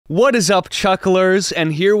What is up, Chucklers?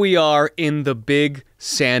 And here we are in the big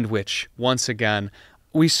sandwich once again.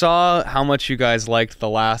 We saw how much you guys liked the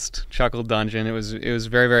last Chuckle Dungeon. It was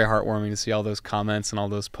very, very heartwarming to see all those comments and all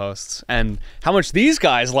those posts, and how much these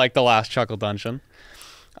guys liked the last Chuckle Dungeon.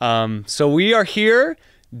 So we are here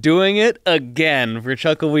doing it again for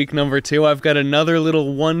Chuckle Week number 2. I've got another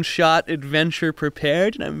little one-shot adventure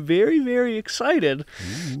prepared, and I'm very, very excited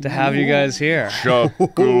to have you guys here.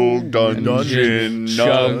 Chuckle Dungeon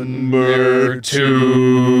number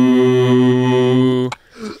 2.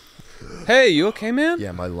 Hey, you okay, man?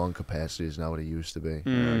 Yeah, my lung capacity is not what it used to be.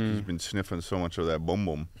 He's been sniffing so much of that boom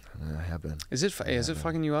boom. I have been. Is it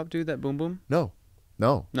fucking you up, dude? That boom boom? No.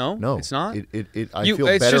 No, it's not. I feel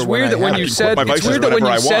it's better just weird that when you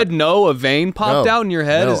said no, a vein popped out in your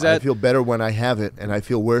head. No, is that I feel better when I have it, and I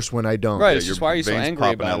feel worse when I don't. right? It's just why are you so veins angry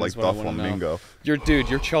popping about out it? like Is what I wanna Buffalo know.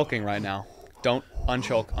 You're choking right now. Don't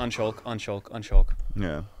unchoke.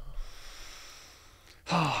 Yeah.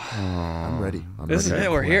 I'm ready. This is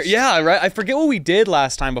it. We're here. Yeah, right. I forget what we did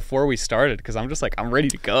last time before we started because I'm just like I'm ready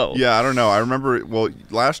to go. Yeah, I don't know. I remember. Well,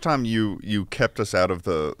 last time you kept us out of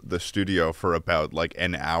the studio for about like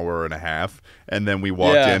an hour and a half, and then we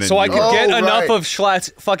walked in. And so I could get enough right. of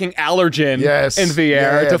Schlatt's fucking allergen Yes. in the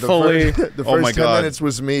air to fully. The Oh my first 10 God. minutes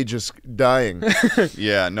was me just dying.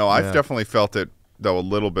 Yeah, no, I've definitely felt it though a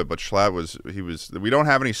little bit, but Schlatt was. We don't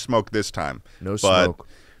have any smoke this time. No but smoke.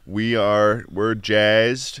 We're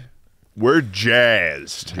jazzed. We're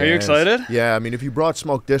jazzed. Are you excited? Yeah, I mean, if you brought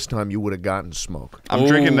smoke this time, you would have gotten smoke. I'm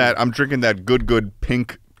drinking that good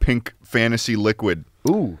pink fantasy liquid.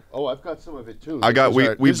 Ooh. Oh, I've got some of it too.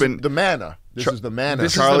 We've been the mana. This is the mana.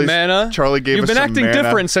 This is the mana. Charlie gave You've us been some acting mana.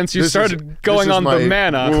 different since you started going on the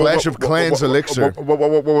mana. Clash of Clans elixir.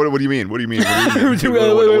 What do you mean? What do you mean? What are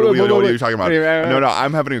you talking about? No,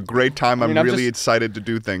 I'm having a great time. I'm really excited to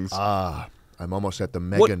do things. I'm almost at the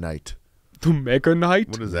Mega Night. The Mega Night?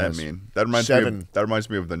 What does that mean? That reminds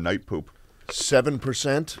me of the night poop. 7%,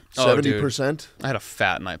 70%. I had a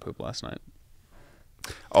fat night poop last night.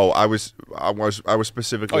 Oh, I was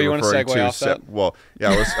specifically referring to. Off that? Well,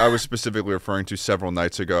 yeah, I was specifically referring to several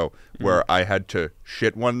nights ago where I had to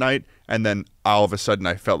shit one night, and then all of a sudden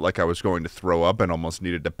I felt like I was going to throw up and almost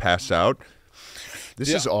needed to pass out.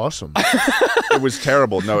 This is awesome. It was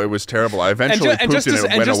terrible. No, it was terrible. I eventually pooped and it went away.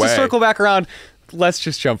 And just to circle back around, let's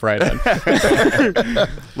just jump right in.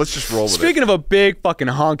 Let's just roll with it. Speaking of a big fucking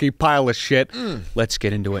honky pile of shit, let's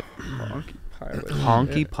get into it.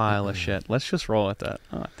 Honky pile of shit. Let's just roll with that.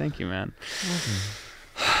 Oh, thank you, man.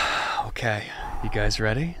 Okay, you guys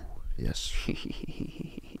ready? Yes.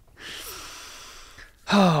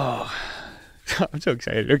 Oh, I'm so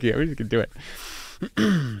excited. Okay, we're just gonna do it.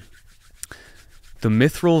 The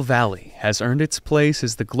Mithril Valley has earned its place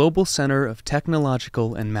as the global center of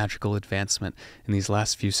technological and magical advancement in these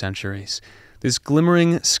last few centuries. This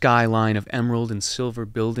glimmering skyline of emerald and silver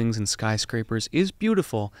buildings and skyscrapers is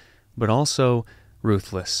beautiful, but also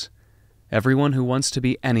ruthless. Everyone who wants to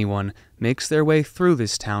be anyone makes their way through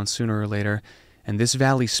this town sooner or later, and this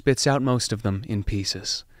valley spits out most of them in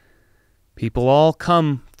pieces. People all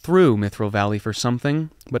come through Mithril Valley for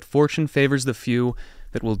something, but fortune favors the few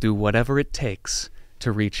that will do whatever it takes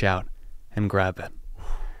to reach out and grab it.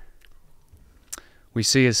 We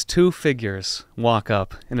see as two figures walk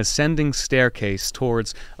up an ascending staircase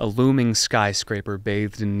towards a looming skyscraper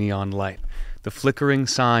bathed in neon light. The flickering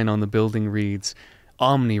sign on the building reads,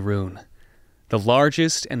 Omni Rune, the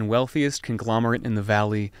largest and wealthiest conglomerate in the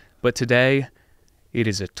valley, but today it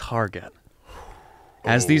is a target.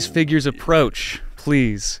 As these figures approach,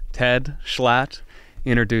 please, Ted, Schlatt,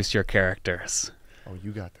 introduce your characters. Oh,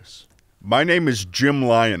 you got this. My name is Jim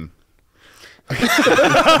Lyon. Great!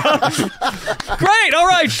 All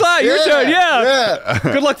right, Schlatt, your turn. Yeah.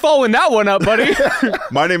 Good luck following that one up, buddy.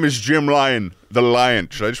 My name is Jim Lyon, the Lion.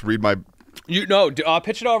 Should I just read my...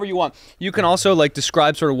 Pitch it however you want. You can also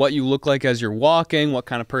describe sort of what you look like as you're walking, what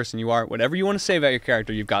kind of person you are, whatever you want to say about your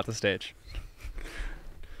character. You've got the stage.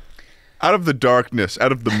 Out of the darkness,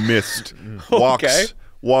 out of the mist,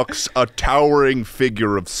 walks a towering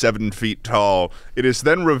figure of 7 feet tall. It is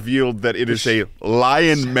then revealed that it is a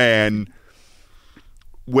lion man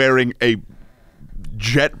wearing a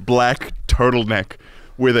jet black turtleneck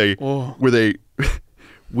with a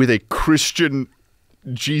Christian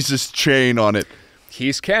Jesus chain on it.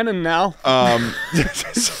 He's canon now.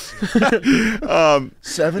 He's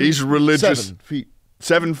religious. 7 feet.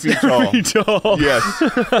 7 feet tall. Yes.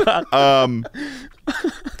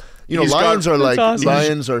 Lions are like awesome.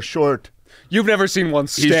 lions are short. You've never seen one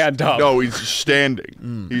stand up. No, he's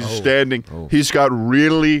standing. He's standing. He's got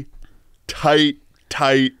really tight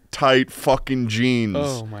tight fucking jeans.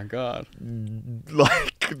 Oh my god.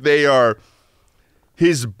 Like they are,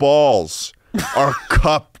 his balls are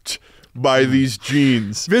cupped by these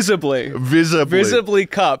jeans. Visibly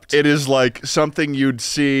cupped. It is like something you'd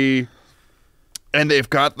see, and they've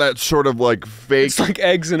got that sort of like fake. It's like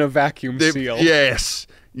eggs in a vacuum seal.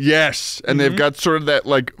 Yes. And they've got sort of that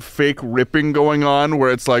like fake ripping going on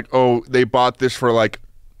where it's like, oh, they bought this for like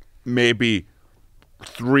maybe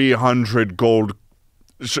 300 gold,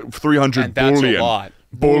 300 and that's bullion. A lot.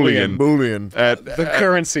 Bullion. At the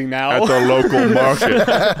currency now. At the local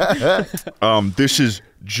market. This is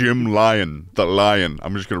Jim Lion, the lion.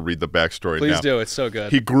 I'm just going to read the backstory now. Please do. It's so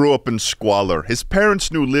good. He grew up in squalor. His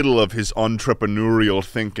parents knew little of his entrepreneurial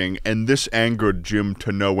thinking, and this angered Jim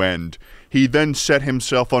to no end. He then set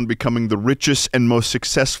himself on becoming the richest and most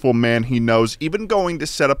successful man he knows, even going to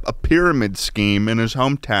set up a pyramid scheme in his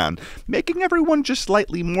hometown, making everyone just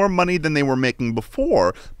slightly more money than they were making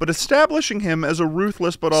before, but establishing him as a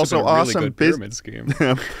ruthless but also awesome pyramid scheme.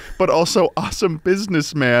 but also awesome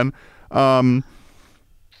businessman.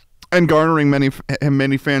 And garnering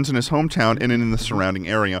many fans in his hometown and in the surrounding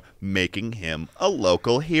area, making him a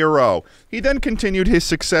local hero. He then continued his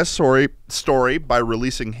success story by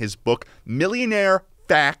releasing his book, Millionaire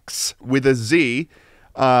Facts with a Z,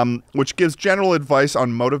 which gives general advice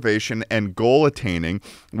on motivation and goal attaining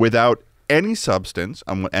without any substance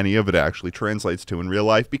on what any of it actually translates to in real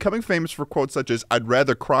life, becoming famous for quotes such as, "I'd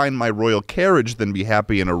rather cry in my royal carriage than be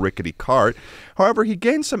happy in a rickety cart." However, he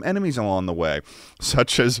gained some enemies along the way,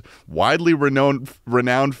 such as widely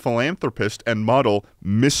renowned philanthropist and model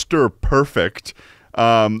Mr. Perfect,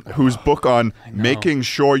 whose book on making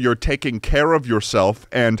sure you're taking care of yourself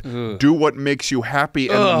and do what makes you happy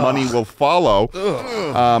and the money will follow.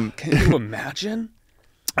 Can you imagine?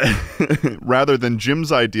 Rather than Jim's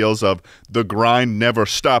ideals of the grind never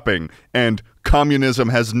stopping and communism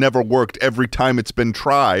has never worked every time it's been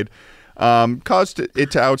tried, caused it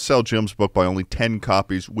to outsell Jim's book by only 10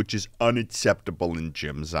 copies, which is unacceptable in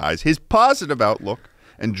Jim's eyes. His positive outlook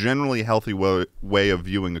and generally healthy way of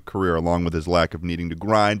viewing a career, along with his lack of needing to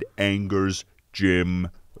grind, angers Jim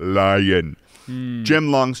Lion. Jim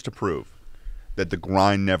longs to prove that the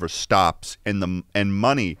grind never stops and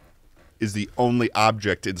money is the only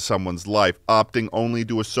object in someone's life, opting only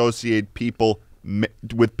to associate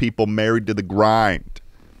with people married to the grind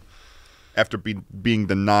after being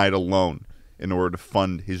denied a loan in order to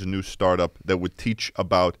fund his new startup that would teach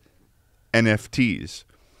about NFTs,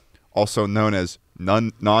 also known as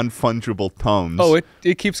non-fungible tones. Oh,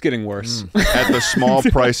 it keeps getting worse. At the small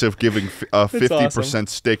price of giving a 50% awesome.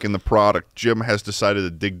 stake in the product, Jim has decided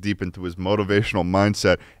to dig deep into his motivational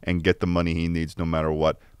mindset and get the money he needs no matter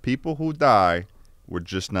what. People who die were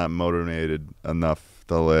just not motivated enough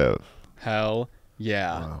to live. Hell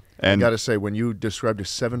yeah. Wow. And I gotta say, when you described a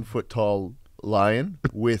 7-foot-tall lion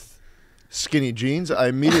with skinny jeans, I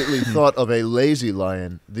immediately thought of a lazy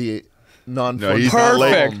lion, the no, he's Perfect. not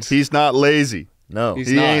lazy. He's not lazy. No,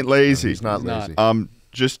 he ain't lazy. No, he's not lazy.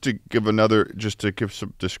 Just to give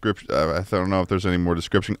some description. I don't know if there's any more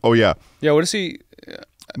description. Oh yeah. Yeah. What is he?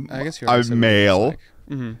 I guess you're. I'm male.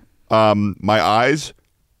 Like. My eyes,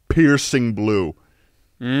 piercing blue.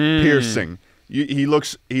 Piercing. He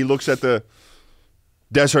looks at the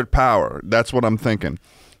desert power. That's what I'm thinking.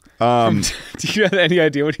 Do you have any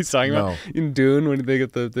idea what he's talking No. about in Dune when they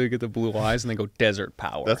get the blue eyes and they go desert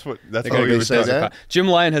power? That's They what gotta he go was say desert that? power. Jim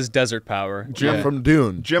Lion has desert power. Jim from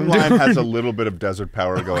Dune. Jim Lion has a little bit of desert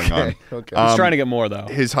power going on. Okay. He's trying to get more though.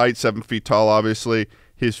 His height, 7 feet tall, obviously.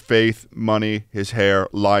 His faith, money. His hair,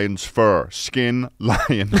 lion's fur. Skin,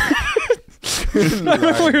 lion.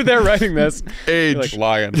 We were there writing this. Age. You're like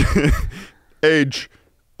lion. Age,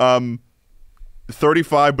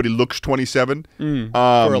 35, but he looks 27. For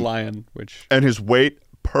a lion, which. And his weight,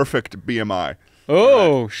 perfect BMI.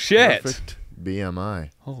 Oh shit! Perfect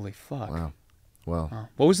BMI. Holy fuck! Wow. Well,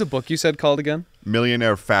 What was the book you said called again?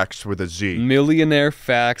 Millionaire Facts with a Z. Millionaire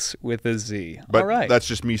Facts with a Z. But All right. that's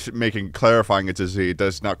just me clarifying it's a Z.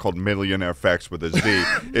 That's not called Millionaire Facts with a Z.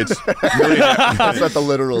 It's millionaire. that's not the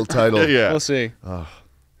literal title. Yeah. We'll see.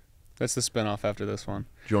 That's the spinoff after this one.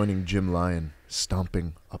 Joining Jim Lion,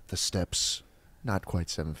 stomping up the steps. Not quite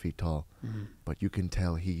 7 feet tall, but you can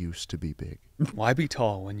tell he used to be big. Why be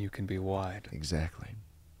tall when you can be wide? Exactly.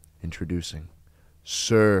 Introducing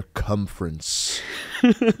Circumference.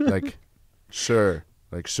 like sir.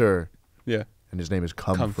 Yeah. And his name is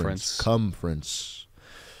Cumference. Cumference.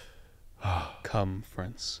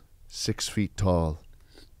 Cumference. 6 feet tall.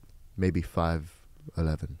 Maybe 5'11".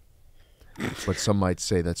 But some might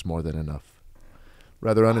say that's more than enough.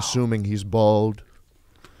 Rather unassuming, he's bald.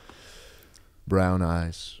 Brown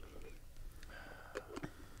eyes.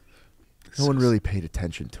 No one really paid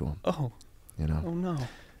attention to him. Oh. You know? Oh, no.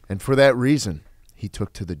 And for that reason, he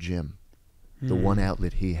took to the gym, the one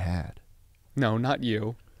outlet he had. No, not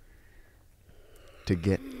you. To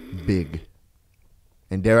get big.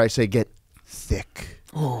 And dare I say, get thick.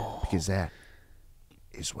 Oh. Because that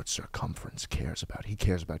is what Circumference cares about. He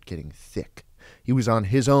cares about getting thick. He was on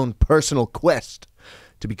his own personal quest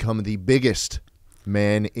to become the biggest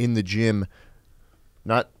man in the gym.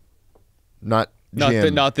 Not this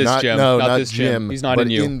gym. No, not this gym. He's not but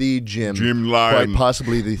in you. in the gym. Gym lion. Quite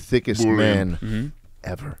possibly the thickest Bullion. man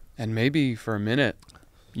ever. And maybe for a minute,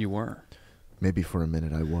 you were. Maybe for a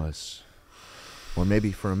minute I was. Or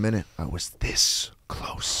maybe for a minute I was this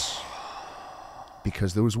close.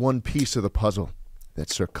 Because there was one piece of the puzzle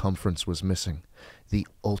that Circumference was missing. The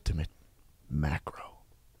ultimate macro.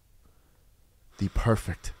 The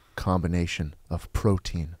perfect combination of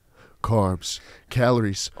protein, carbs,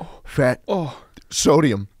 calories, fat,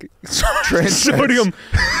 sodium, trans Sodium.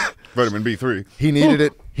 Vitamin B3. He needed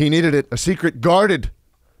it. He needed it. A secret guarded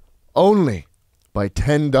only by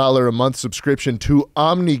 $10 a month subscription to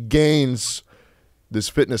Omni Gains, this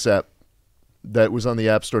fitness app that was on the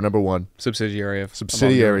App Store, #1. Subsidiary of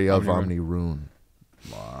OmniRune.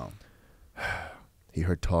 Wow. He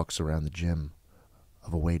heard talks around the gym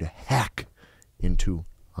of a way to hack into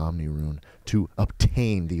OmniRune to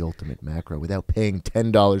obtain the ultimate macro without paying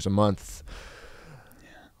 $10 a month.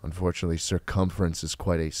 Unfortunately, Circumference is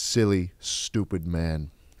quite a silly, stupid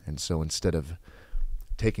man. And so instead of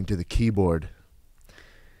taking to the keyboard,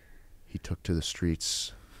 he took to the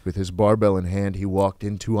streets. With his barbell in hand, he walked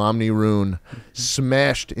into OmniRune,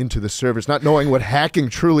 smashed into the servers. Not knowing what hacking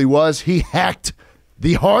truly was, he hacked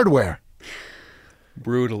the hardware.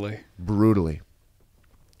 Brutally. Brutally.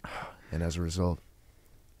 And as a result,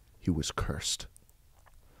 he was cursed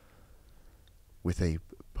with a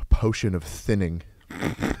potion of thinning.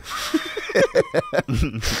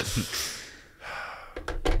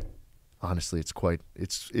 Honestly, it's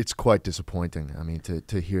quite disappointing. I mean,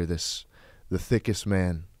 to hear this, the thickest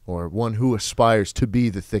man, or one who aspires to be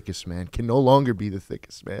the thickest man, can no longer be the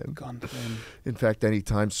thickest man. Gone thin. In fact, any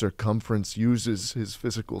time Circumference uses his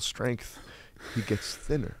physical strength, he gets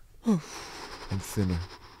thinner and thinner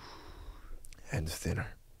and thinner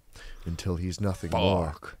until he's nothing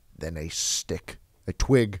more than a stick, a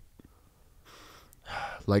twig.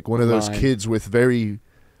 Like one of those kids with very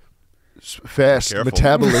fast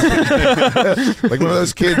metabolism. Like one of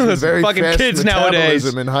those kids with very fucking fast kids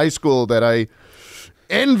metabolism nowadays. in high school that I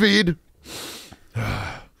envied.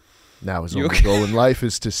 Now his only goal in life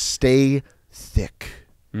is to stay thick.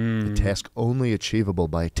 A task only achievable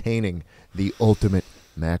by attaining the ultimate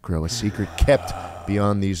macro, a secret kept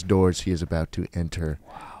beyond these doors he is about to enter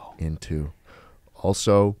into.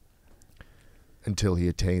 Also, until he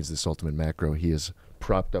attains this ultimate macro, he is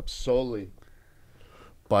propped up solely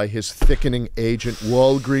by his thickening agent,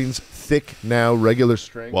 Walgreens Thick Now Regular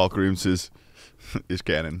Strength. Walgreens is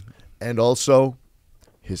canon. And also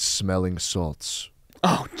his smelling salts.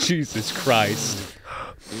 Oh, Jesus Christ.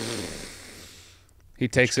 He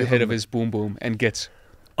takes a hit of his boom boom and gets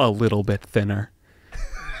a little bit thinner.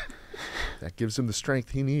 That gives him the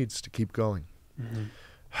strength he needs to keep going.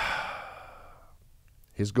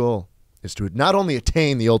 His goal is to not only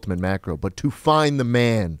attain the ultimate macro, but to find the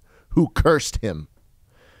man who cursed him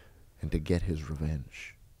and to get his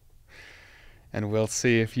revenge. And we'll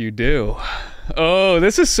see if you do. Oh,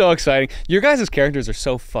 this is so exciting. Your guys' characters are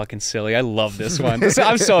so fucking silly. I love this one.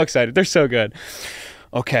 I'm so excited. They're so good.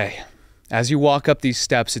 Okay. As you walk up these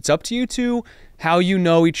steps, it's up to you two how you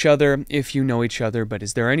know each other, if you know each other, but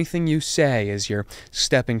is there anything you say as you're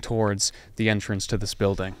stepping towards the entrance to this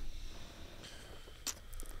building?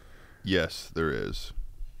 Yes, there is.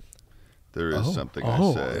 There is something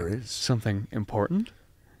I say. There is. Something important?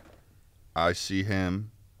 I see him.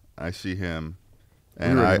 We And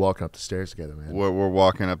were already walking up the stairs together, man. we're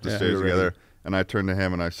walking up the stairs we were together, and I turn to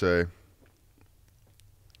him and I say,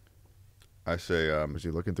 Was he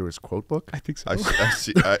looking through his quote book? I think so.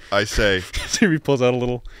 I say, See if he pulls out a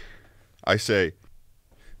little. I say,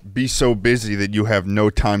 be so busy that you have no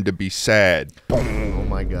time to be sad. Oh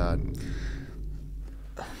my God.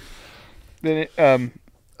 Then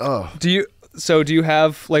do you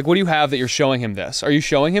have, like, what do you have that you're showing him this? Are you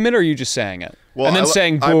showing him it, or are you just saying it? Well, and then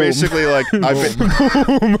saying boom. I basically like,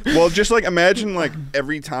 well, just like imagine like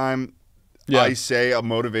every time I say a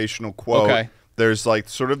motivational quote, there's like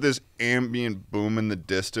sort of this ambient boom in the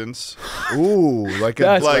distance. Ooh, like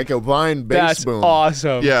a Vine bass boom. That's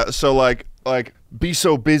awesome. Yeah, so like be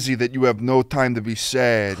so busy that you have no time to be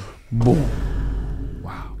sad. Boom.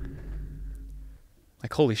 Wow.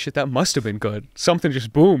 Like, holy shit, that must have been good. Something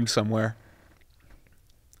just boomed somewhere.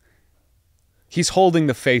 He's holding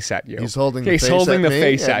the face at you. He's holding the He's face holding at the me?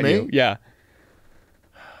 face At at me? you. Yeah.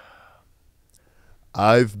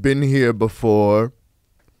 I've been here before.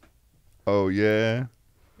 Oh, yeah?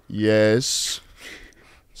 Yes.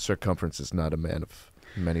 Circumference is not a man of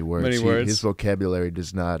many words. Many words. His vocabulary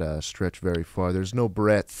does not stretch very far. There's no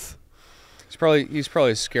breadth. He's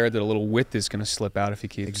probably scared that a little width is going to slip out if he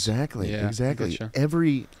keeps. Exactly. Yeah, Exactly. gotcha.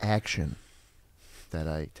 Every action that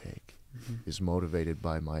I take is motivated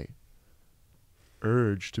by my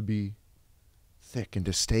urge to be thick and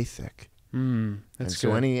to stay thick. That's And good.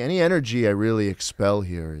 so any energy I really expel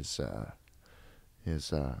here is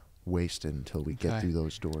wasted until we get Okay. through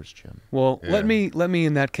those doors, Jim. Well, Yeah. let me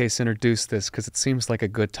in that case introduce this because it seems like a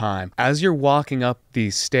good time. As you're walking up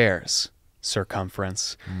these stairs,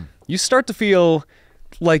 Circumference, you start to feel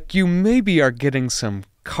like you maybe are getting some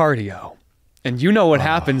cardio. And you know what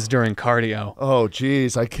happens during cardio. Oh,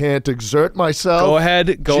 geez, I can't exert myself. Go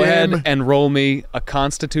ahead Jim. and roll me a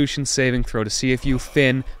Constitution saving throw to see if you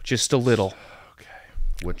thin just a little.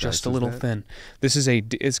 What Just dice a is little that? thin.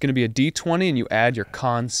 It's going to be a D20 and you add your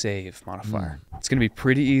con save modifier. It's going to be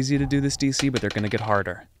pretty easy to do this DC, but they're going to get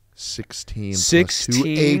harder. 16 16. plus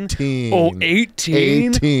 2, 18. Oh,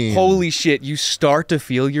 18? 18. Holy shit, you start to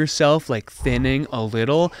feel yourself like thinning a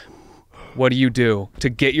little. What do you do to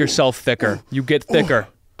get yourself thicker? You get thicker.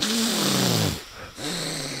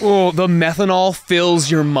 Oh, the methanol fills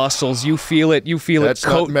your muscles. You feel it. You feel That's it.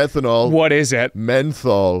 not methanol. What is it?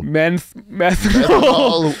 Menthol. Methanol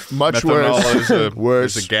Methanol, much Methanol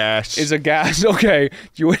worse. is a gas. is a gas. Okay,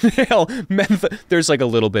 you inhale menthol. There's like a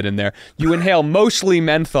little bit in there. You inhale mostly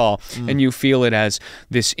menthol, and you feel it as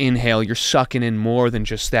this inhale. You're sucking in more than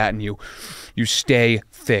just that, and you stay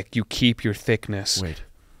thick. You keep your thickness. Wait.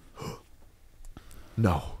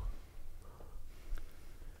 No.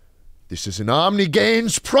 This is an Omni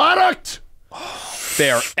Gains product.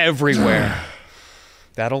 They are everywhere.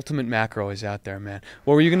 That ultimate macro is out there, man.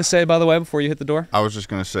 What were you gonna say, by the way, before you hit the door? I was just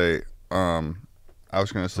going to say, Oh,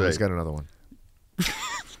 he's got another one.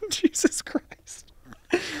 Jesus Christ.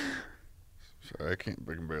 Sorry, I can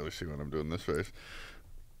barely see when I'm doing this face.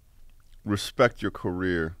 Respect your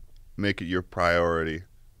career. Make it your priority.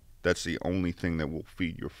 That's the only thing that will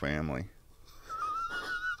feed your family.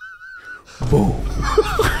 Boom.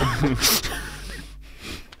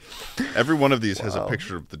 Every one of these has a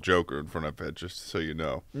picture of the Joker in front of it, just so you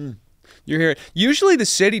know. You're here. Usually the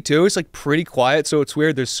city too is like pretty quiet, so it's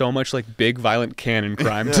weird. There's so much like big violent cannon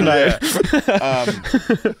crime tonight.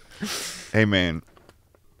 Hey, man.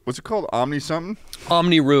 What's it called? Omni something?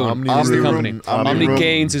 Omni Room is the Omni company. Room. Omni Room.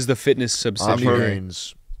 Gains is the fitness Omni subsidiary.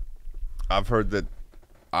 Gains. I've heard that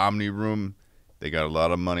Omni Room, they got a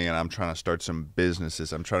lot of money, and I'm trying to start some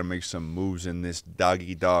businesses. I'm trying to make some moves in this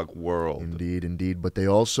doggy-dog world. Indeed, indeed. But they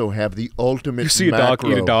also have the ultimate You see a dog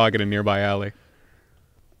macro. eat a dog in a nearby alley.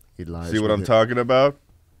 It lies See what I'm within- talking about?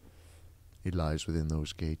 It lies within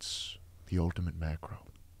those gates. The ultimate macro.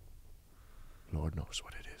 Lord knows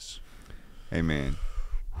what it is. Hey, man.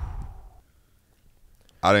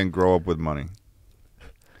 I didn't grow up with money.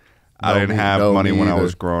 I No, didn't me- have no, money me when I either.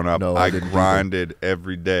 was growing up. No, I I didn't either. grinded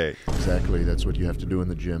every day. Exactly. That's what you have to do in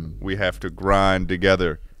the gym. We have to grind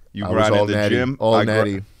together. You I was grind all in the natty, gym. all I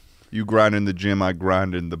natty. You grind in the gym. I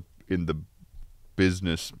grind in the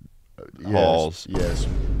business halls. Yes.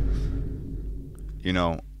 You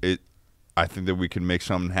know, I think that we can make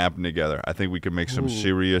something happen together. I think we can make some Ooh.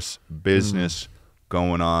 serious business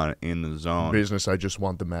going on in the zone. Business, I just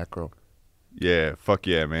want the macro. Yeah, fuck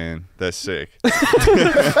yeah, man. That's sick. And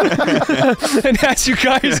as you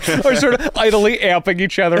guys are sort of idly amping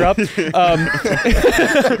each other up,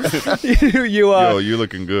 Yo, you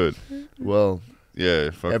looking good. Well,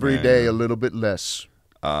 Yeah, fuck every man. day a little bit less.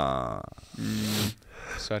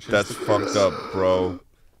 such That's fucked up, bro.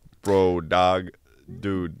 Bro, dog.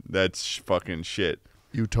 Dude, that's fucking shit.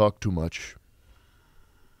 You talk too much.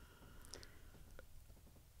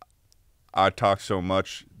 I talk so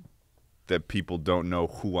much that people don't know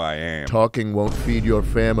who I am. Talking won't feed your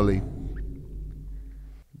family.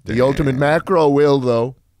 The Damn. ultimate macro will,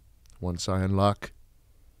 though. Once I unlock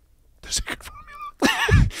the secret formula.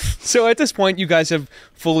 So at this point, you guys have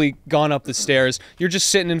fully gone up the stairs. You're just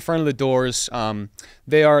sitting in front of the doors.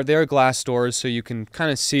 They are glass doors, so you can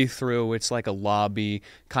kind of see through. It's like a lobby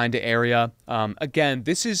kind of area. Again,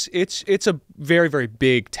 it's a very, very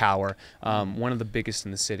big tower, one of the biggest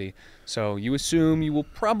in the city. So you assume you will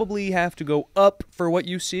probably have to go up for what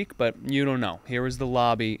you seek, but you don't know. Here is the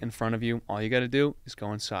lobby in front of you. All you got to do is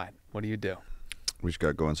go inside. What do you do? We just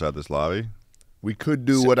gotta go inside this lobby. We could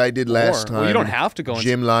do what I did last time. Well, you don't have to go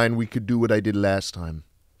Gym line, we could do what I did last time.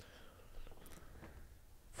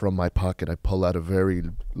 From my pocket, I pull out a very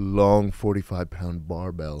long 45-pound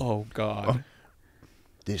barbell. Oh, God.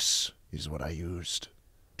 This is what I used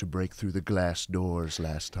to break through the glass doors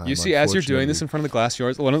last time. You see, as you're doing this in front of the glass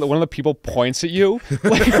doors, one of the people points at you,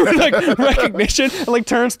 like recognition, and like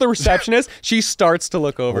turns to the receptionist. She starts to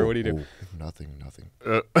look over. What do you do? Nothing.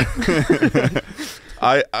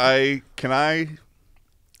 Can I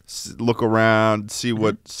look around, see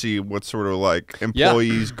what sort of like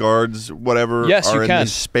employees, guards, whatever are in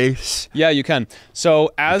this space? Yeah, you can.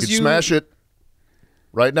 So as you smash it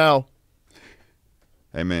right now.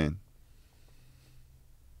 Hey, man.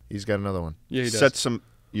 He's got another one. Yeah, he does. Set some,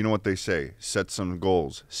 you know what they say, set some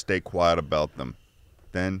goals. Stay quiet about them.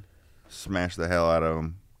 Then smash the hell out of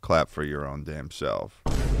them. Clap for your own damn self.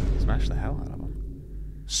 Smash the hell out of them.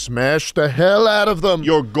 Smash the hell out of them.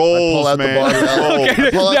 Your goals, man.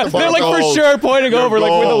 They're like for sure pointing over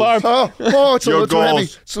like with alarm. Oh, it's a little too heavy.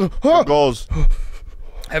 Your goals.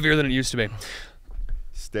 Heavier than it used to be.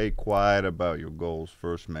 Stay quiet about your goals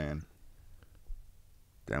first, man.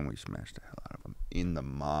 Then we smash the hell out of them in the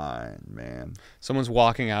mind, man. Someone's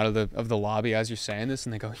walking out of the lobby as you're saying this,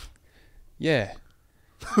 and they go, "Yeah."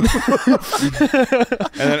 and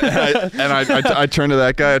I turn to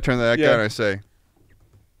that guy. Guy, and I say,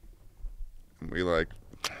 "We like."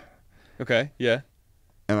 Okay. Yeah.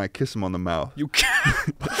 And I kiss him on the mouth. You.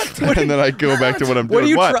 And then I go back to what I'm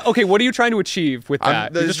doing. What are you trying to achieve with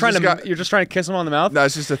that? You're just trying to kiss him on the mouth? No,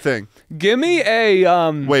 it's just a thing. Give me a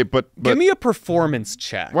give me a performance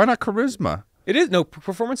check. Why not charisma? It is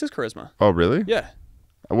performance is charisma. Oh, really? Yeah.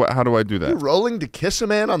 How do I do that? You rolling to kiss a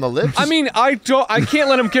man on the lips? I mean, I can't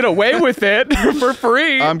let him get away with it for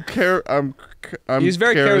free. He's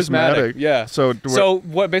very charismatic. Yeah. So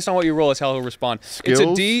based on what you roll is how he'll respond. Skills?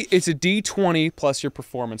 It's a D20 plus your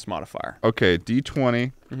performance modifier. Okay,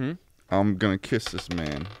 D20. I'm gonna kiss this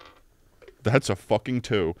man. That's a fucking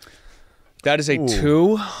 2. That is a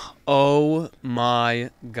 2. Oh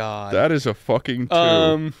my God. That is a fucking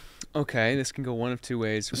 2. Okay, this can go one of two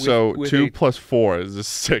ways. So 2 plus 4 is a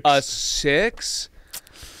 6. A 6?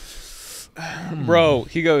 Bro,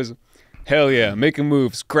 he goes, hell yeah, making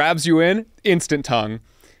moves. Grabs you in, instant tongue.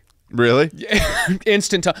 Really?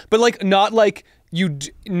 Instant tongue. But like not like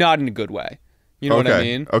not in a good way. You know what I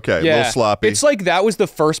mean? Okay, yeah. a little sloppy. It's like that was the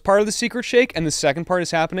first part of the secret shake, and the second part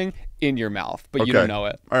is happening in your mouth, but you don't know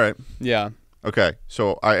it. All right. Yeah. Okay,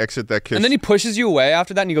 so I exit that kiss. And then he pushes you away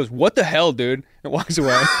after that, and he goes, what the hell, dude? And walks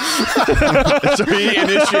away. So he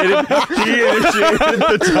initiated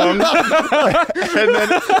the tongue,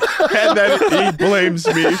 and then he blames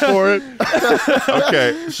me for it.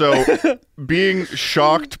 Okay, so being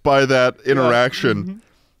shocked by that interaction,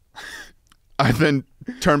 I then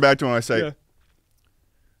turn back to him and I say,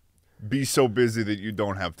 be so busy that you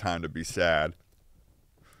don't have time to be sad.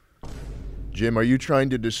 Jim, are you trying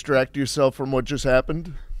to distract yourself from what just happened?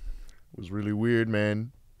 It was really weird,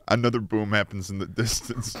 man. Another boom happens in the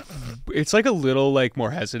distance. It's like a little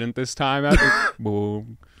more hesitant this time.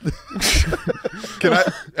 Boom. Can I?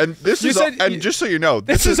 And this is all, and just so you know,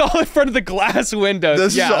 this is all in front of the glass windows.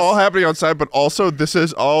 This is all happening outside, but also this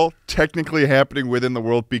is all technically happening within the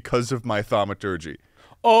world because of my thaumaturgy.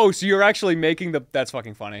 Oh, so you're actually making that's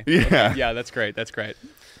fucking funny. Yeah. Okay. Yeah, that's great. That's great.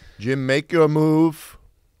 Jim, make your move.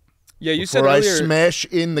 Yeah, you said earlier. I smash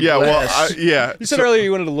in the Well, glass. You said earlier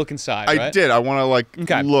you wanted to look inside, right? I did. I want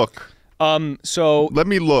to look. So let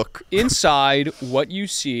me look. Inside, what you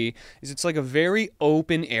see is it's like a very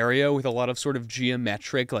open area with a lot of sort of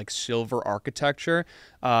geometric, like silver architecture.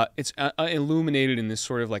 It's illuminated in this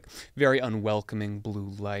sort of like very unwelcoming blue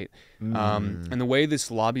light. And the way this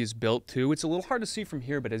lobby is built too, it's a little hard to see from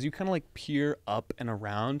here, but as you kind of like peer up and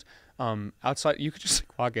around, outside, you could just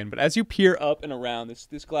walk in, but as you peer up and around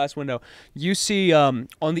this glass window, you see on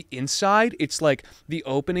the inside, it's like the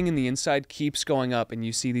opening in the inside keeps going up, and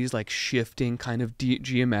you see these like shifting kind of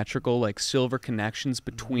geometrical like silver connections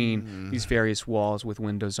between these various walls with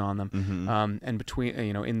windows on them. And between,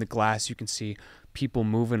 in the glass, you can see people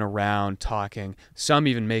moving around, talking, some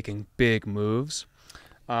even making big moves.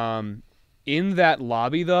 In that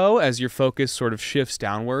lobby, though, as your focus sort of shifts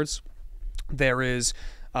downwards, there is...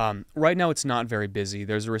 right now, it's not very busy.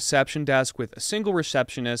 There's a reception desk with a single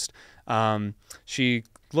receptionist. She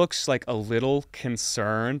looks like a little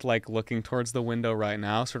concerned, like looking towards the window right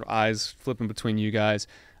now, sort of eyes flipping between you guys.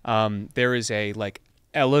 There is a like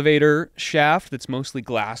elevator shaft that's mostly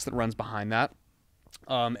glass that runs behind that.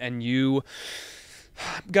 And you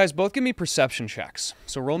guys both give me perception checks.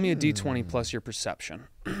 So roll me a d20 plus your perception.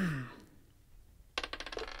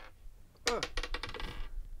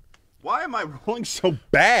 Why am I rolling so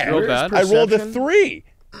bad? Real bad? I rolled a 3.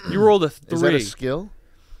 You rolled a 3. Is that a skill?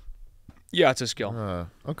 Yeah, it's a skill.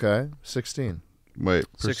 Okay, 16. Wait,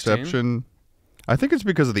 16? perception. I think it's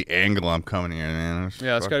because of the angle I'm coming here, man.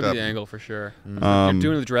 Yeah, it's got to be the angle for sure. You're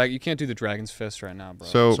doing the drag. You can't do the dragon's fist right now, bro.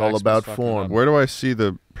 So It's all about fucking form. up. where do I see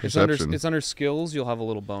the It's perception? under skills. You'll have a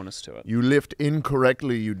little bonus to it. You lift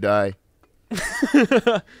incorrectly, you die.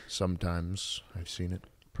 Sometimes I've seen it.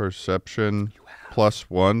 Perception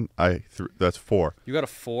 +1. That's 4. You got a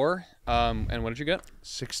 4. And what did you get?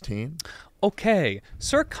 16. Okay,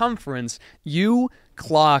 circumference. You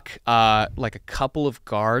clock like a couple of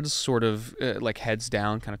guards, sort of like heads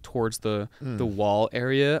down, kind of towards the wall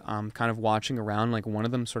area. Kind of watching around. Like one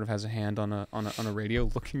of them sort of has a hand on a radio,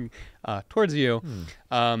 looking towards you.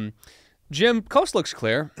 Jim, coast looks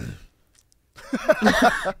clear.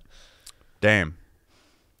 Damn.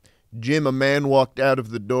 Jim, a man walked out of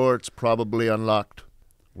the door. It's probably unlocked.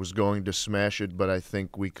 Was going to smash it, but I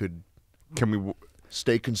think we could Can we...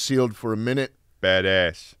 stay concealed for a minute.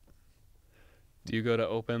 Badass. Do you go to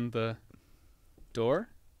open the door?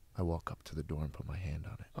 I walk up to the door and put my hand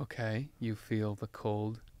on it. Okay, you feel the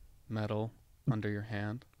cold metal under your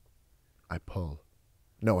hand. I pull.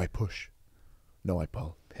 No, I push. No, I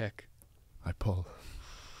pull. Pick. I pull.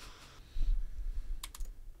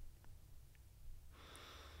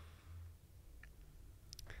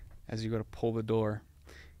 As you go to pull the door,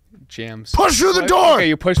 jams. Push through the door! Okay,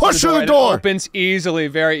 you push through the and door! It opens easily,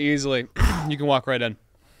 very easily. You can walk right in.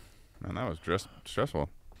 Man, that was just stressful.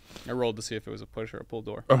 I rolled to see if it was a push or a pull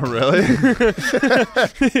door. Oh, really?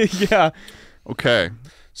 Yeah. Okay.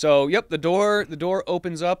 So, yep, the door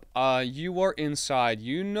opens up. You are inside.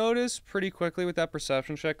 You notice pretty quickly with that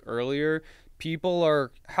perception check earlier, people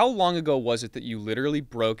are... How long ago was it that you literally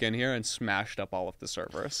broke in here and smashed up all of the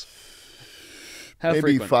servers? How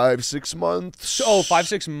Maybe frequent? 5-6 months. Oh,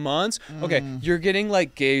 5-6 months? Okay, you're getting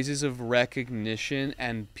like gazes of recognition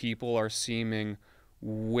and people are seeming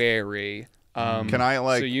wary. Can I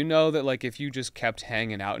like... So you know that like if you just kept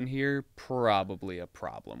hanging out in here, probably a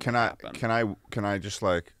problem Can would I happen. can I just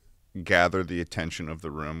like gather the attention of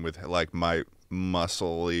the room with like my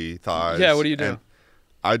muscly thighs? Yeah, what do you do? And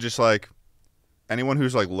I just like anyone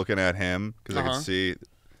who's like looking at him because I can see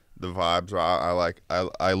the vibes.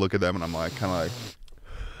 I look at them and I'm like kind of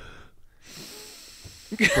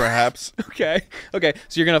like perhaps. Okay.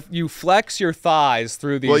 So you flex your thighs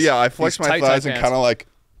through these. Well, yeah, I flex these my tight thighs and pants. kind of like.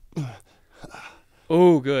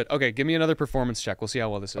 Oh, good. Okay, give me another performance check. We'll see how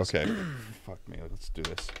well this is. Okay. Fuck me. Let's do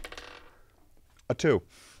this. A 2.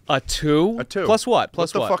 A 2? A 2. Plus what?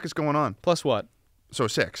 Plus what? What the fuck is going on? Plus what? So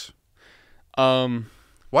 6. Why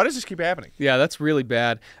does this keep happening? Yeah, that's really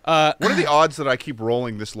bad. What are the odds that I keep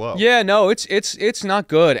rolling this low? Yeah, no, it's not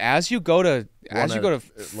good. As you go to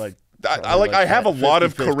like I have a lot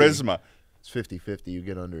of 50-50. charisma. It's 50-50. You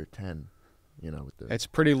get under 10. You know, with the it's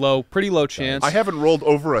pretty low chance. I haven't rolled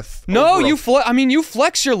over a. No, over you you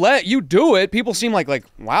flex your leg. You do it. People seem like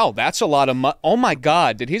wow, that's a lot of oh my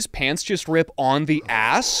god, did his pants just rip on the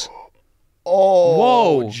ass?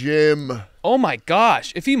 Oh, whoa, Jim. Oh my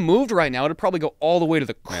gosh, if he moved right now, it'd probably go all the way to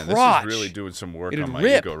the crotch. Man, this is really doing some work It'd on my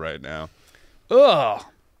rip. ego right now. Ugh,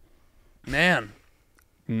 man,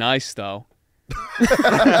 nice though.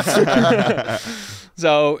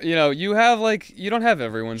 So, you have you don't have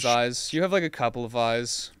everyone's eyes. You have like a couple of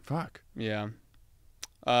eyes. Fuck. Yeah.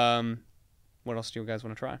 What else do you guys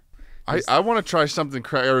want to try? I want to try something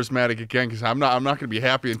charismatic again because I'm not going to be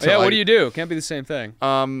happy until. Yeah. What do you do? Can't be the same thing.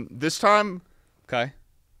 This time. Okay.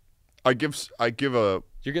 I give a.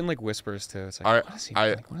 You're getting like whispers too. It's like, what is he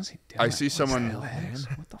doing? What is he doing? I see someone.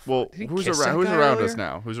 What the fuck? Well, Did he who's kiss around? that Who's guy around earlier? us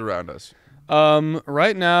now? Who's around us?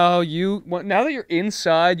 Right now, now that you're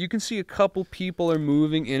inside, you can see a couple people are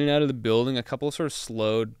moving in and out of the building. A couple sort of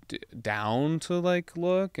slowed down to like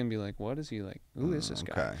look and be like, "What is he like? Who is this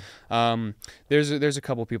guy?" Okay. There's a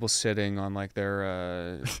couple people sitting on like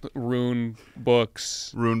their rune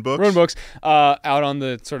books. Rune books. Rune books. Out on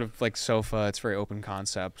the sort of like sofa. It's very open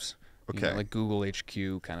concept. Okay. Like Google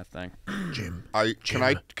HQ kind of thing. Jim.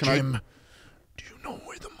 Can Jim, do you know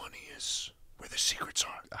where the money is? Where the secrets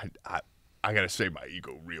are? I gotta say my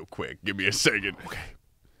ego real quick. Give me a second. Okay.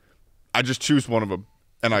 I just choose one of them,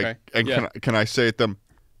 and yeah. can I say at them,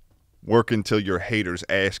 work until your haters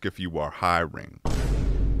ask if you are hiring.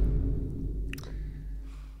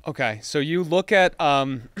 Okay, so you look at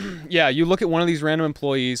you look at one of these random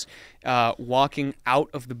employees walking out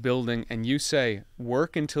of the building, and you say,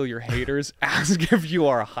 "Work until your haters ask if you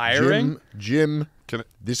are hiring." Jim,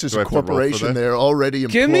 this is do I a have to roll for corporation. that? They're already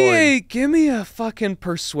employed. Give me a fucking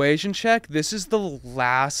persuasion check. This is the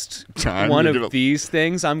last Time one to do of it. these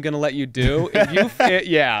things I'm gonna let you do. If you,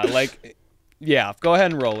 go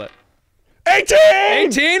ahead and roll it. 18.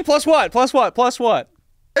 18 plus what? Plus what? Plus what?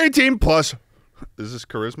 18 plus. Is this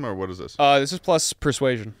charisma or what is this? This is plus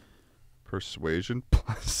persuasion. Persuasion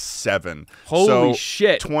plus 7. Holy so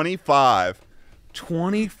shit. 25.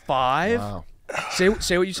 25? Wow.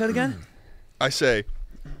 Say what you said again? I say,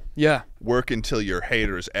 Yeah. work until your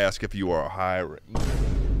haters ask if you are hiring.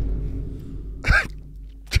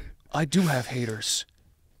 I do have haters.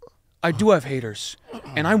 I do have haters.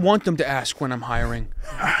 And I want them to ask when I'm hiring.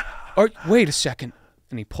 Or wait a second.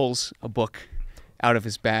 And he pulls a book out of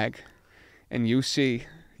his bag. And you see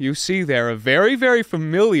there a very, very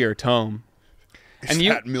familiar tome. Is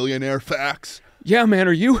that millionaire facts? Yeah, man,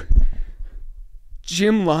 are you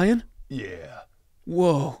Jim Lyon? Yeah.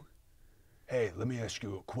 Whoa. Hey, let me ask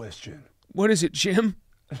you a question. What is it, Jim?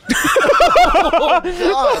 Oh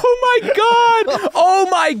my god! Oh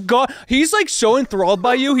my god! He's like so enthralled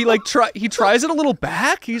by you. He like he tries it a little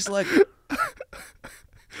back. He's like,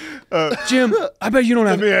 Jim, I bet you don't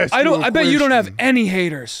have. I bet you don't have any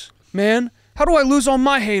haters, man. How do I lose all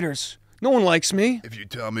my haters? No one likes me. If you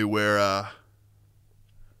tell me where,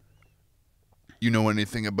 you know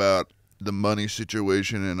anything about the money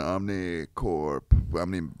situation in Omnicorp,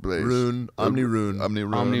 Omnirune.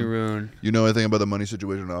 Omnirune. You know anything about the money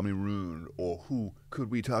situation in Omnirune, or who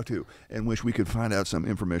could we talk to and wish we could find out some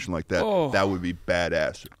information like that? Oh. That would be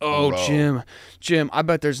badass. Oh, bro. Jim, I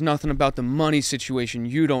bet there's nothing about the money situation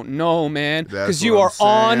you don't know, man. That's Because you what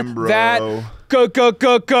are I'm saying, on bro. that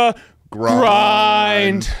grind.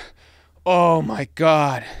 Grind. Oh my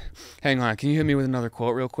god. Hang on, can you hit me with another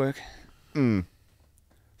quote real quick?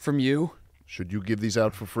 From you? Should you give these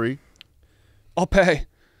out for free? I'll pay.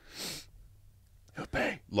 He'll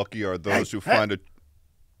pay. Lucky are those who find it.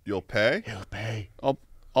 You'll pay? He'll pay.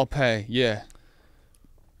 I'll pay, yeah.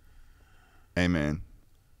 Hey, man.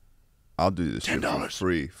 I'll do this shit for $10.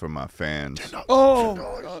 free for my fans. $10. Oh,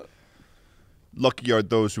 $10. Lucky are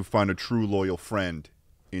those who find a true loyal friend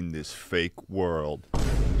in this fake world.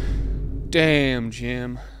 damn,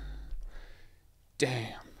 Jim.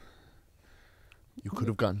 Damn. You could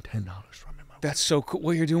have gotten $10 from him. That's so cool.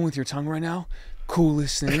 What you're doing with your tongue right now,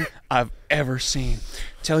 coolest thing I've ever seen.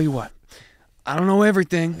 Tell you what, I don't know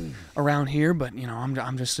everything around here, but you know,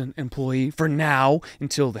 I'm just an employee for now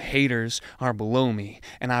until the haters are below me,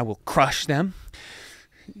 and I will crush them.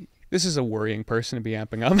 This is a worrying person to be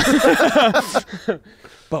amping up.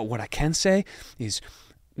 But what I can say is,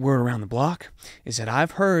 word around the block is that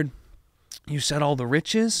I've heard you said all the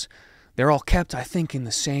riches, they're all kept, I think, in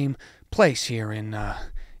the same place here in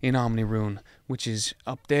Omnirune, which is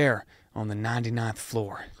up there on the 99th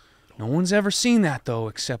floor. No one's ever seen that though,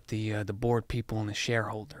 except the board people and the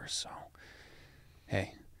shareholders. So,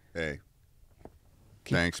 hey,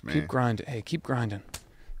 Thanks, man. keep grinding. Hey, keep grinding.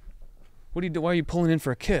 What do you do? Why are you pulling in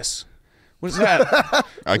for a kiss? What is that?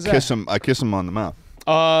 I kiss him on the mouth.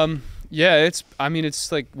 Yeah, it's. I mean,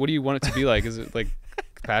 it's like, what do you want it to be like? Is it like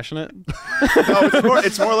passionate? No,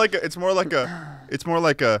 it's more like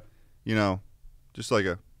a, you know, just like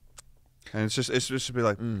a, and it's just to be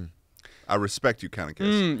like, I respect you kind of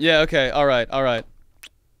kiss. Yeah. Okay. All right.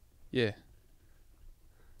 Yeah.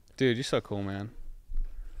 Dude, you're so cool, man.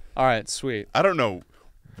 All right. Sweet. I don't know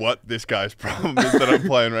what this guy's problem is that I'm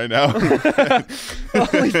playing right now.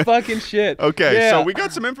 Holy fucking shit. Okay, Yeah. so we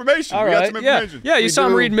got some information. All we right. got some information. Yeah. You We saw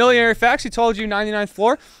him do. read Millionaire Facts. He told you 99th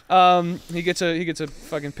floor. He gets a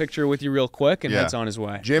fucking picture with you real quick and Yeah. heads on his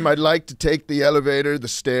way. Jim, I'd like to take the elevator. The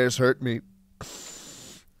stairs hurt me.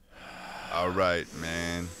 All right,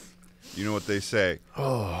 man. You know what they say.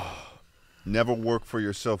 Never work for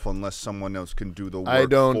yourself unless someone else can do the work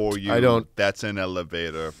for you. I don't. That's an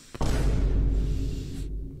elevator.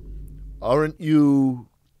 Aren't you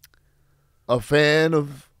a fan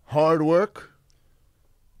of hard work?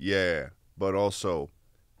 Yeah, but also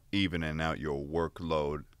evening out your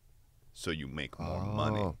workload so you make more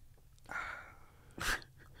money.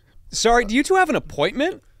 Sorry, do you two have an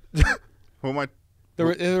appointment? Who am I? The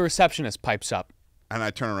receptionist pipes up. And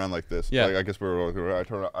I turn around like this. Yeah. Like, I guess I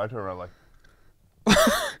turn around like.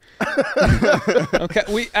 Okay,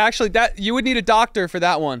 we actually that you would need a doctor for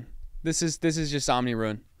that one. This is just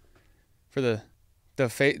Omnirune for the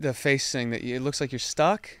face thing that it looks like you're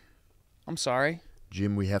stuck. I'm sorry.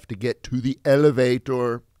 Jim, we have to get to the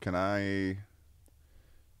elevator. Can I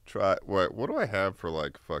try? What do I have for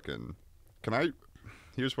like fucking? Can I?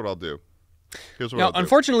 Here's what I'll do. Now,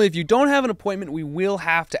 unfortunately, if you don't have an appointment, we will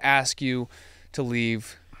have to ask you to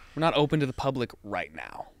leave. We're not open to the public right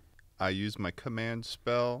now. I use my command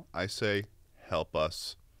spell. I say, "Help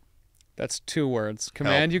us." That's 2 words.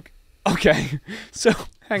 Command you. Okay. So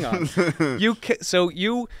hang on. You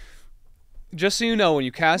just so you know, when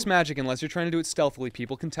you cast magic, unless you're trying to do it stealthily,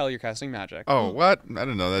 people can tell you're casting magic. Oh, what? I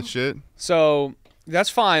didn't know that shit. So That's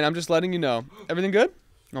fine. I'm just letting you know. Everything good?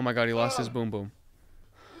 Oh my god, he lost his boom boom.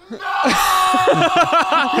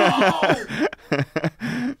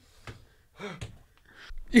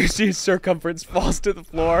 You see his circumference falls to the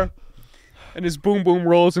floor, and his boom boom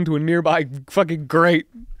rolls into a nearby fucking grate.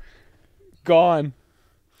 Gone.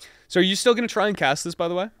 So are you still gonna try and cast this, by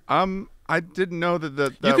the way? I didn't know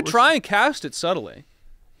that you could try and cast it subtly.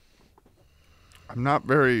 I'm not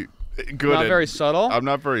very good. Not very subtle. I'm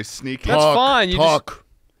not very sneaky. That's fine. You Talk.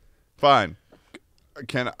 Fine.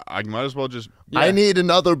 I might as well just. Yeah. I need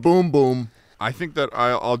another boom boom. I think that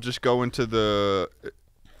I'll just go into the.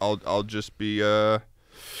 I'll just be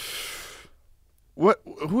What?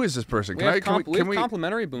 Who is this person? We have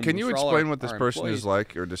complimentary boom. Can you booms for all explain our- what this our person employees. is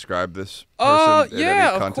like, or describe this person?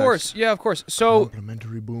 Yeah, of course. Yeah, of course. So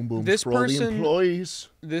Complimentary boom boom this for all the person- employees.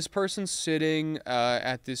 this person's sitting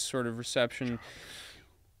at this sort of reception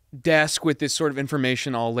desk with this sort of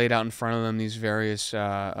information all laid out in front of them. These various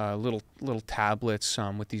little tablets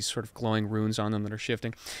with these sort of glowing runes on them that are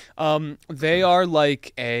shifting. They are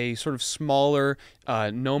like a sort of smaller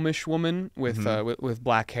gnomish woman with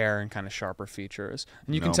black hair and kind of sharper features.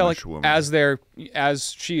 And you can tell, like, Gnomish woman.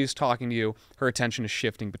 as she is talking to you, her attention is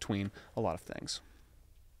shifting between a lot of things.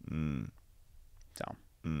 So,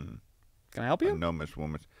 can I help A you? gnomish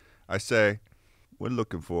woman. I say, we're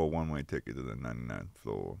looking for a one-way ticket to the 99th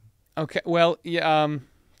floor. Okay. Well, yeah.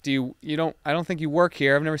 You don't? I don't think you work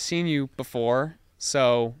here. I've never seen you before,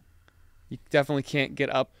 so you definitely can't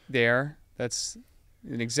get up there. That's an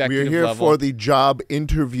We're executive here level. for the job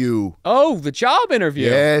interview. Oh, the job interview.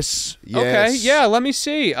 Yes. Okay. Yeah. Let me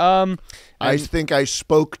see. I think I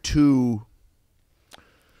spoke to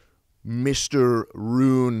Mr.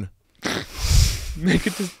 Rune.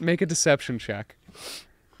 Make a deception check.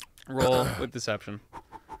 Roll with deception.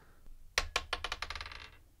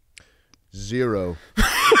 0.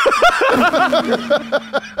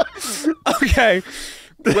 Okay.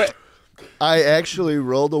 I actually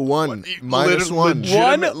rolled a 1. Minus 1. One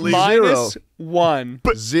Legitimately minus 1.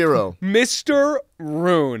 0. Mr.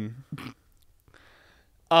 Rune.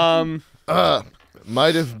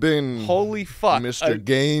 Might have been Holy fuck. Mr.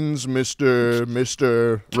 Gaines,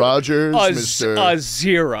 Mr. Rogers, A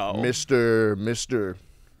 0.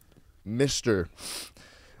 Mr.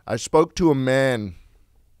 I spoke to a man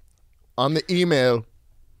on the email.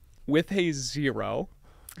 With a 0.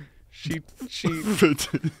 She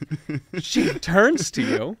turns to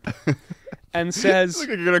you and says, Look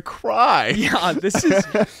like you're gonna cry. "Yeah, this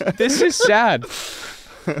is sad.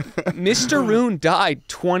 Mr. Rune died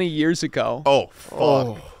 20 years ago." Oh,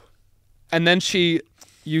 fuck. And then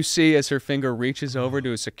you see as her finger reaches over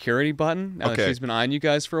to a security button. Now that Okay. she's been eyeing you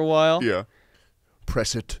guys for a while. Yeah.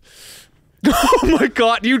 Press it. Oh my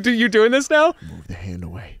God, you doing this now? Move the hand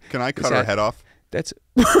away. Can I cut her head off? That's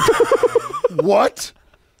What?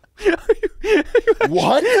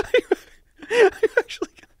 What? actually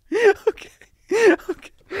okay.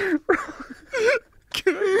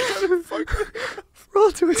 Can I cut her?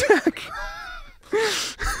 Roll to attack.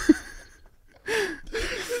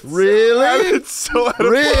 Really? It's so out of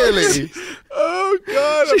Really? Oh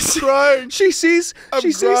God, I'm crying. She sees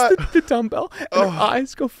crying. the dumbbell, and her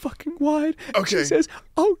eyes go fucking wide. And Okay. she says,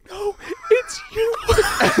 "Oh no, it's you."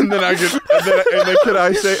 And then I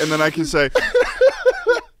can say,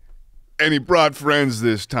 and he brought friends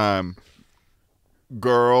this time,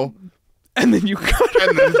 girl. And then you cut her.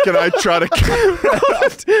 And then can I try to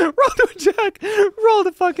Roll to attack. Roll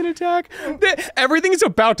the fucking attack. Everything is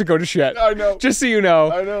about to go to shit. I know. Just so you know.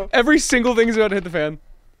 I know. Every single thing is about to hit the fan.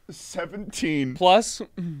 17 Plus.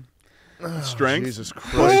 strength? Jesus Christ.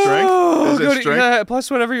 Plus strength? Oh, Is go it to- strength? plus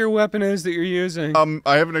whatever your weapon is that you're using.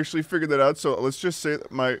 I haven't actually figured that out, so let's just say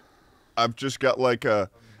that I've just got like a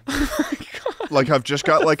I've just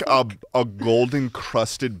got like a gold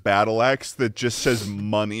encrusted battle axe that just says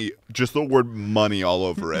money, just the word money all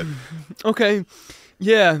over it. Okay.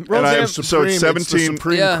 Yeah. Roll And I damn- have so it's 17 It's the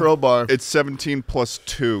Supreme Yeah. crowbar. It's 17 plus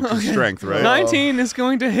 2 to strength, right? 19 is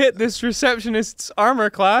going to hit this receptionist's armor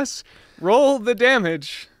class. Roll the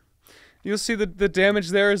damage. You'll see the damage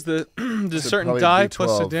there is the certain probably die D12.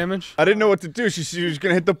 plus the damage. I didn't know what to do. She was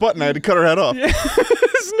going to hit the button. I had to cut her head off.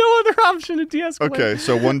 There's no other option to de-escalate. Okay,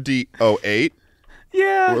 so 1d08.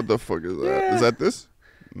 Yeah. What the fuck is that? Yeah. Is that this?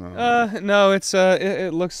 No. No, it's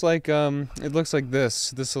it looks like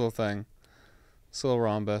this little thing. This little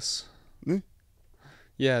rhombus. Hmm?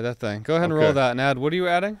 Yeah, that thing. Go ahead and Okay. roll that and add. What do you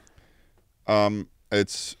adding?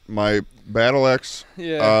 It's my battle axe.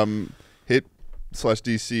 Yeah. Hit /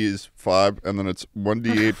 DC is 5, and then it's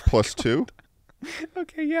 1d8 plus 2.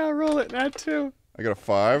 Okay, yeah, roll it and add 2. I got a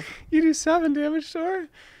 5. You do 7 damage to her.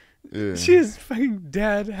 Yeah. She is fucking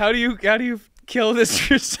dead. How do you Kill this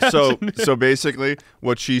receptionist. So basically,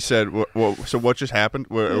 what she said. So what just happened?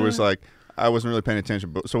 Where it was like I wasn't really paying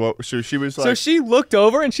attention. But so she was like. So she looked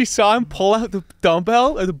over and she saw him pull out the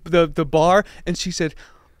dumbbell, or the bar, and she said,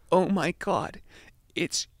 "Oh my God,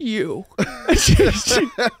 it's you."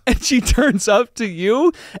 and she turns up to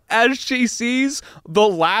you as she sees the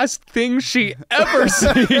last thing she ever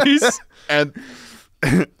sees. And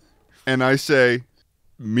I say,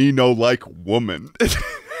 "Me no like woman."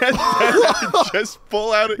 And then I just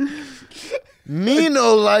pull out it. Me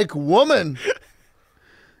no like woman.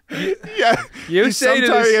 Yeah. You say to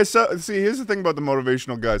this... See, here's the thing about the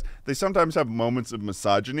motivational guys. They sometimes have moments of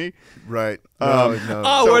misogyny. Right.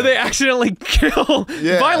 No. Where they accidentally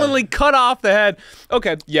violently cut off the head.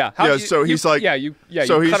 Okay, yeah. So he's like... you cut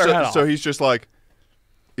her head off. So he's just like...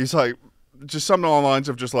 He's like... Just something along the lines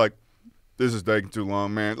of just like... This is taking too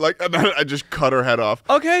long, man. Like, I just cut her head off.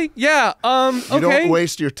 Okay, yeah, You don't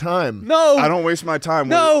waste your time. No. I don't waste my time.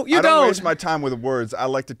 No, you I don't don't. waste my time with words. I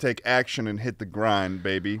like to take action and hit the grind,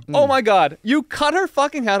 baby. Oh my God, you cut her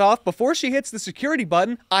fucking head off before she hits the security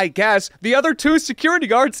button. I guess the other two security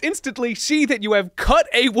guards instantly see that you have cut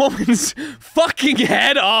a woman's fucking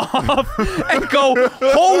head off and go,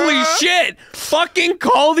 holy shit, fucking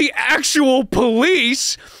call the actual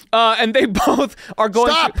police. And they both are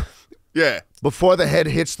going Stop! Yeah. Before the head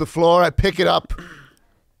hits the floor, I pick it up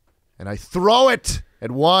and I throw it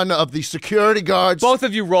at one of the security guards. Both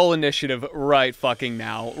of you roll initiative right fucking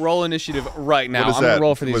now. Roll initiative right now. What is I'm going that? to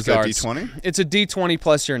roll for these Was guards. that D20? It's a D20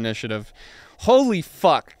 plus your initiative. Holy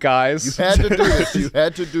fuck, guys. You had to do this. You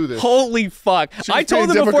had to do this. Holy fuck. I told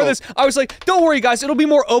them before this, I was like, don't worry, guys. It'll be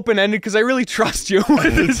more open-ended because I really trust you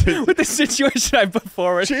with the situation I put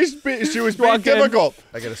forward. She was being difficult.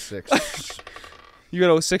 I got a 6. You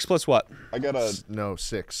got a 6 plus what? I got a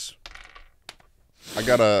 6. I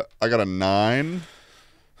got a 9.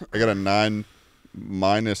 I got a 9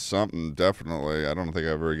 minus something, definitely. I don't think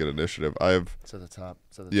I ever get initiative. I have It's at the top.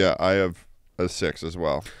 I have a 6 as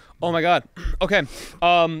well. Oh my God. Okay.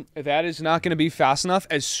 That is not going to be fast enough.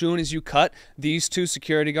 As soon as you cut, these two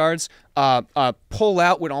security guards pull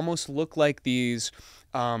out what almost look like these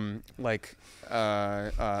like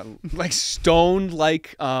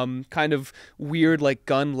stone-like kind of weird like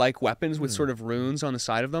gun-like weapons with sort of runes on the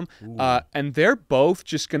side of them. And they're both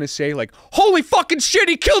just gonna say like, holy fucking shit,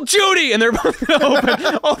 he killed Judy! And they're both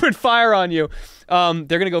gonna open fire on you.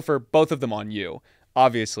 They're gonna go for both of them on you.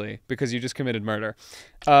 Obviously, because you just committed murder.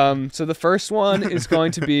 So the first one is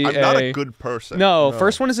going to be I'm not a good person. No,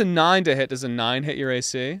 first one is a 9 to hit. Does a 9 hit your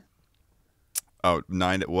AC? Oh,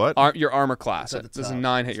 9 at what? Your armor class. Does a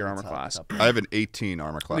 9 hit your armor class? I have an 18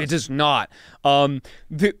 armor class. It does not. The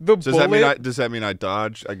bullet, does that mean I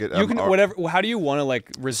dodge? I get you can whatever. How do you want to like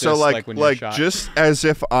resist? So like when you're shot? just as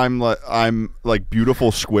if I'm like beautiful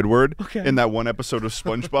Squidward in that one episode of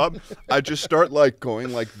SpongeBob. I just start like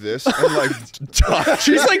going like this and like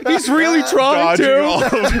she's like he's really trying to.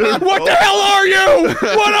 What the hell are you?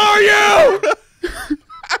 What are you?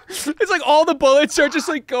 It's like all the bullets are just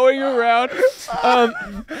like going around.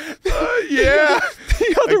 Yeah.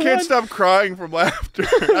 I can't stop crying from laughter.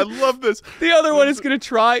 I love this. The other one is gonna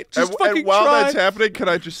try. Just fucking and while try. that's happening, can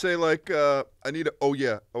I just say like I need a oh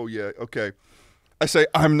yeah, okay. I say,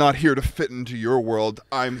 I'm not here to fit into your world.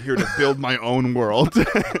 I'm here to build my own world.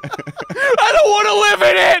 I don't want to live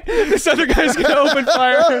in it! This other guy's going to open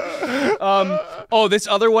fire. This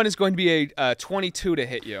other one is going to be a 22 to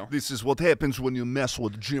hit you. This is what happens when you mess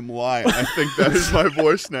with Jim Lyon. I think that is my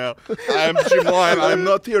voice now. I'm Jim Lyon. I'm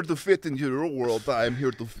not here to fit into your world. I'm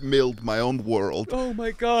here to build my own world. Oh,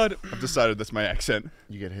 my God. I've decided that's my accent.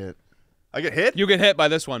 You get hit. I get hit? You get hit by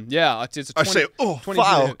this one. Yeah. It's a 20, I say, oh,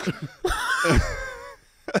 fuck.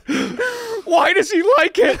 Why does he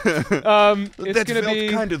like it? It's that gonna felt be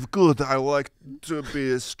kind of good. I like to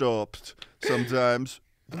be stopped sometimes.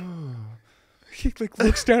 He like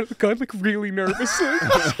looks down at the gun like really nervously.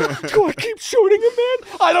 Do I keep shooting him, man?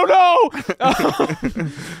 I don't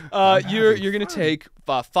know. You're gonna take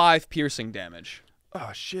 5 piercing damage.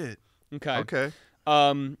 Oh shit. Okay. Okay.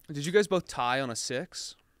 Did you guys both tie on a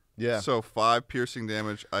 6? Yeah. So 5 piercing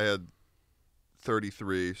damage. I had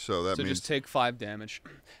 33, so that means... just take 5 damage.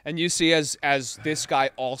 And you see as this guy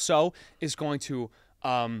also is going to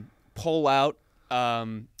pull out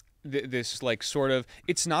this like sort of...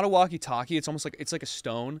 It's not a walkie-talkie. It's almost like... It's like a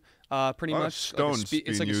stone, pretty much. Stone's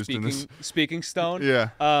it's like used a speaking stone. Yeah.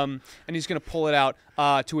 And he's going to pull it out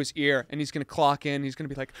to his ear, and he's going to clock in. He's going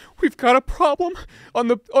to be like, we've got a problem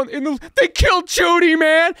they killed Judy,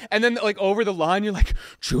 man! And then like over the line, you're like,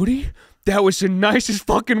 Judy? That was the nicest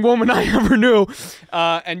fucking woman I ever knew.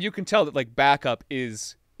 And you can tell that like backup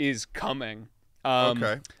is coming.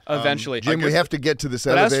 Okay. Eventually. Jim, we have to get to this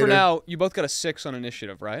but elevator. as for now, you both got a 6 on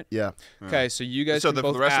initiative, right? Yeah. Okay, so you guys So can for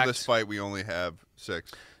both the rest act. of this fight, we only have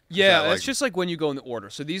 6. Yeah, that it's just like when you go in the order.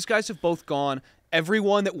 So these guys have both gone.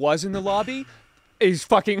 Everyone that was in the lobby is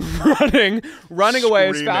fucking running away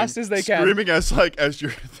as fast as they can. Screaming as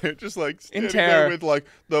you're they're just like standing terror. there with like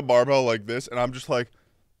the barbell like this, and I'm just like,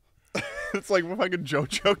 it's like fucking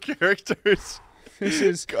JoJo characters. This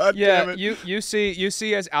is God damn it. You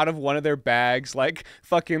see as out of one of their bags, like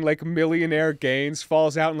fucking like millionaire gains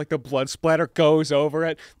falls out and like the blood splatter goes over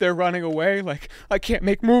it. They're running away like, I can't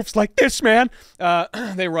make moves like this, man.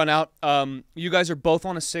 They run out. You guys are both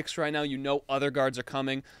on a 6 right now. You know other guards are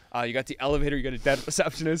coming. You got the elevator. You got a dead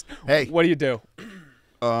receptionist. Hey. What do you do?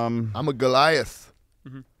 I'm a Goliath.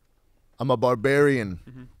 I'm a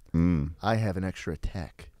barbarian. I have an extra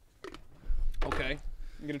attack. Okay,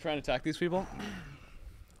 you gonna try and attack these people?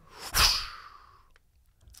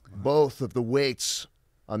 Both of the weights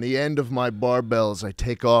on the end of my barbells I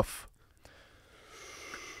take off.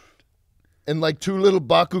 And like 2 little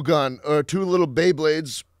Bakugan, or 2 little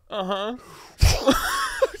Beyblades.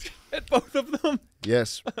 Hit both of them?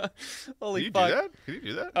 Yes. Holy Can you fuck. do that? Can you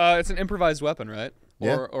do that? It's an improvised weapon, right?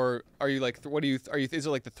 Yeah. Or are you like, what do you, is it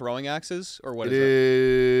like the throwing axes? Or what It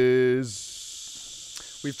is is...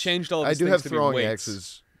 We've changed all of I these do things have to be throwing weights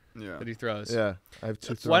axes. Yeah. that he throws. Yeah, I have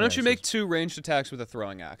 2 throwing Why don't you make axes. 2 ranged attacks with the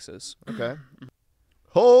throwing axes? Okay.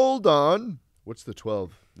 Hold on. What's the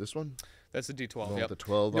 12? This one? That's the D12. Roll Yep. the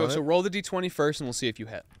 12 Yo, on so it. roll the D20 first, and we'll see if you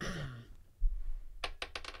hit.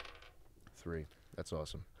 3. That's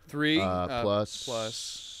awesome. 3 Plus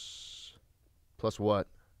what?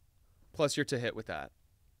 plus your to hit with that.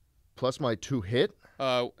 Plus my 2 hit?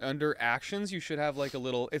 Under actions, you should have like a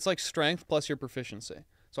little. It's like strength plus your proficiency.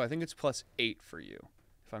 So I think it's plus 8 for you,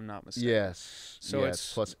 if I'm not mistaken. Yes. So yes,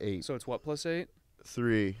 it's plus 8. So it's what plus 8?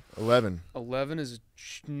 3. 11. 11 is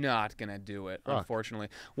not gonna do it, Fuck. unfortunately.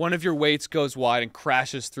 One of your weights goes wide and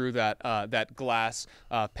crashes through that that glass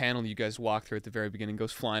panel you guys walked through at the very beginning,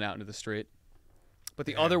 goes flying out into the street. But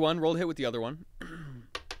the other one, roll to hit with the other one.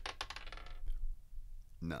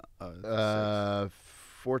 No.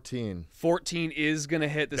 14. 14 is gonna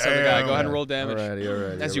hit this other guy. Go ahead and roll damage.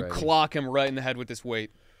 Alrighty. As you clock him right in the head with this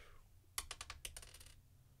weight.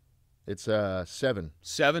 It's 7.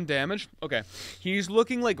 7 damage. Okay, he's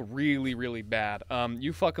looking like really, really bad.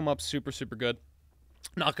 You fuck him up super, super good.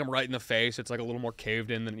 Knock him right in the face. It's like a little more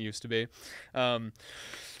caved in than it used to be.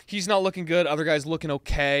 He's not looking good. Other guy's looking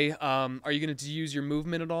okay. Are you gonna use your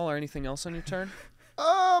movement at all or anything else on your turn?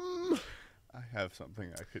 I have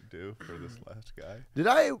something I could do for this last guy. Did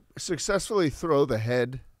I successfully throw the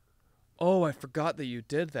head? Oh, I forgot that you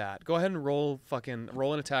did that. Go ahead and roll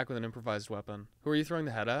an attack with an improvised weapon. Who are you throwing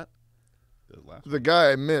the head at? The last The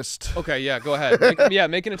guy I missed. Okay, yeah, go ahead.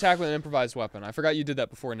 Make an attack with an improvised weapon. I forgot you did that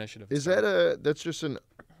before initiative. Is that that's just an...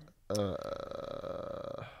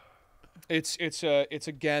 It's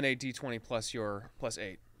again a D20 plus your plus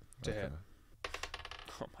 8 to hit.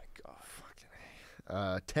 Oh my god.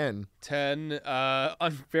 10. 10.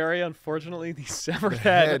 Very unfortunately, the severed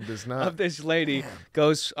head head does not. of this lady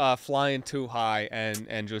goes flying too high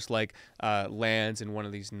and just like lands in one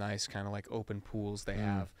of these nice kind of like open pools they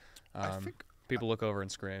have. People look over and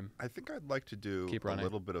scream. I think I'd like to do Keep a running.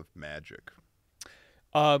 little bit of magic.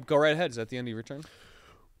 Go right ahead. Is that the end of your turn?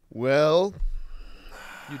 Well,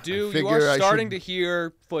 You do. You figure are I starting should- to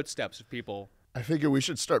hear footsteps of people. I figure we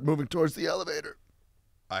should start moving towards the elevator.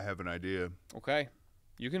 I have an idea. Okay.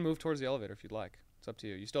 You can move towards the elevator if you'd like. It's up to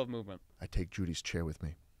you. You still have movement. I take Judy's chair with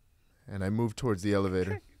me, and I move towards the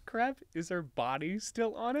elevator. Crap. Is her body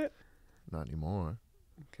still on it? Not anymore.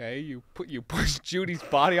 Okay, you push Judy's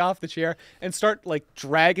body off the chair and start like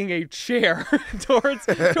dragging a chair towards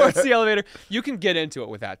the elevator. You can get into it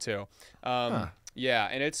with that too. Yeah,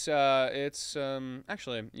 and it's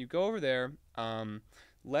actually you go over there.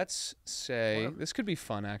 Let's say this could be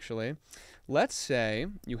fun actually. Let's say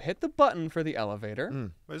you hit the button for the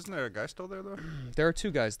elevator. But isn't there a guy still there though? There are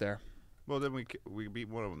 2 guys there. Well, then we beat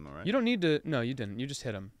one of them, though, right? You don't need to. No, you didn't. You just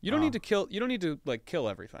hit him. You don't need to kill. You don't need to like kill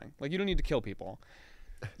everything. Like you don't need to kill people.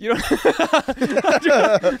 You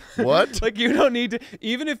don't. What? Like you don't need to.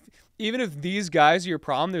 Even if these guys are your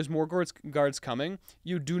problem, there's more guards coming.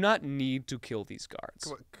 You do not need to kill these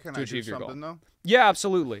guards Can to I do achieve your goal. something though? Yeah,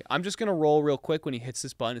 absolutely. I'm just gonna roll real quick when he hits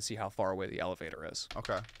this button and see how far away the elevator is.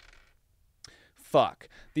 Okay. Fuck.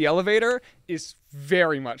 The elevator is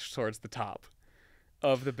very much towards the top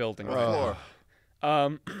of the building. Right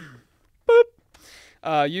now.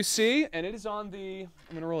 Boop. You see, and it is on the.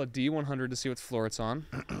 I'm gonna roll a D100 to see what floor it's on.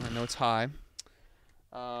 I know it's high.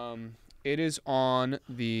 It is on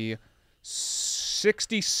the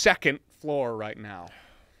 62nd floor right now.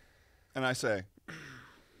 And I say,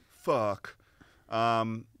 fuck.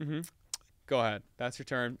 Go ahead. That's your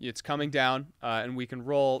turn. It's coming down, and we can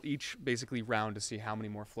roll each basically round to see how many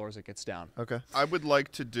more floors it gets down. Okay. I would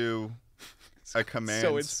like to do a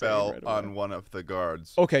command spell on one of the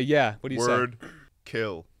guards. Okay, yeah. What do you say? Word,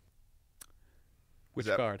 kill. Which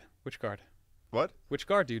guard? Which guard? What? Which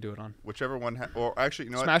guard do you do it on? Whichever one. Or actually,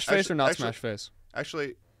 you know Smash what? face or not smash face?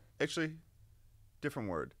 Actually, different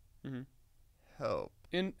word. Help.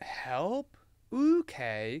 In help?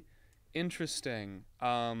 Okay. Interesting.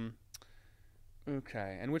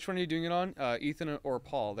 Okay. And which one are you doing it on? Ethan or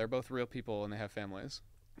Paul? They're both real people and they have families.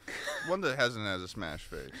 One that has a smash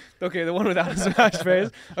face. Okay, the one without a smash face.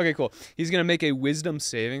 Okay, cool. He's gonna make a wisdom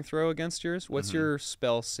saving throw against yours. What's your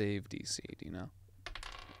spell save DC? Do you know?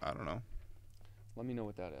 I don't know. Let me know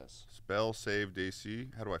what that is. Spell save DC.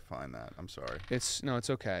 How do I find that? I'm sorry. It's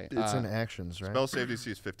okay. It's in actions, right? Spell save DC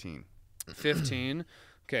is 15. 15.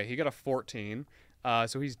 Okay, he got a 14.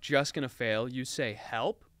 So he's just gonna fail. You say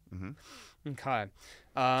help. Okay.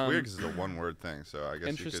 It's weird because it's a one-word thing, so I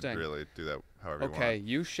guess you could really do that however you want. Okay,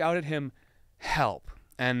 you shout at him, help.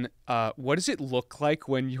 And what does it look like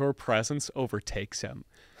when your presence overtakes him?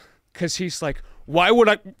 Because he's like, why would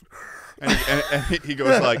I? And he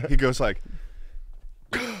goes like.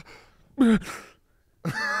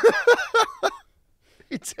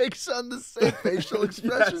 He takes on the same facial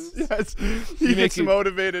expressions. Yes. He gets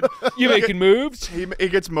motivated. You making moves? He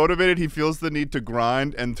gets motivated. He feels the need to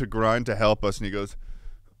grind to help us, and he goes.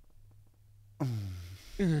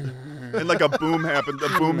 And like a boom happens. A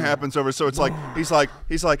boom happens over. So it's like he's like.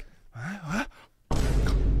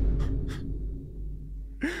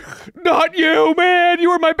 Not you, man! You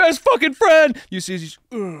were my best fucking friend. You see, he's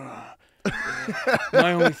my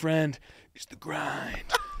only friend is the grind.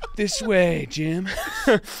 This way, Jim.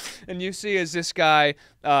 And you see as this guy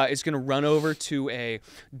is going to run over to a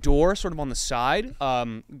door sort of on the side.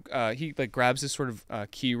 He like grabs this sort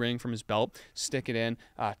of key ring from his belt, stick it in,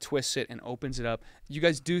 twists it, and opens it up. You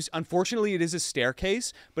guys do. Unfortunately, it is a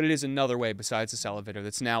staircase, but it is another way besides this elevator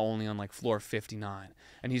that's now only on like floor 59.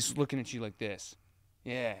 And he's looking at you like this.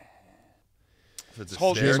 Yeah.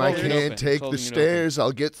 Jim, I can't take the stairs.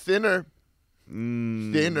 I'll get thinner.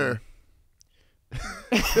 Thinner.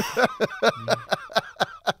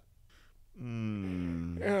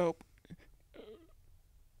 Help.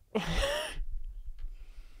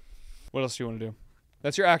 What else do you want to do?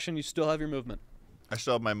 That's your action. You still have your movement. I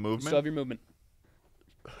still have my You movement. still have your movement.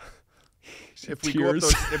 If we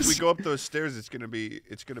go up those stairs, it's gonna be.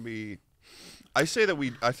 I say that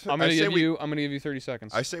we. I'm gonna give you 30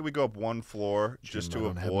 seconds. I say we go up one floor just to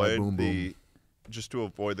avoid the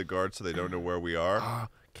guards so they don't know where we are.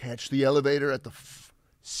 Catch the elevator at the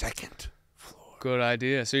second floor. Good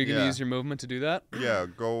idea. So you're gonna use your movement to do that? Yeah,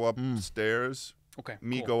 go upstairs. Okay.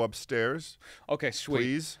 Go upstairs. Okay, sweet.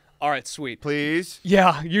 Please. All right, sweet. Please.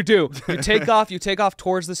 Yeah, you do. You take off. You take off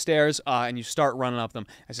towards the stairs, and you start running up them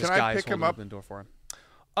as this guy is holding open the door for him.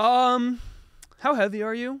 How heavy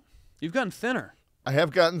are you? You've gotten thinner. I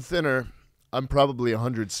have gotten thinner. I'm probably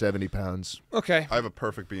 170 pounds. Okay. I have a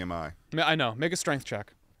perfect BMI. I know. Make a strength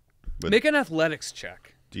check. Make an athletics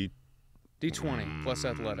check. D20 plus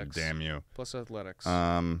athletics. Damn you. Plus athletics.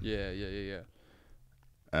 Yeah.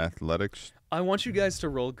 Athletics. I want you guys to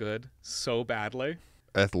roll good so badly.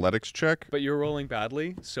 Athletics check. But you're rolling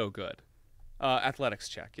badly, so good. Athletics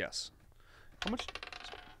check, yes. How much?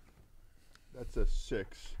 That's a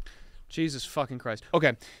 6. Jesus fucking Christ.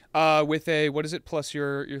 Okay. With a, what is it plus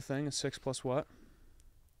your thing? A 6 plus what?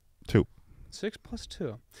 2. 6 plus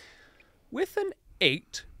 2. With an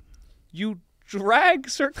 8, you drag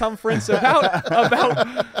circumference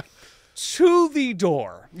about to the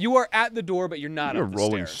door. You are at the door, but you're not You're up the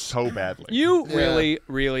rolling stairs. so badly. You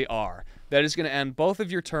really are. That is going to end both of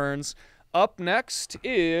your turns. Up next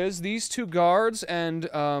is these two guards, and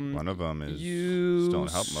one of them is still in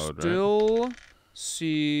help mode, right? Still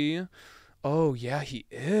see. Oh yeah, he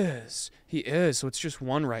is. He is. So it's just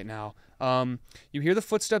one right now. You hear the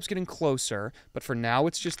footsteps getting closer, but for now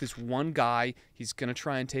it's just this one guy. He's gonna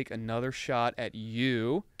try and take another shot at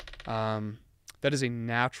you. That is a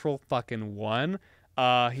natural fucking 1.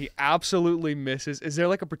 He absolutely misses. Is there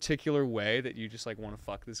like a particular way that you just like want to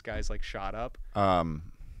fuck this guy's like shot up?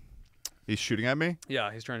 He's shooting at me?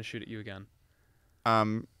 Yeah, he's trying to shoot at you again.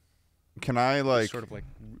 Can I like sort of like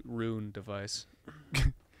rune device?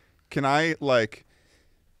 Can I like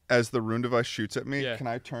as the rune device shoots at me, Yeah. can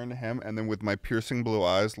I turn to him and then with my piercing blue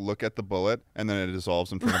eyes look at the bullet and then it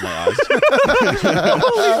dissolves in front of my eyes?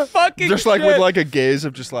 Holy fucking Just like shit. with like a gaze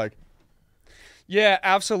of just like Yeah,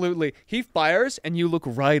 absolutely. He fires, and you look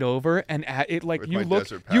right over, and at it like With you my look,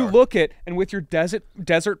 desert power. you look it, and with your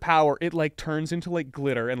desert power, it like turns into like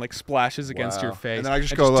glitter and like splashes against your face, And then I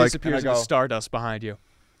just go like, disappears and I in the go- stardust behind you.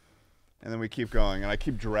 And then we keep going, and I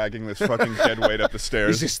keep dragging this fucking dead weight up the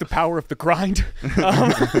stairs. Is this the power of the grind?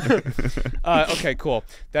 Okay, cool.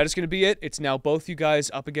 That is going to be it. It's now both you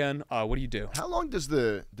guys up again. What do you do? How long does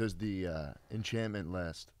the enchantment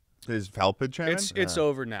last? His Valp enchantment? It's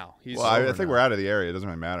over now. He's Well, I over think now. we're out of the area. It doesn't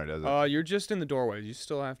really matter, does it? You're just in the doorway. You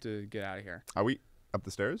still have to get out of here. Are we up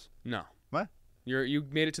the stairs? No. What? You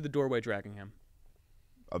made it to the doorway, dragging him.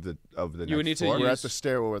 Of the You would next need to floor? We're at use- the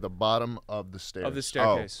stairwell. We're at the bottom of the stairs. Of the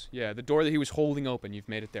staircase. Yeah, the door that he was holding open. You've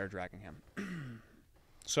made it there, dragging him.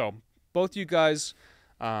 So, both you guys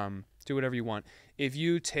do whatever you want. If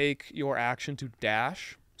you take your action to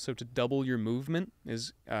dash, so to double your movement,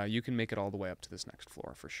 is you can make it all the way up to this next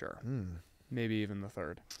floor for sure. Maybe even the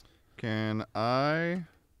third. Can I?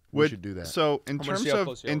 We should do that. So in gonna terms see how of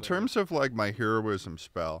close the elevator is. like my heroism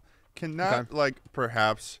spell, can that like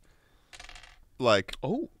perhaps like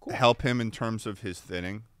Oh, cool. help him in terms of his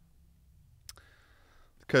thinning?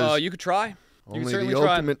 Because You could try. You could Only certainly the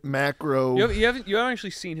try. ultimate macro. You haven't actually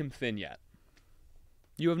seen him thin yet.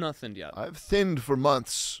 You have not thinned yet. I've thinned for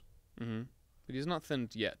months. But he's not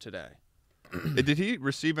thinned yet today. did he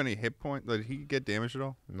receive any hit point? Did he get damaged at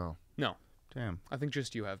all? No. No, Damn, I think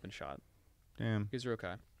just you have been shot. damn. You guys are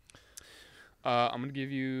okay. I'm gonna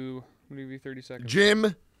give you 30 seconds.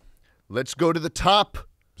 Jim, let's go to the top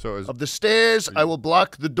So is of the stairs. I will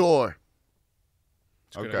block the door.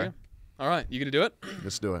 It's a good okay. idea. All right, you gonna do it?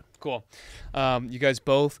 Let's do it. Cool. You guys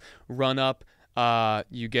both run up.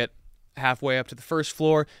 You get halfway up to the first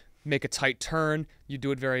floor. Make a tight turn. You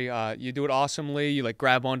do it you do it awesomely. You like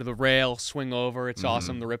grab onto the rail, swing over. It's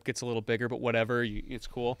awesome. The rip gets a little bigger, but whatever. It's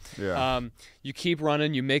cool. Yeah. You keep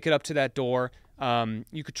running. You make it up to that door.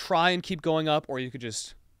 You could try and keep going up, or you could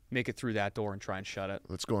just make it through that door and try and shut it.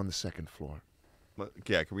 Let's go on the second floor.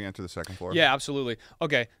 Yeah, can we enter the second floor? Yeah, absolutely.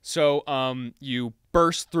 Okay, so you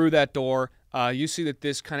burst through that door. You see that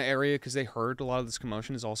this kind of area, because they heard a lot of this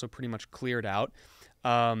commotion, is also pretty much cleared out.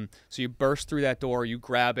 So you burst through that door. You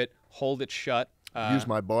grab it, hold it shut. Use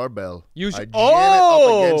my barbell. I jam it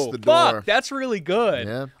up against the door. Fuck, that's really good.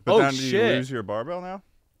 Yeah. But Oh then do you shit. lose your barbell now?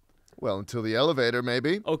 Well, until the elevator,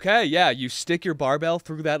 maybe. Okay, yeah, you stick your barbell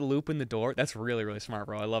through that loop in the door. That's really, really smart,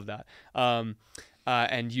 bro. I love that.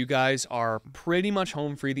 And you guys are pretty much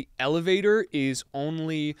home free. The elevator is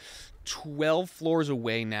only 12 floors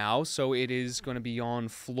away now, so it is going to be on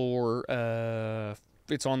floor.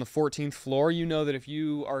 It's on the 14th floor. You know that if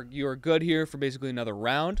you are good here for basically another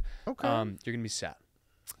round, Okay. you're gonna be set.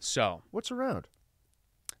 So What's around?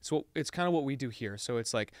 it's kind of what we do here. So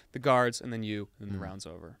it's like the guards, and then you, and then the round's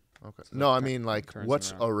over. Okay. So No, that I kinda mean like turns it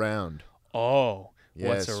what's around. around? Oh,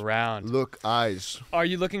 what's Yes. around? Look, eyes. Are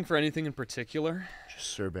you looking for anything in particular? Just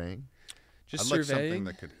surveying. Just I'd like surveying something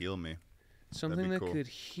that could heal me. something be that cool. could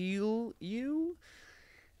heal you.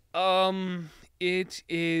 It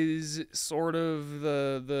is sort of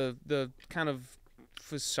the kind of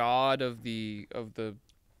facade of the the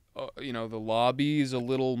lobby is a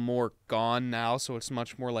little more gone now, so it's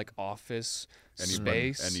much more like office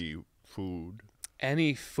space. Any food.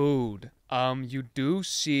 Any food. You do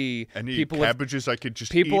see Any people have cabbages I could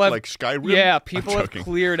just people eat have- like Skyrim? Yeah, I'm people have joking.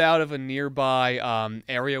 cleared out of a nearby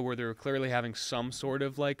area where they were clearly having some sort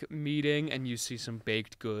of like meeting, and you see some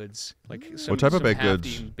baked goods, like some, What type of some baked goods?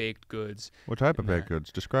 half-eaten baked goods. What type of Nah. baked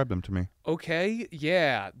goods? Describe them to me. Okay,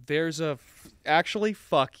 yeah, there's actually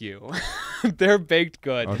fuck you. They're baked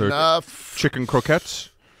good. Are there Enough. chicken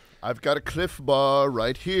croquettes? I've got a Cliff Bar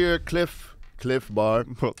right here. Cliff Bar.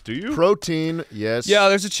 Well, do you? Protein. Yes. Yeah,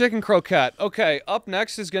 there's a chicken croquette. Okay, up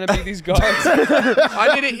next is gonna be these guards.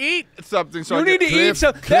 I need to eat something. So You I need to get- eat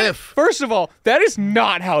some. Cliff. First of all, that is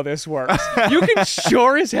not how this works. You can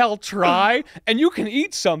sure as hell try, and you can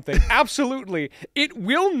eat something. Absolutely. It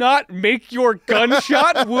will not make your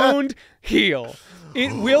gunshot wound heal.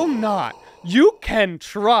 It will not. You can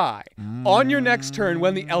try. On your next turn,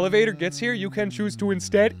 when the elevator gets here, you can choose to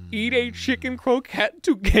instead eat a chicken croquette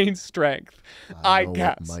to gain strength. I know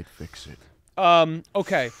guess. what might fix it.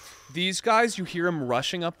 Okay. These guys, you hear them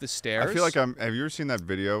rushing up the stairs. I feel like have you ever seen that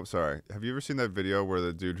video? Sorry. Have you ever seen that video where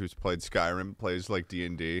the dude who's played Skyrim plays like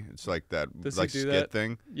D&D? It's like that Does like he do skit that?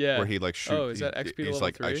 thing. Yeah. Where he like shoot. Oh, is that XP to He's level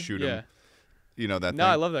like 3? I shoot Yeah. him. You know that No,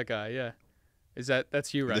 thing? I love that guy. Yeah.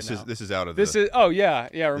 That's you right this now. is this is out of This the, is yeah.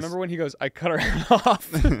 Remember when he goes, "I cut her head off."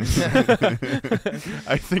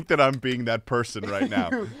 I think that I'm being that person right now.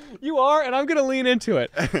 You are, and I'm gonna lean into it.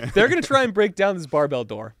 They're gonna try and break down this barbell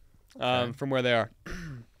door, from where they are.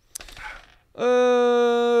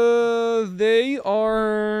 They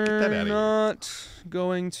are Get that outta here. not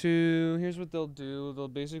going to. Here's what they'll do. They'll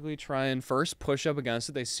basically try and first push up against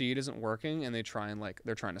it. They see it isn't working, and they try and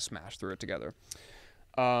they're trying to smash through it together.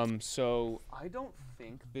 So I don't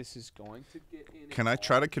think this is going to get in. Can I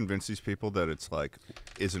try to convince these people that it's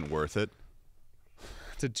isn't worth it?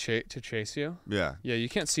 to chase you? Yeah. Yeah, you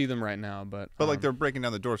can't see them right now, but they're breaking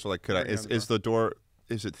down the door. So could I? Is the door?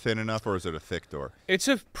 Is it thin enough or is it a thick door? It's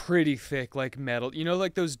a pretty thick metal. You know,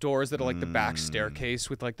 those doors that are the back staircase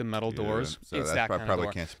with the metal doors. So it's that that kind of probably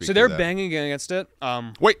door. can't speak So to they're that. banging against it.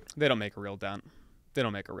 Wait. They don't make a real dent.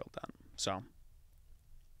 So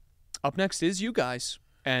up next is you guys.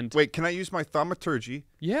 And Wait, can I use my thaumaturgy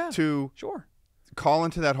to sure. call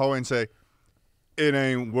into that hallway and say, "It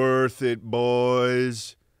ain't worth it,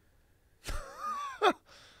 boys.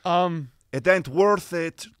 It ain't worth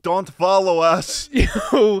it. Don't follow us."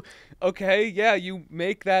 Okay, yeah, you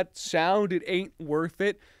make that sound. It ain't worth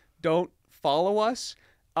it. Don't follow us.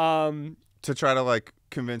 To try to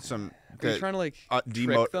convince them. Are you trying to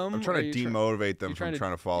trick them? I'm trying to demotivate them from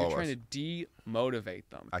trying to follow us. You're trying to demotivate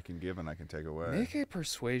them. I can give and I can take away. Make a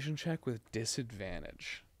persuasion check with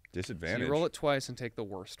disadvantage. Disadvantage. So you roll it twice and take the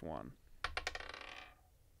worst one.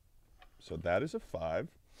 So that is a 5.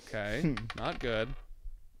 Okay, not good.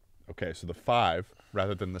 Okay, so the 5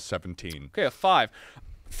 rather than the 17. Okay, a 5.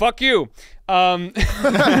 Fuck you. And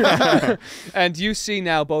you see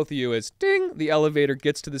now, both of you, as ding, the elevator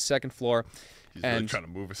gets to the second floor. He's really trying to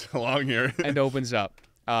move us along here. And opens up.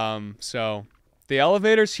 So the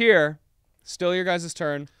elevator's here. Still your guys'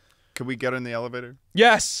 turn. Can we get in the elevator?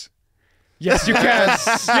 Yes. Yes, you can.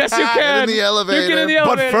 Yes, you can. Get in the elevator. You get in the But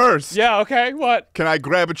elevator. first, Yeah, okay, what? can I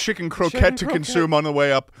grab a chicken croquette to croquette. consume on the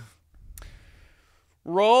way up?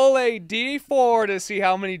 Roll a d4 to see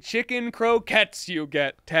how many chicken croquettes you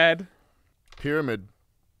get, Ted. Pyramid.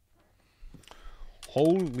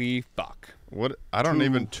 Holy fuck. What? I don't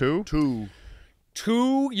even 2? 2.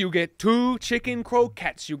 2, you get 2 chicken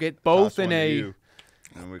croquettes. You get both Toss in one to a... you.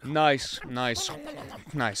 And we- Nice.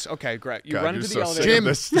 Okay, great. You God, run you're into so the sick elevator. of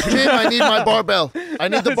this. Jim, I need my barbell. I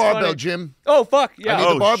need the That's barbell, funny. Jim. Oh, fuck, yeah. I need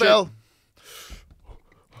Oh, the barbell.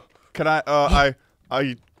 Can I?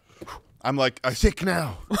 I'm like, I Thick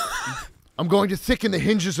now. I'm going to thicken the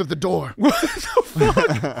hinges of the door.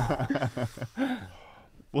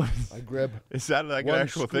 What? I grab. Is that an One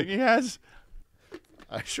actual scoop. thing he has?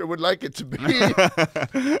 I sure would like it to be.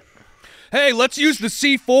 Hey, let's use the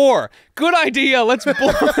C4. Good idea. Let's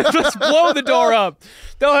blow the door up.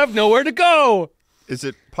 They'll have nowhere to go. Is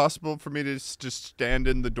it possible for me to just stand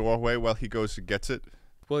in the doorway while he goes and gets it?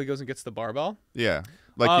 Well, he goes and gets the barbell. Yeah,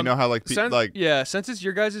 you know how since it's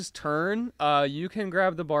your guys' turn, you can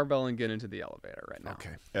grab the barbell and get into the elevator right now.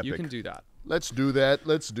 Okay. You Epic. can do that. Let's do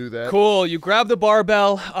that. Cool. You grab the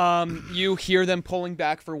barbell. You hear them pulling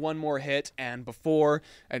back for one more hit, and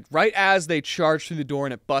right as they charge through the door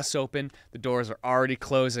and it busts open, the doors are already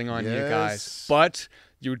closing on you guys. Yes. But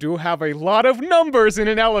you do have a lot of numbers in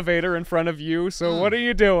an elevator in front of you. So what are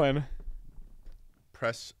you doing?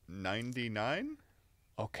 press 99?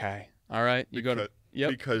 Okay. All right. You go to. Yep.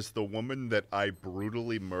 Because the woman that I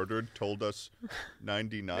brutally murdered told us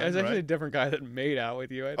 99, There's actually a right? different guy that made out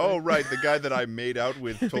with you. I think. Oh, right. The guy that I made out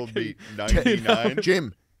with told me 99.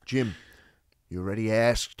 Jim, you already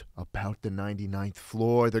asked about the 99th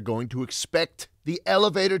floor. They're going to expect the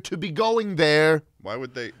elevator to be going there. Why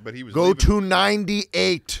would they? But he was Go leaving. to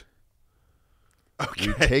 98. Okay.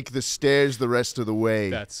 You take the stairs the rest of the way.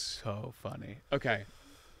 That's so funny. Okay.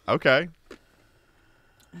 Okay.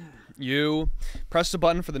 You press the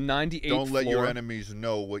button for the 98th Don't let your floor. enemies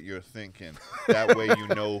know what you're thinking. That way you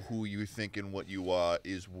know who you think and what you are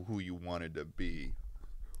is who you wanted to be.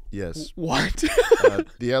 Yes. What?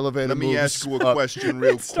 The elevator Let me moves ask you a up. question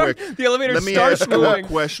real quick. The elevator Let me starts ask you a moving.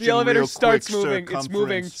 question The elevator real starts quick, moving. It's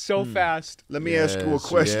moving circumference. so fast. Let me ask you a Yes,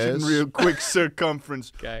 question yes. real quick,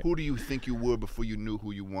 circumference. Okay. Who do you think you were before you knew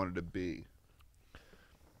who you wanted to be?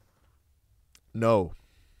 No.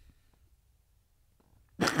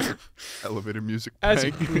 Elevator music. As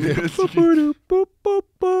playing.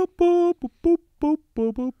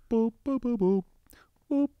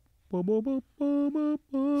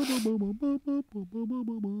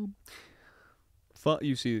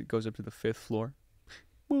 You see it goes up to the 5th floor.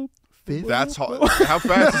 That's how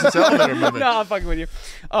fast is this elevator moving? No, I'm fucking with you.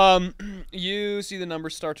 You see the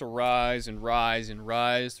numbers start to rise and rise and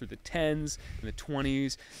rise through the 10s and the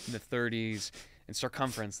 20s and the 30s. And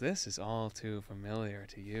circumference, this is all too familiar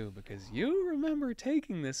to you because you remember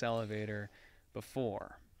taking this elevator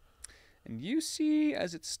before. And you see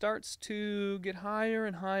as it starts to get higher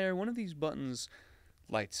and higher, one of these buttons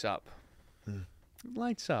lights up.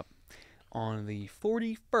 Lights up. on the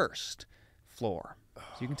 41st floor.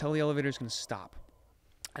 So you can tell the elevator is going to stop.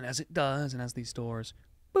 And as it does, and as these doors,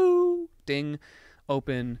 boo, ding,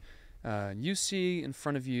 open, you see in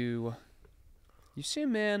front of you, you see a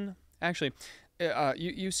man, actually,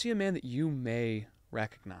 you see a man that you may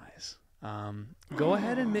recognize. Go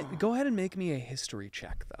ahead and make me a history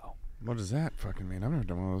check, though. What does that fucking mean? I've never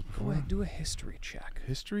done one of those before. Go ahead, do a history check.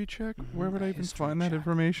 History check? Where would I even find that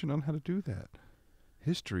information on how to do that?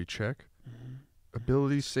 History check?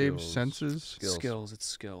 Ability, save, senses? Skills, it's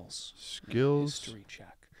skills. Skills. History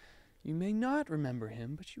check. You may not remember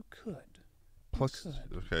him, but you could. Plus,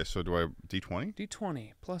 okay, so do I D20?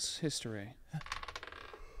 D20 plus history.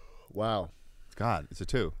 Wow. God, it's a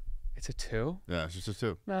 2. It's a 2? Yeah, it's just a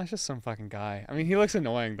 2. No, it's just some fucking guy. I mean, he looks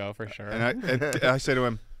annoying, though, for sure. And I say to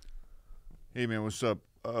him, hey, man, what's up?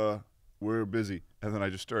 We're busy. And then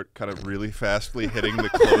I just start kind of really fastly hitting the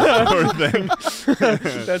closed door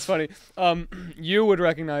thing. That's funny. You would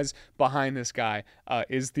recognize behind this guy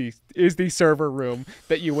is the server room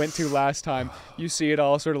that you went to last time. You see it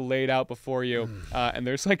all sort of laid out before you, and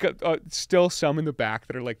there's like still some in the back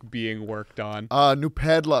that are like being worked on. New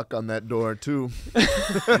padlock on that door too.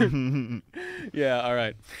 Yeah. All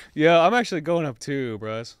right. Yeah, I'm actually going up too,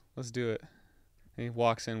 bros. Let's do it. And he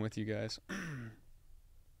walks in with you guys.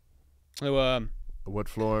 So, what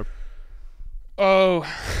floor? Oh,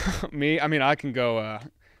 me? I mean, I can go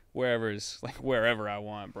wherever I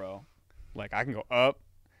want, bro. Like, I can go up.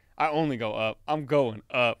 I only go up. I'm going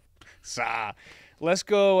up. Let's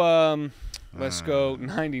go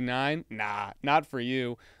 99. Nah, not for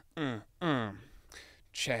you.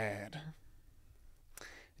 Chad.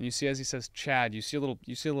 And you see, as he says Chad, you see a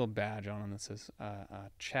little badge on him that says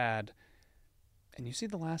Chad. And you see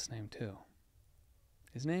the last name too.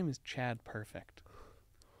 His name is Chad Perfect.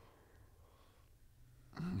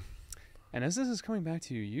 And as this is coming back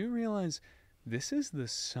to you, you realize this is the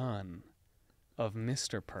son of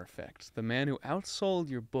Mr. Perfect, the man who outsold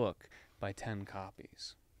your book by 10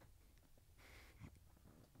 copies.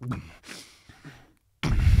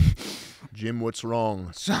 Jim, what's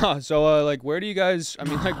wrong? So, like, where do you guys, I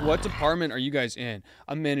mean, like, what department are you guys in?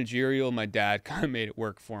 I'm managerial. My dad kind of made it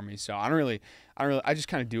work for me, so I just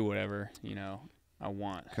kind of do whatever, I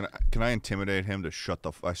want. Can I intimidate him to shut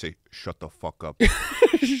the fuck up?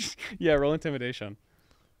 Yeah, roll intimidation.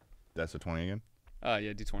 That's a 20 again?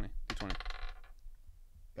 Yeah, D20.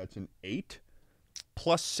 That's an 8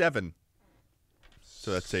 plus 7.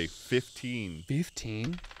 So that's a 15.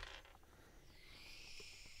 15?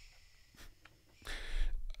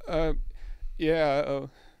 Yeah.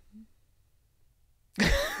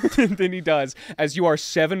 Then he does, as you are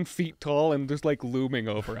 7 feet tall and just like looming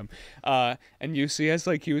over him. And you see as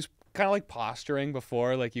like he was kind of like posturing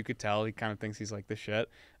before, like you could tell he kind of thinks he's like the shit.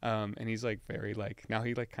 And he's like very like, now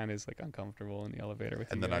he like kind of is like uncomfortable in the elevator with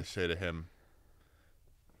you. And then guys. I say to him,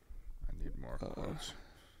 I need more clothes.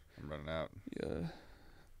 I'm running out. Yeah.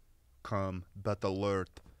 Calm but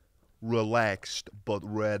alert, relaxed but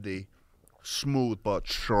ready, smooth but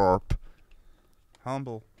sharp,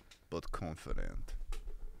 humble but confident.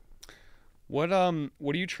 What are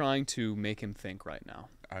you trying to make him think right now?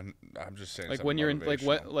 I'm just saying, like when you're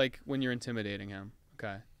when you're intimidating him.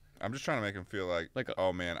 Okay. I'm just trying to make him feel like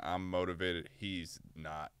oh man, I'm motivated. He's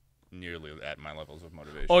not nearly at my levels of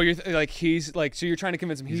motivation. Oh, you're so you're trying to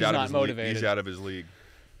convince him he's not motivated. He's out of his league.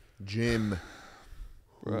 Jim,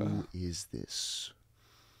 who is this?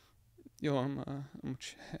 Yo, I'm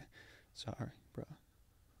sorry, bro.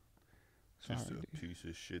 Sorry, Just a dude. piece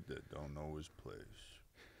of shit that don't know his place.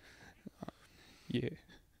 Yeah.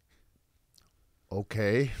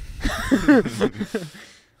 Okay.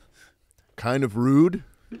 Kind of rude.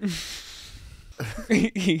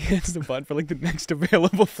 He hits the button for like the next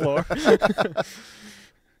available floor.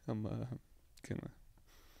 I'm gonna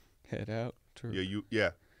head out. Yeah.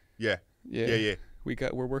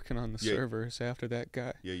 We're working on the servers after that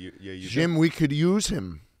guy. You Jim, we could use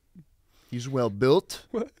him. He's well built.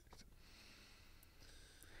 What?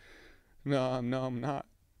 No, I'm not.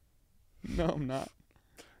 No, I'm not.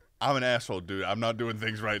 I'm an asshole, dude. I'm not doing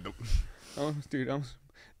things right. Oh, dude, I'm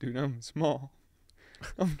small.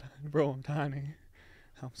 I'm tiny.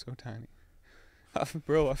 I'm so tiny. I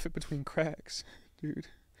fit between cracks, dude.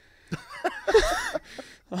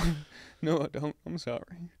 No, I don't. I'm sorry.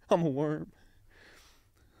 I'm a worm.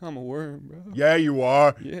 Bro. Yeah, you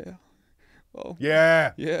are. Yeah. Oh.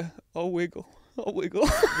 Yeah. Yeah. I'll wiggle.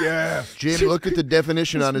 Yeah. Jim, look at the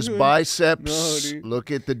definition on his biceps. No, dude. Look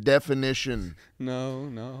at the definition. No,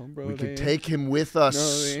 bro. We could take him with us.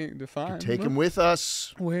 No, they ain't defined. Take him with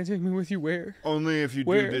us. Where? Take me with you? Where? Only if you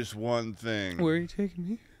Where? do this one thing. Where are you taking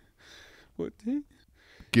me? What thing?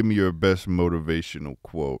 Give me your best motivational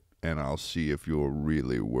quote, and I'll see if you're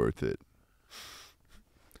really worth it.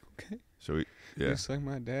 Okay. So, yeah. Just like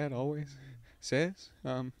my dad always says,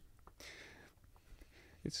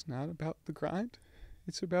 it's not about the grind.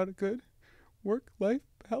 It's about a good work-life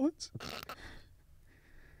balance.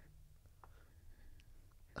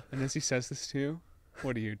 And as he says this to you,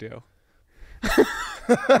 what do you do?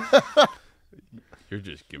 You're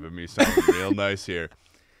just giving me something real nice here.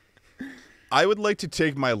 I would like to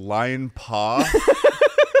take my lion paw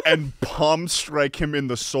and palm strike him in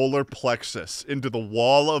the solar plexus into the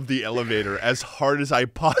wall of the elevator as hard as I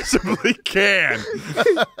possibly can.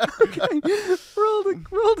 Okay. Roll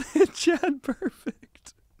to hit Chad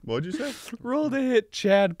perfect. What'd you say? Roll to hit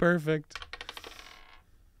Chad perfect.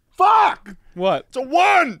 Fuck! What? It's a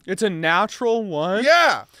 1! It's a natural 1?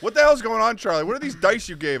 Yeah! What the hell's going on, Charlie? What are these dice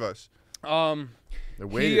you gave us? They're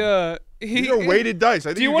weighted. These are weighted dice. I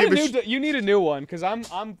think Do you want gave a us new? You need a new one because I'm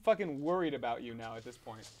fucking worried about you now at this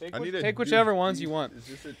point. Take whichever ones you want.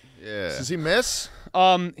 Yeah. Does he miss?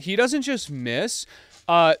 He doesn't just miss.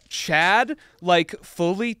 Chad like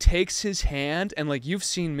fully takes his hand and like you've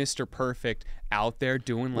seen Mr. Perfect out there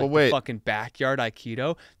doing like the fucking backyard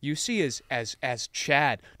aikido. You see as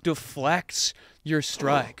Chad deflects your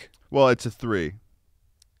strike. Well, it's a 3.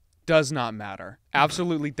 Does not matter.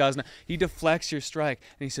 Absolutely does not. He deflects your strike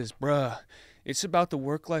and he says, bruh, it's about the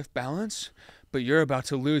work-life balance, but you're about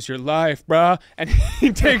to lose your life, bruh. And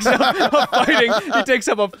he takes up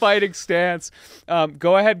a fighting stance.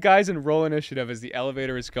 Go ahead, guys, and roll initiative as the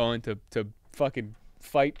elevator is going to fucking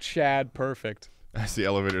fight Chad perfect. As the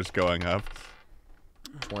elevator's going up.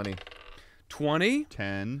 20. 20?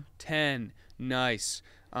 10. 10. Nice.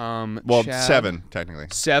 Well, Chad, 7, technically.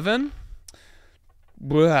 7?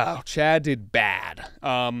 Wow, Chad did bad.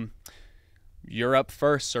 You're up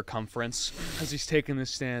first, Circumference, as he's taking this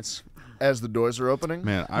stance. As the doors are opening?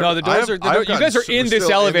 Man, You guys are in this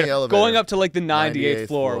still elevator, in the elevator. going up to like the 98th 98th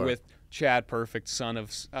floor floor. with Chad Perfect, son of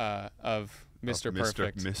Mr.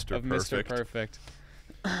 Perfect. Mr. Perfect.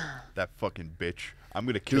 That fucking bitch. I'm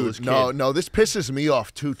going to kill this Dude, kid. no, this pisses me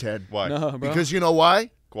off too, Ted. Why? No, bro. Because you know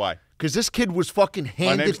why? Why? Because this kid was fucking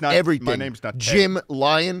handed name's not- everything. my name's not Ted. Jim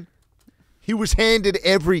Lyon. He was handed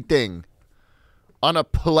everything on a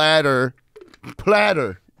platter.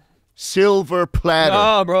 Silver platter.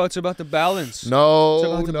 No, bro, it's about the balance. No, It's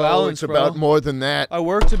about the balance, it's about bro. more than that. I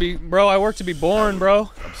work to be born, bro.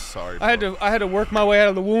 I'm sorry, I had to work my way out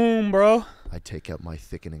of the womb, bro. I take out my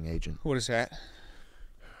thickening agent. What is that?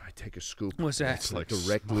 I take a scoop. What's that? It's like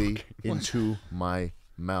directly into my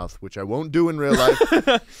mouth, which I won't do in real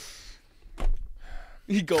life.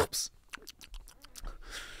 He gulps.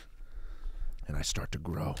 And I start to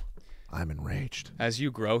grow. I'm enraged. As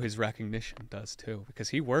you grow, his recognition does too, because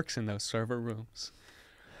he works in those server rooms.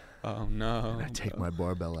 Oh no! And I take my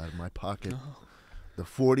barbell out of my pocket. The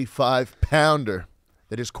 45-pounder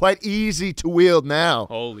that is quite easy to wield now.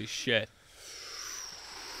 Holy shit!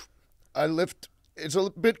 I lift. It's a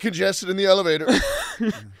bit congested in the elevator.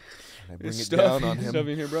 And I bring it down on him. Stuff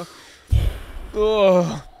in here, bro.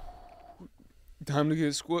 Oh, time to get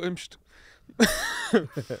squished.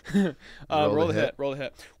 Roll a hit. Roll a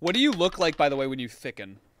hit. What do you look like, by the way, when you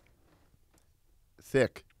thicken?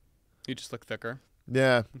 Thick. You just look thicker.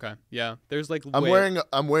 Yeah. Okay. Yeah. There's like. I'm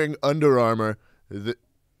wearing Under Armour.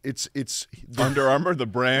 It's Under Armour, the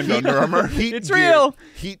brand Under Armour. heat It's gear, real.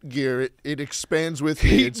 Heat gear. It expands with me.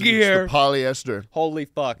 Heat It's gear. the polyester. Holy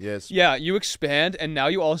fuck. Yes. Yeah, you expand, and now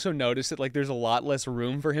you also notice that like there's a lot less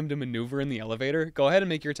room for him to maneuver in the elevator. Go ahead and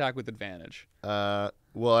make your attack with advantage.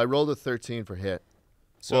 Well, I rolled a 13 for hit.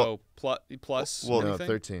 So plus No, anything?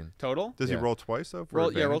 13. Total? Does he Yeah. roll twice, though? For Roll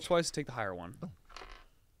advantage? twice to take the higher one.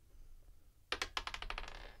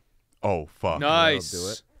 Oh, fuck. Nice. I'll do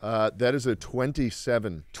it. That is a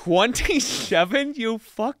 27. 27? You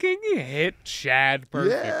fucking hit Chad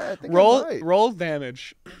perfect. Yeah, I think roll I'm right. roll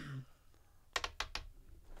damage.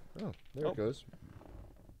 Oh, there it goes.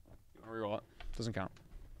 Reroll it. Doesn't count.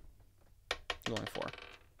 You only 4.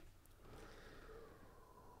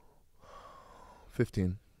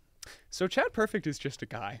 15. So Chad Perfect is just a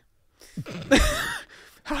guy.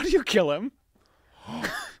 How do you kill him?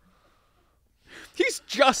 He's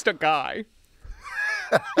just a guy.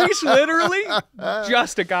 He's literally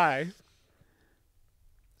just a guy. Do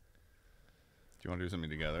you want to do something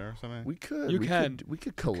together or something? We could. You we can. Could, we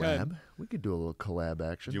could collab. We could do a little collab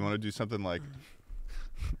action. Do you want to do something like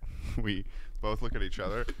we both look at each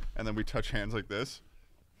other and then we touch hands like this?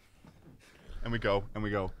 And we go.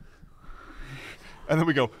 and then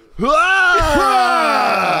we go.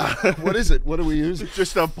 What is it? What do we use?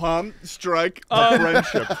 Just a palm strike of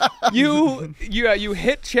friendship. You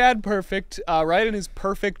hit Chad perfect, right in his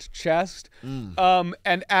perfect chest.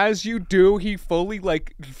 And as you do, he fully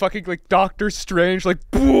like fucking like Doctor Strange, like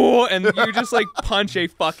boo, and you just like punch a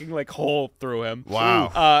fucking like hole through him.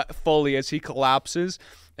 Wow. Fully as he collapses,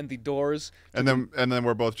 and the doors. And then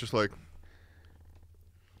we're both just like,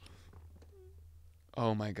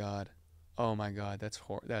 Oh my god. Oh my god, that's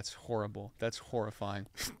horrible. That's horrifying.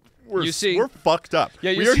 we're fucked up.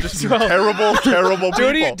 Yeah, we are just terrible, terrible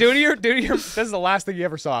people. Due to your this is the last thing you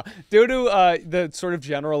ever saw. Due to the sort of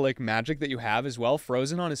general like magic that you have as well,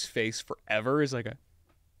 frozen on his face forever is like a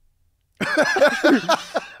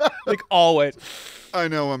like always. I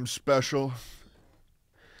know I'm special.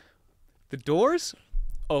 The doors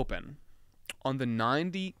open on the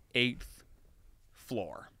 98th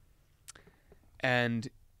floor. And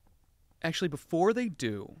actually, before they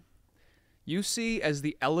do, you see as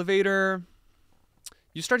the elevator,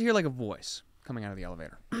 you start to hear like a voice coming out of the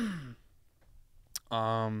elevator.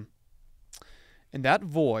 And that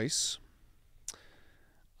voice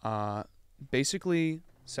basically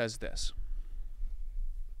says this.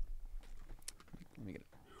 Let me get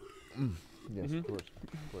it. Yes, of course.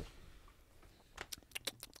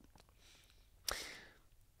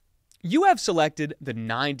 You have selected the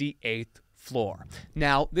 98th floor.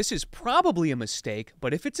 Now, this is probably a mistake,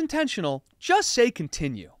 but if it's intentional, just say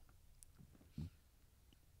continue.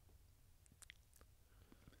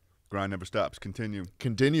 Grind never stops. Continue.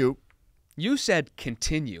 Continue. You said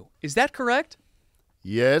continue. Is that correct?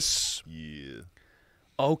 Yes. Yeah.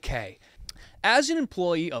 Okay. As an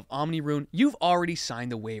employee of Omnirune, you've already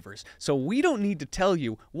signed the waivers, so we don't need to tell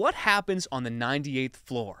you what happens on the 98th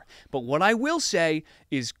floor. But what I will say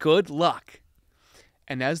is good luck.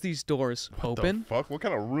 And as these doors open, Fuck, what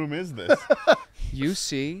kind of room is this? you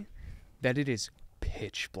see that it is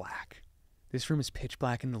pitch black. This room is pitch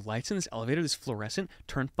black, and the lights in this elevator, this fluorescent,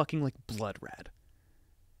 turn fucking like blood red.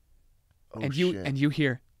 Oh, and shit. you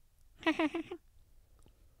hear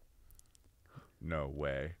No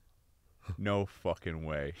way. No fucking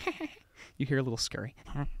way. you hear a little scurry.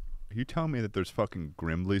 Are you telling me that there's fucking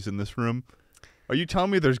grimblies in this room? Are you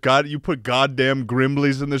telling me you put goddamn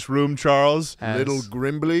grimblies in this room, Charles? Little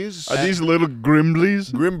grimblies. Are these little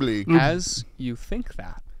grimblies? Grimbly. As you think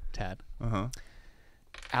that, Ted, Uh-huh.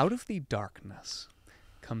 out of the darkness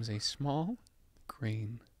comes a small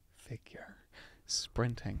green figure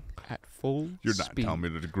sprinting at full You're not speed. telling me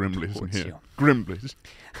that the grimblies in towards here. you. Grimblies.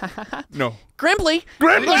 No. Grimbly!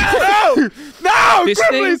 Grimblies! No! No!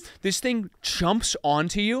 Grimblies! This thing jumps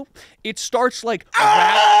onto you. It starts like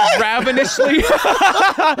ravenously.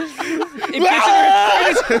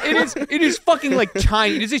 It is fucking like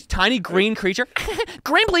tiny. It is this tiny green creature.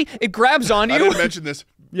 Grimbly! It grabs onto I you. didn't mention this.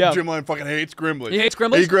 Yeah. Jim Line fucking hates grimblies. He hates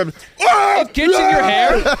grimblies? He grabs. It gets in your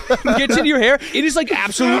hair. It gets into your hair. It is like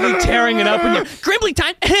absolutely tearing it up in your Grimbly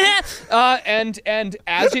time. And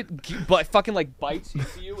as it fucking like bites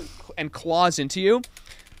into you and claws into you,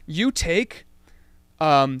 you take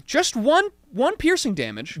just one piercing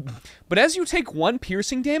damage. But as you take one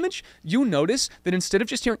piercing damage, you notice that instead of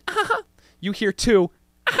just hearing you hear two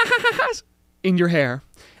in your hair.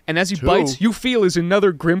 And as he bites, you feel as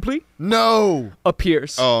another Grimbly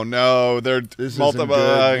appears. Oh no, they're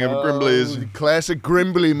multiplying of grimblies. Classic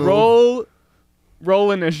Grimbly move.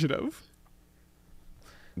 Roll initiative.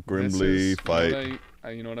 Grimbly fight.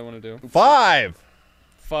 You know what I want to do? 5.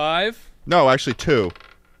 5. No, actually 2.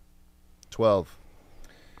 12.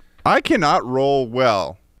 I cannot roll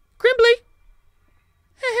well. Grimbly.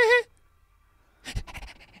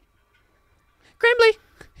 Grimbly.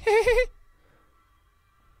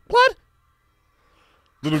 Blood.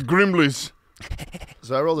 Little grimblies.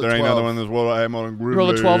 So I rolled a There 12. ain't another one in this world I am on grimblies. Roll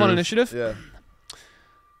a 12 on initiative. Yeah.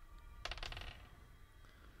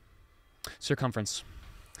 Circumference.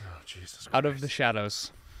 Oh, Jesus Christ. Out of the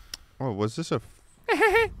shadows. Oh, was this a...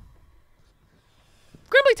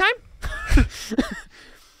 Grimbly time.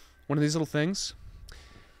 One of these little things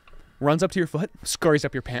runs up to your foot, scurries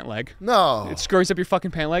up your pant leg. No. It scurries up your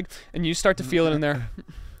fucking pant leg, and you start to feel it in there.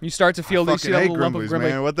 You start to feel these fucking hate little lump of grimblies, Grimbly.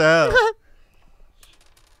 man. What the hell?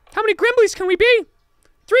 How many Grimblies can we be?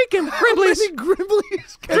 3 Grimblies. How many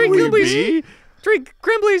Grimblies can 3 we Grimblies. be? 3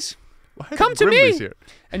 Grimblies. Why are Come the to grimblies me. Here?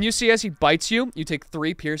 And you see as he bites you, you take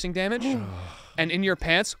 3 piercing damage. And in your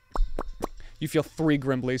pants, you feel 3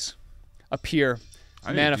 Grimblies appear,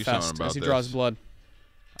 I need to do something manifest about as he draws this. blood.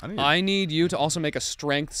 I need you to also make a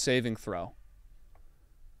strength saving throw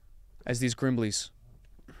as these Grimblies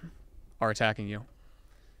are attacking you.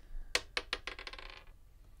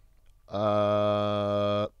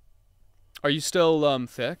 11. Are you still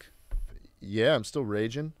thick? Yeah, I'm still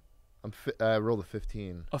raging. I rolled a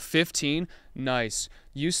 15. A 15? Nice.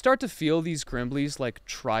 You start to feel these grimblies like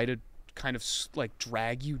try to kind of like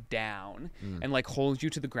drag you down and like hold you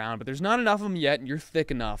to the ground, but there's not enough of them yet, and you're thick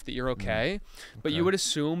enough that you're okay. But you would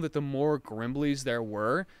assume that the more grimblies there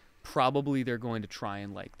were, probably they're going to try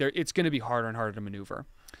and like it's going to be harder and harder to maneuver.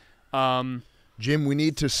 Jim, we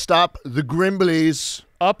need to stop the grimblies.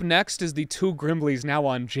 Up next is the 2 grimblies now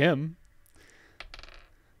on Jim.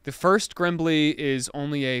 The first grimbly is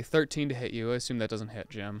only a 13 to hit you. I assume that doesn't hit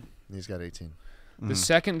Jim. He's got 18. The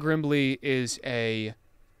second grimbly is a...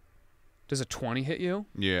 Does a 20 hit you?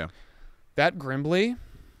 Yeah. That grimbly...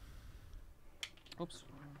 Oops.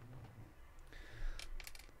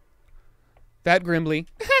 That grimbly...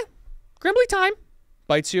 grimbly time!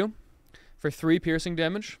 Bites you for 3 piercing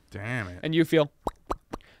damage. Damn it. And you feel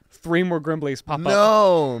 3 more grimblies pop up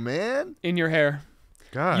No, man. in your hair.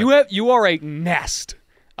 God. You are a nest.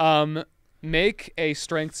 Make a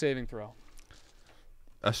strength saving throw.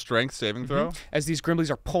 A strength saving throw? As these grimblies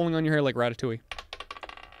are pulling on your hair like Ratatouille.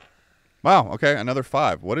 Wow, okay, another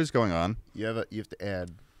 5. What is going on? You have to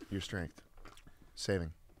add your strength.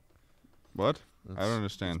 Saving. What? I don't It's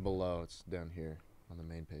understand. below. It's down here on the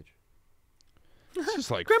main page. This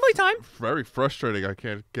is like Grimbly time. very frustrating. I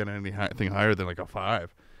can't get anything higher than like a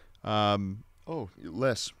 5. Oh,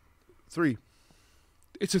 less. 3.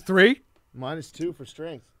 It's a 3? -2 for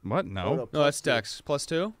strength. What? No. No, that's Dex.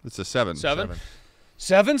 +2? It's a 7. 7?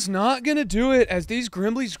 7's not going to do it as these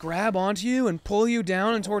grimblies grab onto you and pull you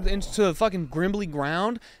down and into the fucking grimbly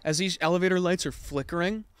ground as these elevator lights are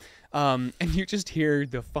flickering. And you just hear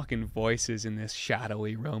the fucking voices in this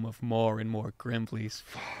shadowy room of more and more grimblies.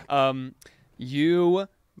 You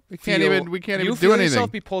can't even do you feel anything.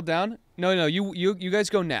 yourself be pulled down? No, you guys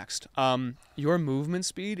go next. Your movement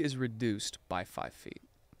speed is reduced by 5 feet.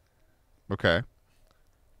 Okay.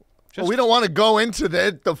 Well, we don't want to go into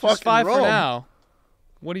the Just fucking 5 room. for now.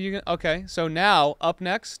 What are you gonna? Okay, so now up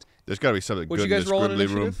next. There's got to be something Would good you in guys this roll an grimbly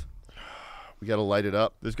room. initiative? We got to light it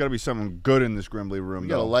up. There's got to be something good in this grimbly room. We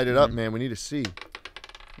got to though. light it up, man. We need to see.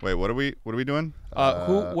 Wait, what are we doing?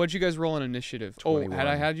 What'd you guys roll on initiative? 21. Oh, had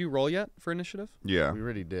I had you roll yet for initiative? Yeah. We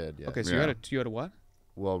already did. Yeah. Okay, so Yeah. you had a what?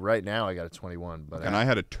 Well, right now I got a 21, but And I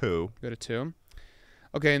had a 2. You had a 2.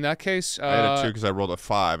 Okay, in that case, I had a 2 because I rolled a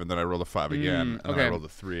 5, and then I rolled a 5 again, and then okay. I rolled a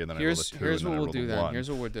 3, and then I rolled a 2, here's and then what I we'll rolled do a then. 1. Here's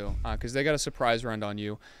what we'll do, because they got a surprise round on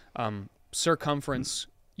you. Circumference,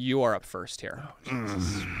 you are up first here.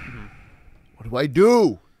 what do I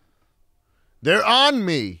do? They're on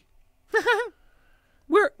me.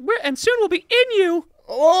 And soon we'll be in you.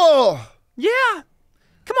 Oh! Yeah.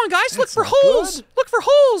 Come on, guys, look for not holes. good. Look for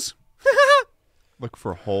holes. Look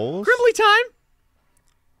for holes? Grimbly time.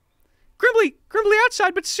 Grimbly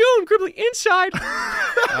outside, but soon Grimbly inside.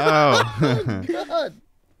 Oh. God.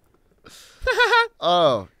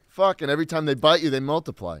 Oh, fuck. And every time they bite you, they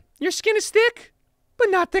multiply. Your skin is thick,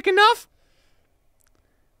 but not thick enough.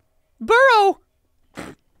 Burrow.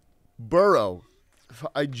 Burrow.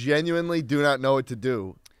 I genuinely do not know what to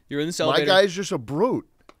do. You're in this My elevator. guy's just a brute.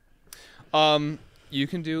 You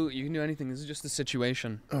can do anything. This is just the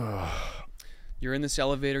situation. You're in this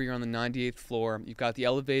elevator. You're on the 98th floor. You've got the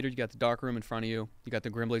elevator. You got the dark room in front of you. You got the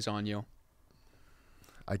Grimblies on you.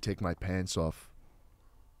 I take my pants off.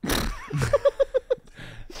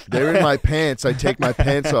 They're in my pants. I take my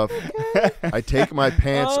pants off. I take my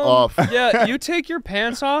pants off. Yeah, you take your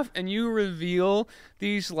pants off and you reveal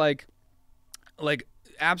these like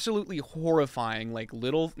absolutely horrifying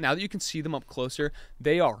little. Now that you can see them up closer,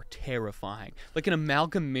 they are terrifying. Like an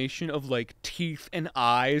amalgamation of teeth and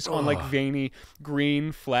eyes on veiny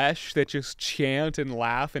green flesh that just chant and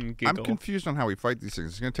laugh and giggle. I'm confused on how we fight these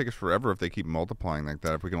things. It's going to take us forever if they keep multiplying like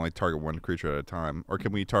that, if we can only target one creature at a time. Or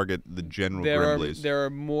can we target the general Grimblies? There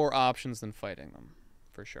are more options than fighting them,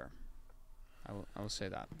 for sure. I will say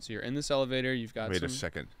that. So you're in this elevator. You've got Wait a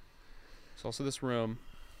second. There's also this room.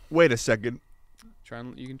 Wait a second.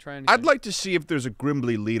 You can try anything. I'd like to see if there's a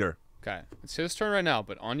Grimbly leader. Okay, it's his turn right now,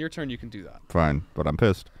 but on your turn you can do that. Fine, but I'm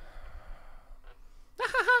pissed.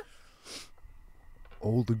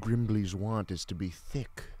 All the Grimblies want is to be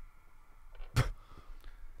thick.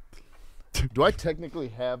 Do I technically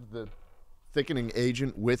have the thickening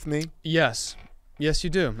agent with me? Yes. Yes, you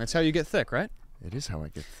do. That's how you get thick, right? It is how I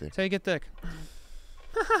get thick. That's how you get thick.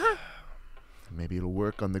 Maybe it'll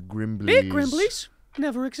work on the Grimblies. Big Grimblies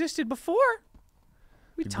never existed before.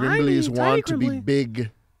 The Grimblies want to be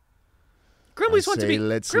big. Grimblies want to be.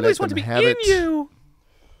 Grimblies want to be in you.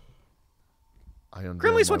 I unveil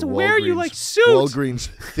Grimblies my want to wear you Walgreens- like suits. Walgreens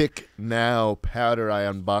thick now powder. I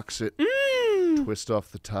unbox it. Twist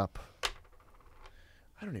off the top.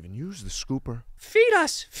 I don't even use the scooper. Feed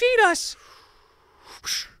us! Feed us!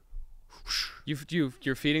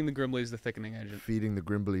 You're feeding the Grimblies the thickening agent. Feeding the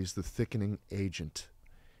Grimblies the thickening agent.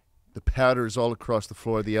 The powder is all across the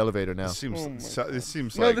floor of the elevator now. This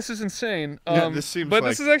seems No, like this is insane. this seems but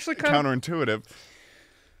like this is actually kind of counterintuitive.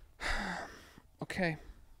 okay.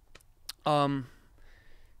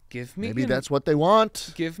 Give me Maybe that's what they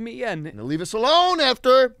want. Give me And they'll leave us alone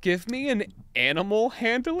after. Give me an animal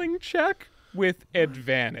handling check with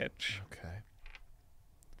advantage. Okay.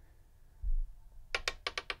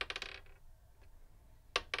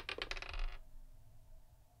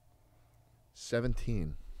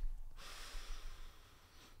 $17.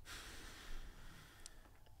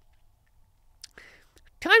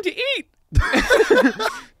 Time to eat.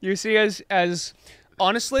 You see, as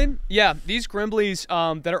honestly, yeah, these Grimblies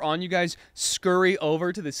that are on you guys scurry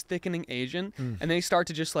over to this thickening agent, and they start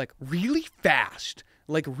to just like really fast,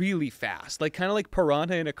 like kind of like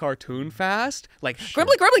piranha in a cartoon fast, like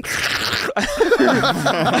Grimbly,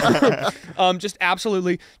 just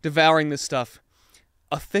absolutely devouring this stuff.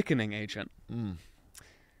 A thickening agent.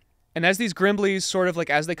 And as these Grimblies sort of like,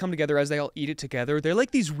 as they come together, as they all eat it together, they're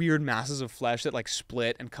like these weird masses of flesh that like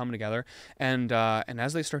split and come together. And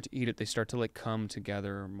as they start to eat it, they start to like come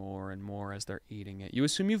together more and more as they're eating it. You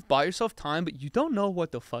assume you've bought yourself time, but you don't know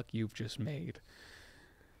what the fuck you've just made.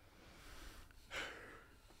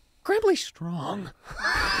 Grimbly strong.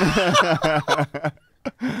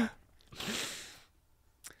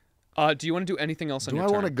 Do you want to do anything else on your turn?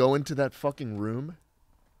 Do I want to go into that fucking room?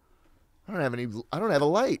 I don't have a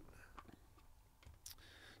light.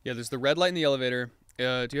 Yeah, there's the red light in the elevator.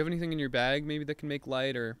 Do you have anything in your bag maybe that can make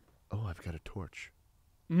light or? Oh, I've got a torch.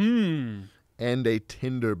 And a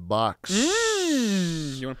tinder box.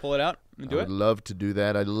 You want to pull it out and do I it? would love to do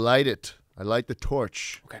that. I light it. I light the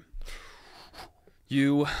torch. Okay.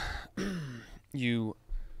 You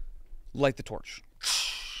light the torch.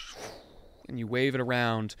 And you wave it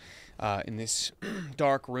around in this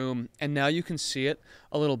dark room. And now you can see it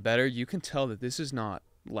a little better. You can tell that this is not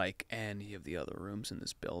like any of the other rooms in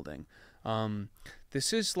this building.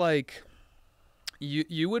 This is like...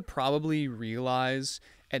 You would probably realize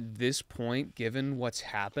at this point, given what's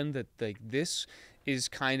happened, that like this is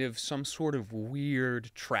kind of some sort of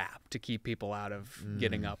weird trap to keep people out of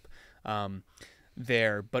getting up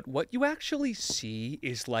there. But what you actually see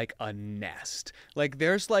is like a nest. Like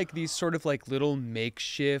there's like these sort of like little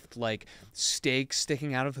makeshift like stakes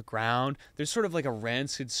sticking out of the ground. There's sort of like a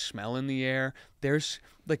rancid smell in the air. There's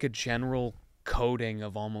like a general coating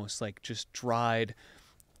of almost like just dried...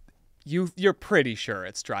 You're pretty sure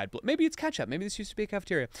it's dried blood. Maybe it's ketchup. Maybe this used to be a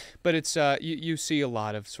cafeteria. But it's you see a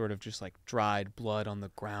lot of sort of just like dried blood on the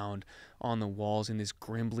ground, on the walls in this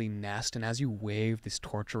Grimbly nest. And as you wave this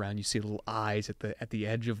torch around, you see little eyes at the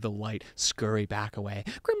edge of the light scurry back away.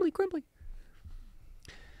 Grimbly, Grimbly.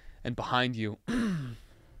 And behind you,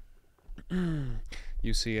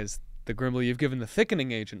 you see as the Grimbly you've given the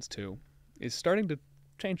thickening agents to is starting to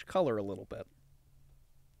change color a little bit.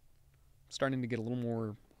 Starting to get a little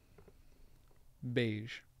more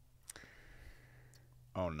beige.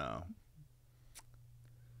 Oh no.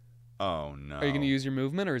 Oh no. Are you going to use your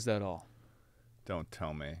movement, or is that all? Don't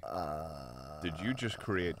tell me. Did you just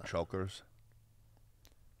create chulkers?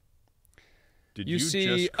 Did You see,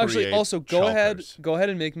 just actually, create also go ahead chulkers?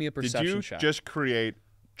 and make me a perception Did check. you just create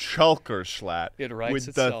Chuckle Sandwich It writes with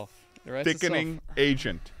itself. It the writes thickening itself.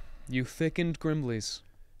 agent? You thickened Grimblies.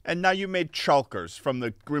 And now you made chulkers from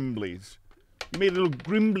the Grimblies. You made little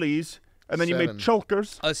Grimblies, and then you 7. made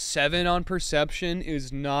chulkers. A 7 on perception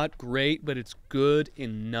is not great, but it's good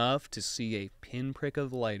enough to see a pinprick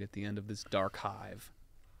of light at the end of this dark hive.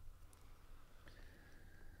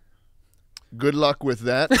 Good luck with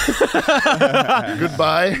that.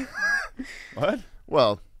 Goodbye. What?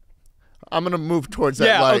 Well, I'm going to move towards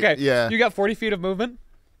that light. Okay. Yeah. You got 40 feet of movement?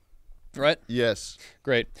 Right? Yes.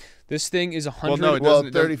 Great. This thing is 100... Well, no, it Well,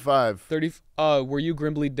 doesn't. 35. 30... were you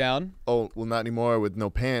Grimblied down? Oh, well, not anymore with no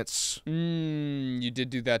pants. You did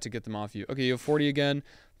do that to get them off you. Okay, you have 40 again.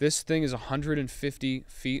 This thing is 150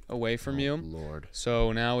 feet away from you. Lord.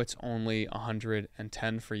 So now it's only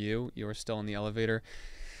 110 for you. You are still in the elevator.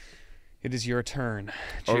 It is your turn,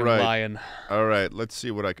 Jim All right. Lion. All right, let's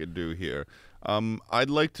see what I could do here. I'd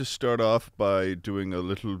like to start off by doing a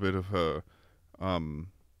little bit of a...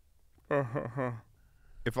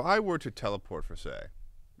 If I were to teleport, for say,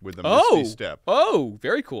 with a misty step, Oh,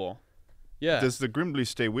 very cool. Yeah. does the Grimbly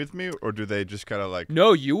stay with me, or do they just kind of like...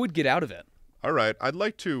 No, you would get out of it. All right, I'd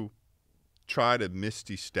like to try to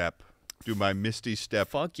misty step, do my misty step.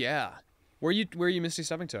 Fuck yeah. Where are you misty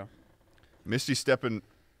stepping to? Misty stepping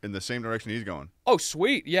in the same direction he's going. Oh,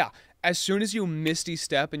 sweet. Yeah. as soon as you misty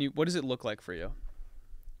step and what does it look like for you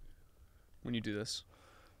when you do this?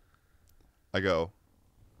 I go.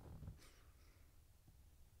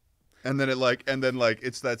 And then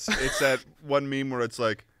it's that one meme where it's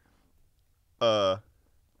like, the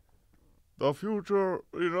future,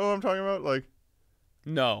 you know what I'm talking about? Like,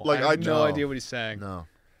 No, like, I have no no. idea what he's saying. No.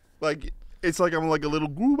 like it's like I'm like a little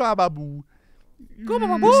goo ba ba boo.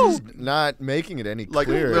 This is not making it any Like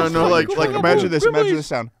clearer. no, like imagine this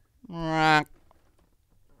sound.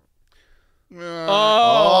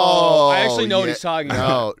 Oh, I actually know what yeah. he's talking about.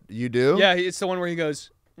 No, you do? Yeah, it's the one where he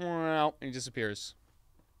goes, and he disappears.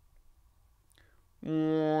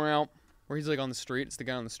 Where he's like on the street. It's the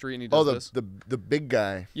guy on the street, and he does this. the big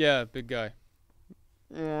guy. Yeah, big guy.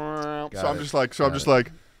 So I'm just like,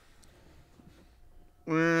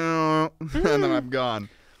 and then I'm gone.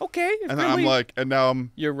 Okay. And then I'm like, and now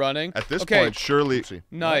I'm you're running. at this Okay. point, surely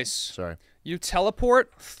Nice. Sorry. You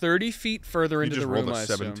teleport 30 feet further you into just the room. rolled a I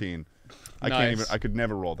assume. 17. I can't Nice. even. I could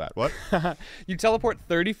never roll that. What? You teleport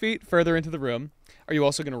 30 feet further into the room. Are you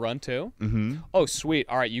also going to run too? Mm-hmm. Oh, sweet.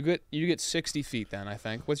 All right, you get 60 feet then, I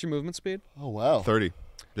think. What's your movement speed? Oh, wow. 30.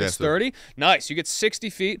 Yeah, It's 30. Nice. You get 60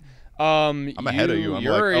 feet. I'm ahead of you.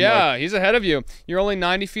 He's ahead of you. You're only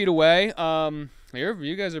 90 feet away.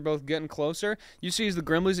 You guys are both getting closer. You see as the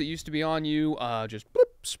grimblies that used to be on you just bloop,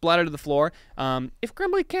 splatter to the floor. If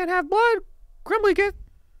Grimbly can't have blood, Grimbly get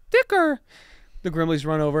thicker. The Grimblies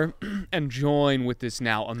run over and join with this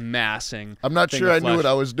now amassing. I'm not thing sure of I knew flesh. what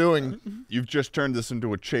I was doing. You've just turned this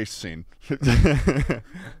into a chase scene.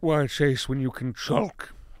 Why chase when you can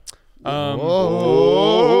choke?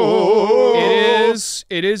 Whoa.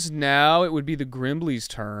 It is now. It would be the Grimblies'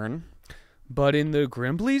 turn. But in the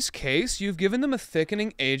Grimblies' case, you've given them a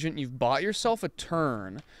thickening agent. You've bought yourself a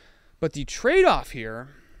turn. But the trade-off here,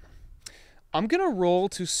 I'm going to roll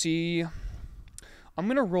to see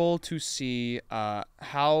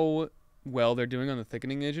how well they're doing on the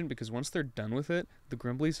thickening agent, because once they're done with it, the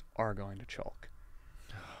Grimblies are going to choke.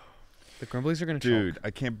 The Grimblies are going to choke. Dude,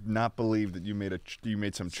 I can't not believe that you made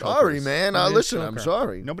some chokers. Sorry, man. I made a Listen, I'm choker.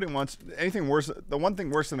 sorry. Nobody wants anything worse. The one thing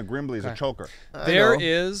worse than a Grimbly is a choker. There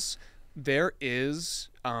is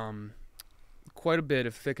quite a bit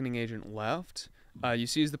of thickening agent left. You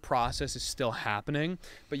see as the process is still happening,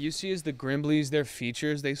 but you see as the Grimblies, their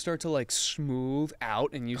features, they start to like smooth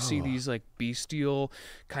out, and you see these like bestial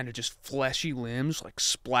kind of just fleshy limbs like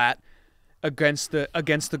splat against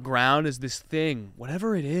the ground as this thing,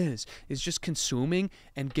 whatever it is just consuming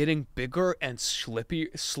and getting bigger and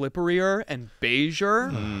slipperier and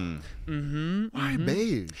beiger. Why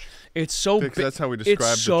beige? It's so Because that's how we describe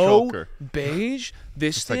it's the so choker. beige.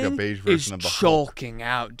 This It's thing like a beige is version of the Hulk. choking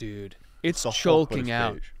out, dude. It's The Hulk, but choking it's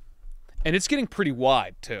out, beige. and it's getting pretty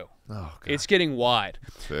wide too. Oh, God. It's getting wide.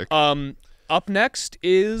 Sick. Up next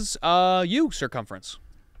is you, Circumference.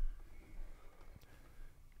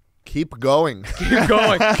 Keep going. Keep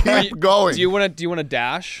going. Keep going. Do you want to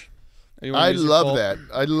dash? Or you wanna I use your love full- that.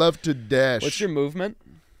 I'd love to dash. What's your movement?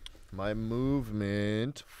 My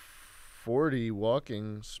movement, 40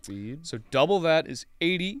 walking speed. So double that is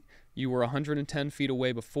 80. You were 110 feet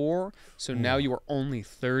away before, so now you are only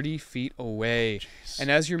 30 feet away. And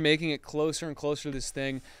as you're making it closer and closer to this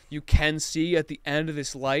thing, you can see at the end of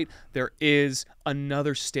this light, there is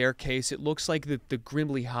another staircase. It looks like the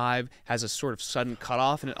Grimbly Hive has a sort of sudden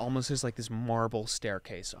cutoff, and it almost is like this marble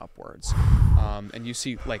staircase upwards. And you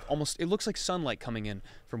see, like, almost, it looks like sunlight coming in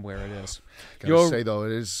from where it is. Gotta say, though,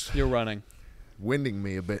 it is You're running. winding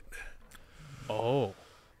me a bit. Oh.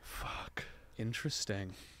 Fuck.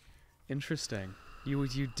 Interesting.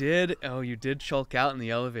 You did chulk out in the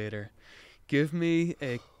elevator. Give me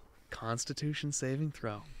a Constitution saving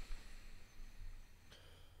throw.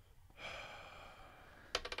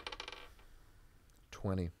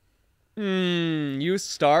 You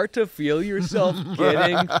start to feel yourself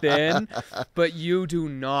getting thin, but you do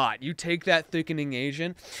not. You take that thickening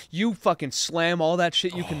agent, you fucking slam all that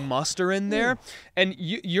shit you can muster in there, and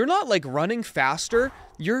you're not like running faster.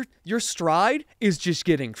 Your stride is just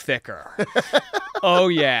getting thicker. Oh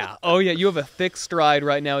yeah. You have a thick stride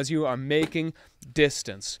right now as you are making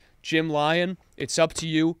distance. Jim Lion, it's up to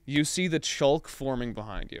you. You see the chulk forming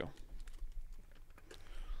behind you.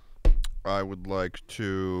 I would like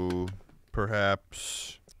to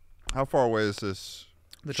perhaps. How far away is this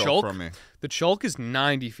chulk from me? The chulk is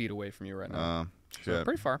 90 feet away from you right now. So Shit.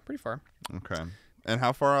 pretty far. Okay. And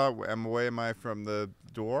how far away am I from the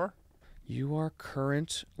door? You are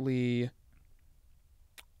currently...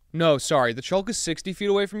 No, sorry. The chulk is 60 feet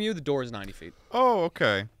away from you. The door is 90 feet. Oh,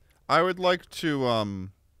 okay. I would like to.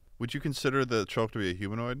 Would you consider the chulk to be a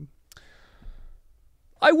humanoid?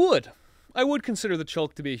 I would. I would consider the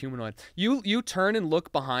chulk to be a humanoid. You turn and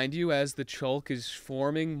look behind you as the chulk is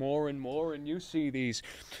forming more and more, and you see this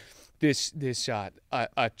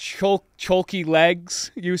chulky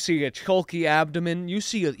legs. You see a chulky abdomen. You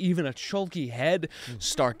see even a chulky head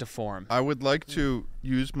start to form. I would like to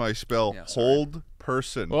use my spell Hold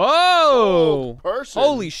Person. Whoa! Person.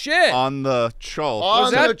 Holy shit! On the chulk. On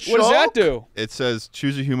what does that do? It says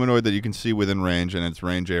choose a humanoid that you can see within range, and its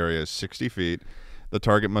range area is 60 feet. The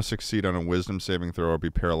target must succeed on a wisdom saving throw or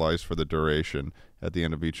be paralyzed for the duration. At the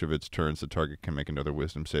end of each of its turns, the target can make another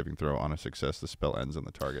wisdom saving throw. On a success, the spell ends on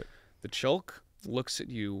the target. The chulk looks at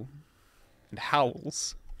you and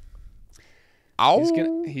howls.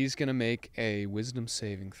 Ow! He's gonna make a wisdom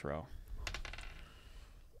saving throw.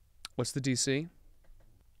 What's the DC?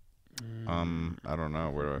 I don't know.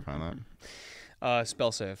 Where do I find that?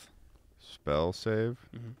 Spell save. Spell save?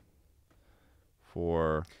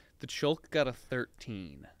 For... The chulk got a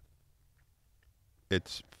 13.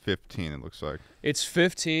 It's 15, it looks like. It's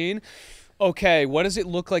 15? Okay, what does it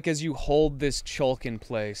look like as you hold this chulk in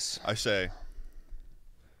place? I say...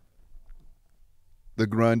 The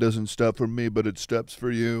grind doesn't stop for me, but it steps for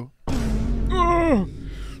you.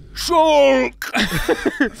 Chulk!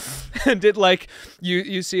 And it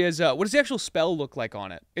you see as what does the actual spell look like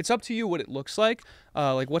on it? It's up to you what it looks like.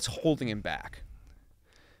 Like what's holding him back?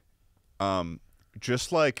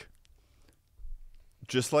 Just like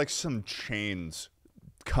some chains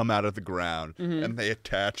come out of the ground and they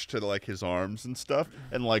attach to like his arms and stuff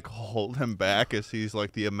and like hold him back as he's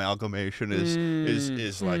like the amalgamation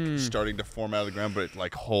is like starting to form out of the ground, but it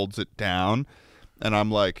like holds it down. And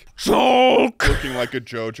I'm like, Chulk! looking like a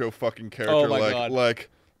JoJo fucking character. Oh my God.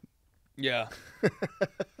 Yeah.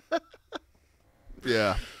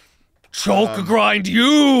 Yeah. Chulk grind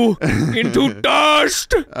you into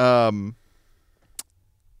dust!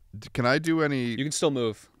 Can I do any... You can still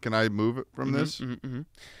move. Can I move it from this?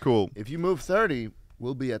 Cool. If you move 30,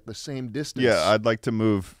 we'll be at the same distance. Yeah, I'd like to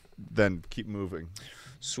move, then keep moving.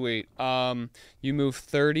 Sweet. You move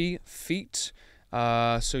 30 feet.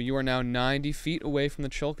 So you are now 90 feet away from the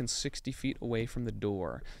chulk and 60 feet away from the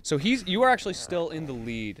door. So you are actually still in the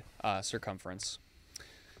lead circumference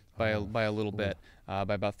by a little bit,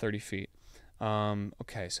 by about 30 feet.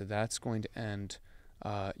 Okay, so that's going to end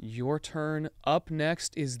your turn. Up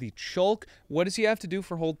next is the chulk. What does he have to do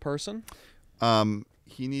for hold person?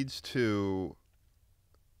 He needs to...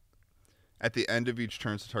 At the end of each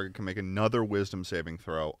turn, the target can make another wisdom saving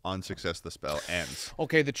throw. On success, the spell ends.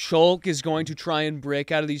 Okay, the chulk is going to try and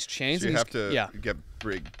break out of these chains. So you have to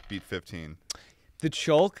beat 15. The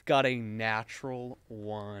chulk got a natural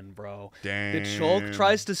 1, bro. Damn. The chulk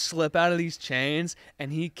tries to slip out of these chains,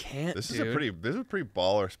 and he can't. This dude. is a pretty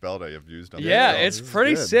baller spell that you've used on Yeah, this. it's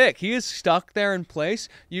pretty sick. He is stuck there in place.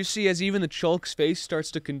 You see, as even the chulk's face starts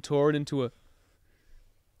to contort into a.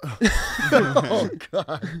 Oh,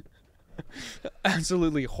 God.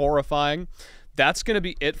 Absolutely horrifying. That's gonna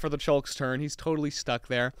be it for the chulk's turn. He's totally stuck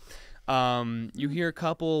there. You hear a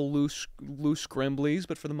couple loose grimblies,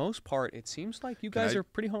 but for the most part, it seems like you guys are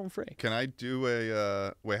pretty home free. Can I do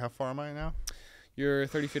a wait? How far am I now? You're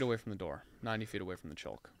 30 feet away from the door, 90 feet away from the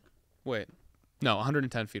chulk. Wait, no,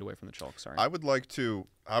 110 feet away from the chulk. Sorry. I would like to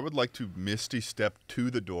misty step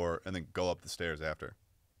to the door and then go up the stairs after.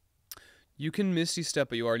 You can misty step,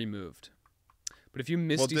 but you already moved. But if you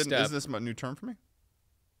misty step, isn't this my new turn for me?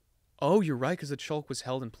 Oh, you're right, because the chulk was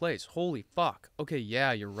held in place. Holy fuck. Okay,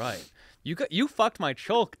 yeah, you're right. You fucked my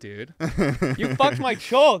chulk, dude. You fucked my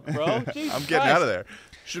chulk, bro. Jesus I'm getting out of there.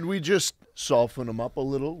 Should we just soften him up a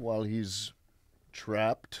little while he's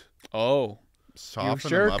trapped? Oh, Soften you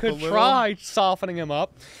sure him up could a little? try softening him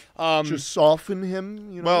up. Just soften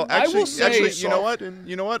him, you know? Well, I will say- you know what?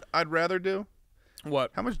 You know what? I'd rather do.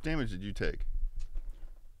 What? How much damage did you take?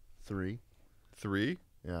 3. 3?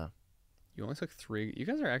 Yeah. You only took 3. You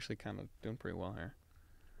guys are actually kind of doing pretty well here.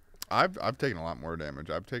 I've taken a lot more damage.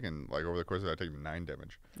 I've taken, like, over the course of that, I've taken 9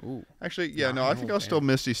 damage. Ooh. Actually, yeah, no, I think I'll still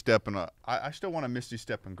misty step, and I still want to misty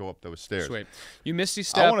step and go up those stairs. Sweet. You misty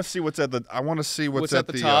step. I want to see what's at the. I want to see what's at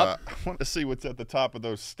the top. I want to see what's at the top of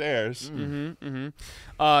those stairs.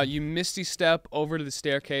 You misty step over to the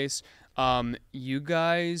staircase. You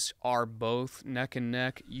guys are both neck and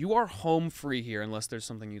neck. You are home free here unless there's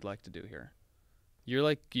something you'd like to do here.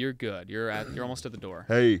 You're good. You're almost at the door.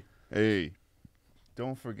 Hey,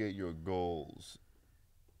 don't forget your goals.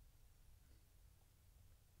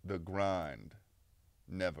 The grind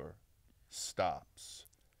never stops.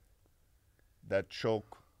 That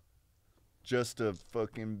choke, just a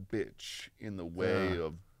fucking bitch in the way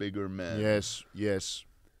of bigger men. Yes.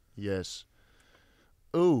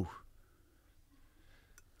 Ooh.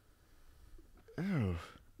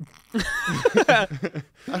 I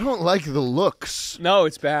don't like the looks. No,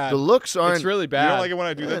 it's bad. The looks aren't. It's really You bad. don't like it when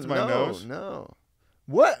I do that to my nose? No.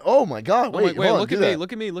 What? Oh my God! Wait, hold on, look do at me. that.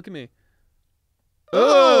 Look at me. Look at me.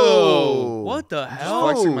 Oh, What the Just hell?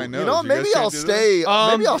 flexing my nose. You know, You maybe guys can't I'll do this? stay.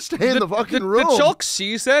 Maybe I'll stay in the fucking room. The Chulk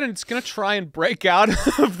sees that and it's gonna try and break out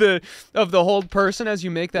of the whole person as you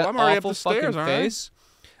make that Well, I'm already up awful the stairs, fucking aren't I? face.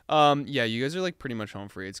 Yeah, you guys are like pretty much home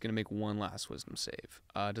free. It's gonna make one last wisdom save.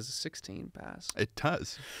 Does a 16 pass? It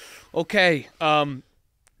does. Okay.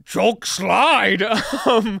 Chulk slide.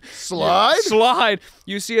 Slide? Slide.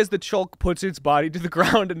 You see as the Chulk puts its body to the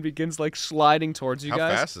ground and begins like sliding towards you How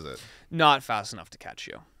guys. fast is it? Not fast enough to catch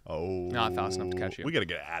you. Oh. Not fast enough to catch you. We gotta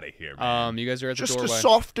get out of here, man. You guys are at the Just to doorway.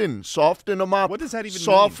 soften them up. What does that even mean?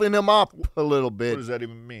 Soften them up a little bit. What does that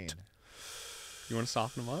even mean? You want to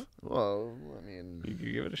soften them up? Well, I mean, You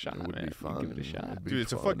can give it a shot, it would man. be You fun. can give it a shot. It'd be Dude,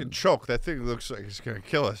 it's a fun. fucking choke. That thing looks like it's gonna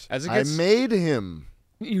kill us. As it I gets, made him.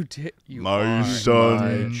 you did. You My are.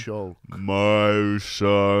 son. My choke. My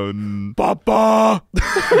son. Papa.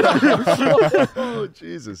 Oh,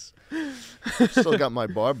 Jesus. Still got my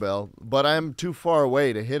barbell, but I'm too far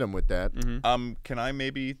away to hit him with that. Can I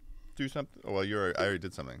maybe do something? Oh, well, I already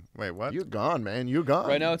did something. Wait, what? You're gone, man. You're gone.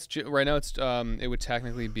 Right now, it would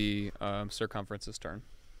technically be Circumference's turn.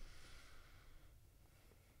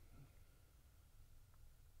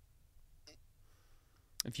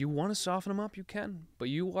 If you want to soften him up, you can, but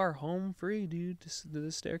you are home free, dude. To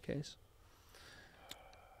the staircase.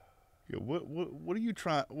 Yeah, what are you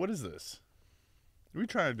trying? What is this? What are you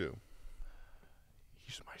trying to do?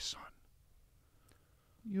 He's my son.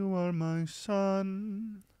 You are my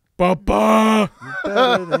son. Papa.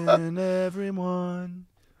 Better than everyone.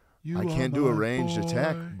 I can't do a ranged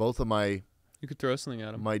attack. Both of my You could throw something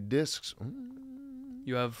at him. discs.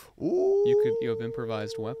 You have Ooh. you have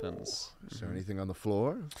improvised weapons. Is there anything on the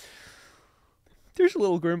floor? There's a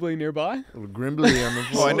little Grimbly nearby. A little Grimbly on the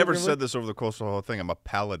Oh, floor. I never said this over the course of the whole thing. I'm a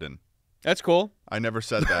paladin. That's cool. I never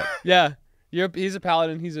said that. Yeah, he's a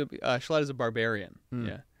paladin. He's a Schlatt is a barbarian.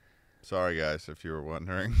 Yeah. Sorry, guys, if you were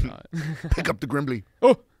wondering. Pick up the Grimbly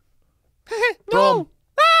Oh. Throw him. No.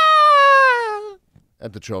 Ah!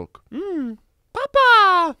 at the choke.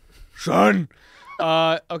 Papa. Son.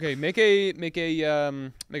 Okay. Make a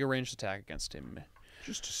ranged attack against him.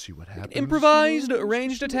 Just to see what happens. Improvised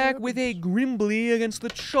ranged attack with a Grimbly against the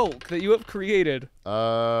choke that you have created.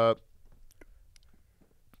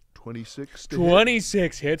 26 to hit.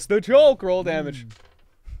 26 hits the choke. Roll damage.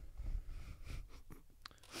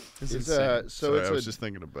 This is It's insane. so Sorry, it's I was a just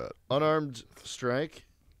thinking about. unarmed strike.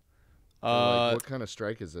 Or like, what kind of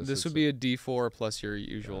strike is this? This It's would be a D4 plus your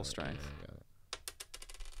usual strength.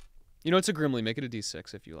 You know, it's a Grimbly. Make it a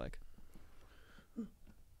D6 if you like.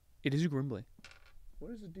 It is a Grimbly.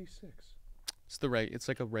 What is a D6? It's It's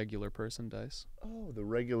like a regular person dice. Oh, the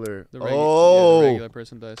regular. The oh. regular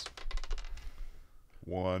person dice.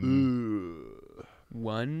 One. Ooh.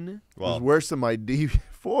 1. It was Well, worse than my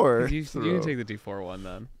D4. You can take the D4 one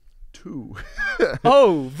then. 2.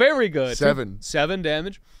 Oh, very good. 7. 7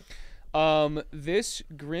 damage. This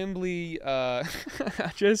Grimbly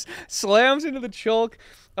just slams into the choke.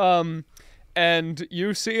 And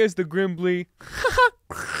you see as the Grimbly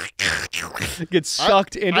gets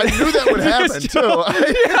sucked into. I knew that would happen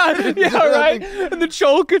too. yeah, right. And the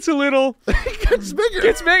choke gets a little. It gets bigger.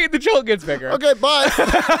 The choke gets bigger. Okay, bye.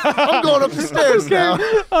 I'm going up the stairs now.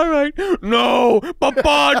 All right. No,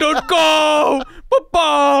 Papa, don't go.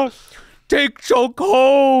 Papa, take choke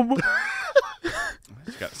home.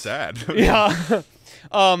 it got sad. Yeah.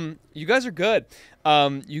 You guys are good.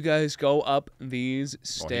 You guys go up these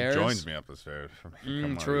stairs. Well, he joins me up the stairs. Come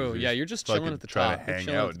on, True. he's Yeah, you're just chilling fucking at the trying top. to You're hang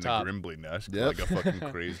chilling out at in the top. the Grimbly nest Yep. like a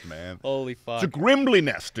fucking crazed man. Holy fuck. It's a Grimbly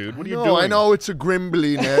nest, dude. What are you No, doing? I know it's a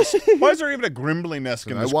Grimbly nest. Why is there even a Grimbly nest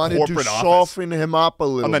in I this wanted to corporate office soften him up a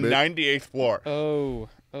little on the bit. 98th floor? Oh,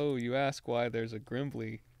 you ask why there's a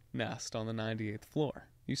Grimbly nest on the 98th floor.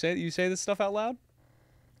 You say this stuff out loud?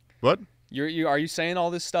 What? Are you saying all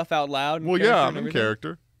this stuff out loud? Well, yeah, I'm in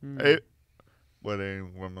character. Hey, what a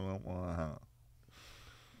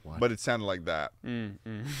But it sounded like that.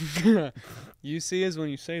 You see as when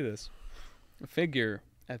you say this, a figure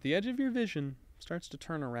at the edge of your vision starts to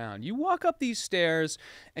turn around. You walk up these stairs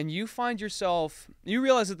and you find yourself. You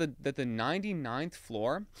realize that the 99th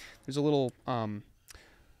floor. There's a little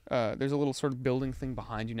sort of building thing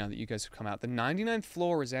behind you now that you guys have come out. The 99th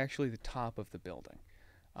floor is actually the top of the building.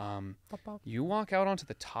 You walk out onto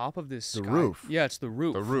the top of this roof. Yeah, it's the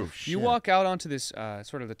roof. The roof. You walk out onto this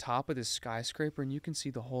sort of the top of this skyscraper, and you can see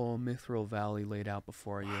the whole Mithril Valley laid out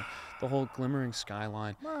before you, the whole glimmering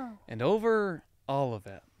skyline. And over all of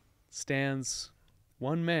it stands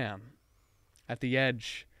one man at the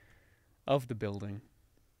edge of the building.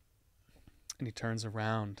 And he turns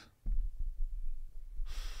around.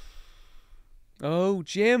 Oh,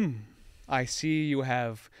 Jim, I see you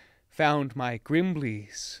have found my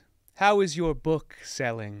grimblies. How is your book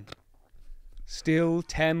selling? Still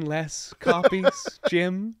 10 less copies,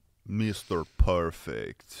 Jim? Mr.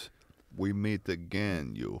 Perfect, we meet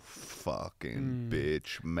again, you fucking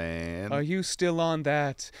bitch, man. Are you still on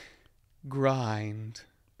that grind?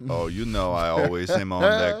 Oh, you know I always am on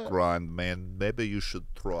that grind, man. Maybe you should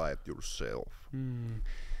try it yourself.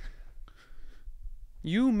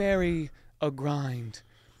 You marry a grind.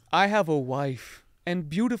 I have a wife and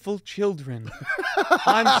beautiful children.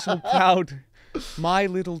 I'm so proud. My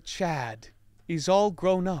little Chad is all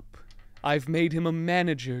grown up. I've made him a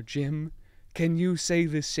manager, Jim. Can you say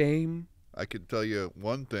the same? I can tell you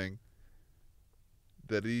one thing,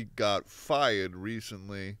 that he got fired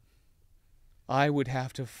recently. I would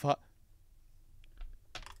have to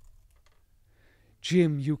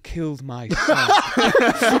Jim, you killed my son.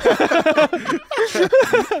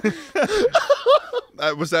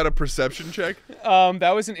 Was that a perception check?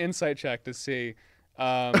 That was an insight check to see.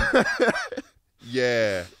 Yeah,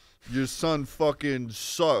 your son fucking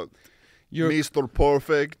sucked. You're Mr.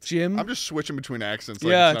 Perfect. Jim? I'm just switching between accents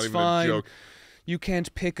like Yeah, it's it's not even fine. a joke. You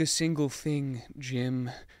can't pick a single thing, Jim.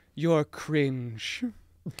 You're cringe.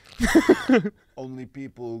 Only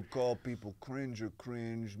people who call people cringe are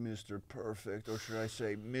cringe, Mr. Perfect, or should I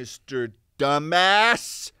say Mr.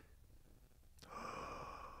 Dumbass?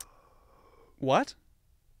 What?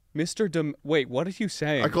 Wait, what are you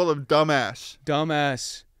saying? I call him dumbass.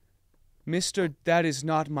 Dumbass. Mr. That is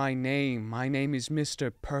not my name. My name is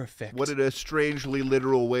Mr. Perfect. What a strangely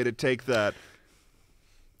literal way to take that.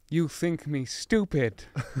 You think me stupid.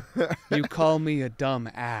 You call me a dumb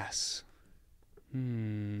ass.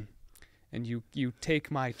 And you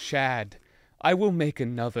take my Chad. I will make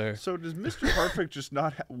another. So does Mr. Perfect just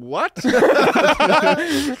not what?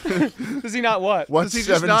 Does he not what? What's Does he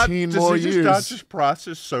just not, 17 does more he just years? not just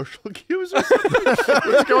process social cues or something?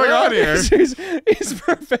 What's going on here? He's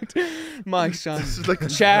perfect. My son, is like-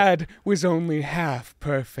 Chad, was only half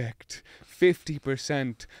perfect.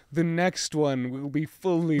 50%. The next one will be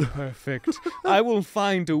fully perfect. I will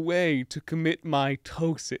find a way to commit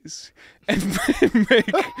mitosis and make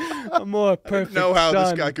a more perfect I don't know how son.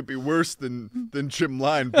 this guy could be worse than Jim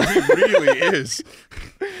Lyon, but he really is.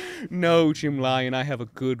 No, Jim Lyon, I have a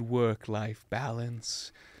good work-life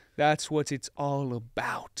balance. That's what it's all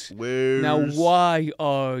about. Now, why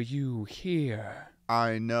are you here?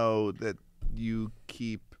 I know that you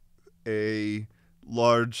keep a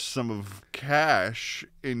large sum of cash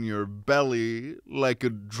in your belly like a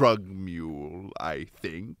drug mule, I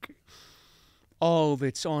think. All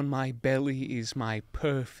that's on my belly is my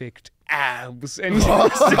perfect abs. And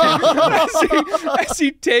as he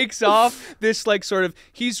takes off this, like, sort of,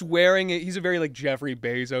 he's wearing it. He's a very, like, Jeffrey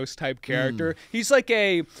Bezos type character. He is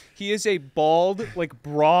a bald, like,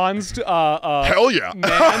 bronzed, Hell yeah.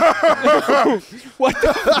 man. What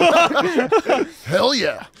the fuck? Hell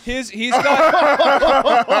yeah. He's got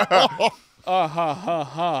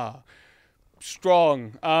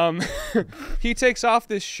strong. He takes off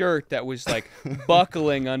this shirt that was like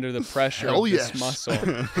buckling under the pressure Hell of this yes. muscle.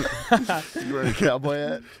 You wearing a cowboy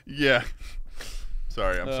hat? Yeah.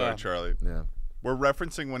 Sorry, I'm sorry, Charlie. Yeah. We're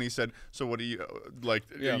referencing when he said, so what do you, like,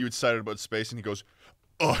 Yeah. are you excited about space? And he goes,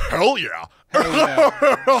 oh, hell yeah.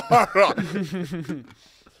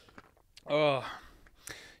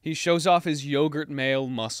 He shows off his yogurt male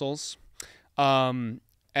muscles, and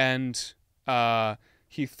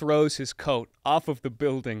he throws his coat off of the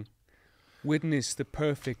building. Witness the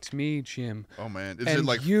perfect me, Jim. Oh, man. Is And it,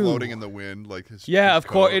 like, you. floating in the wind? Like his Yeah, his of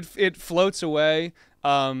course. coat? It floats away,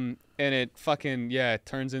 and it fucking, it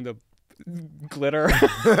turns into glitter.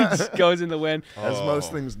 It just goes in the wind. As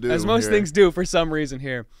most things do. As most here. things do for some reason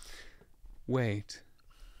here. Wait.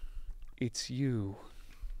 It's you.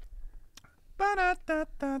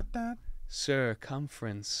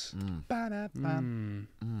 Circumference.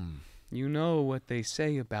 You know what they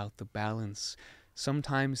say about the balance.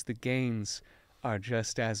 Sometimes the gains are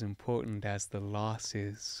just as important as the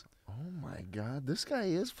losses. Oh my God, this guy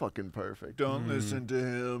is fucking perfect. Don't listen to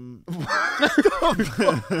him.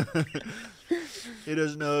 He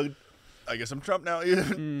doesn't know. I guess I'm Trump now. He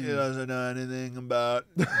doesn't know anything about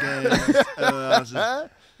games.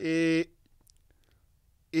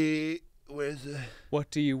 Where's the...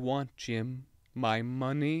 What do you want, Jim? My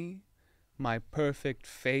money? My perfect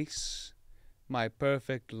face? My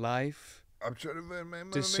perfect life? I'm trying to find my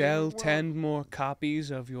money. To sell 10 more copies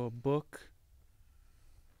of your book?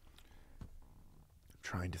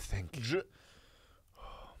 Trying to think.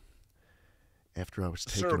 After I was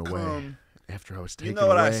taken away. After I was taken away. You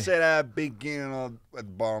know what I said at the beginning of the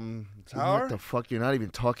bomb tower? What the fuck? You're not even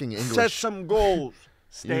talking English. Set some goals.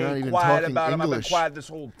 Stay quiet about them. I've been quiet this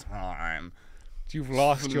whole time. You've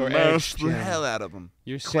lost your edge, the Jim. hell out of them.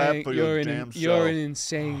 You're Clap saying for you're your damn you're self. an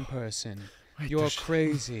insane person. Wait, You're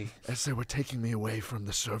crazy. As they were taking me away from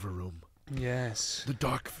the server room. Yes. The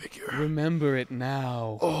dark figure. Remember it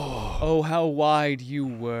now. Oh, how wide you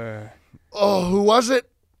were. Oh, who was it?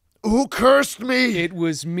 Who cursed me? It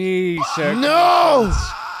was me, sir. No!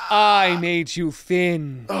 I made you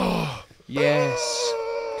thin. Yes.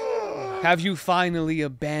 Have you finally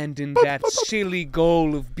abandoned that silly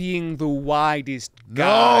goal of being the widest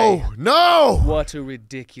guy? No! What a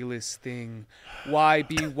ridiculous thing. Why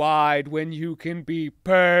be wide when you can be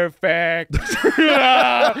perfect? It's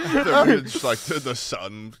like the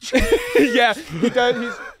sun. Yeah, he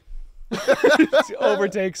does. He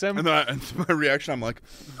overtakes him. And then and my reaction, I'm like,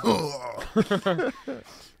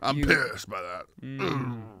 I'm pissed by that.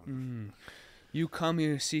 You come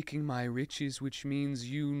here seeking my riches, which means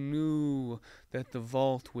you knew that the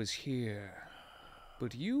vault was here.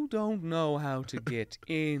 But you don't know how to get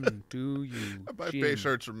in, do you, My Jim? face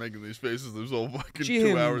hurts from making these faces this whole fucking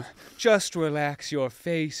Jim, 2 hours. just relax your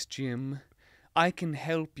face, Jim. I can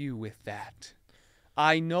help you with that.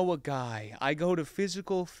 I know a guy. I go to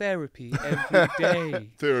physical therapy every day.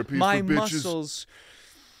 Therapy My for bitches. muscles...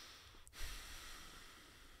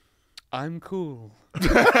 I'm cool.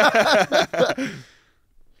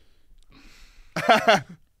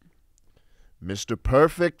 Mr.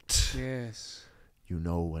 Perfect, Yes. you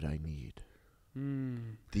know what I need.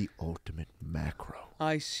 The ultimate macro.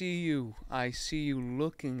 I see you. I see you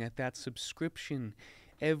looking at that subscription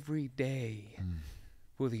every day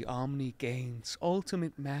for the Omni Gains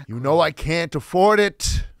Ultimate Macro. You know I can't afford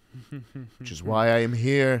it, which is why I am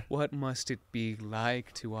here. What must it be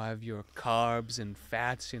like to have your carbs and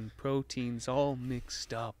fats and proteins all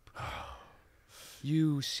mixed up?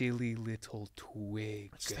 You silly little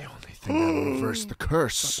twig. It's the only thing that will reverse the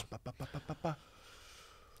curse.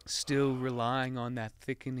 Still relying on that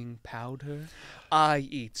thickening powder? I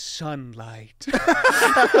eat sunlight.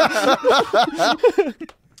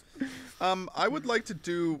 I would like to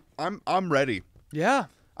do. I'm ready. Yeah.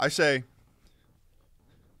 I say.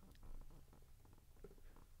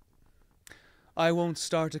 I won't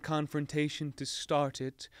start a confrontation to start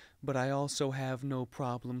it, but I also have no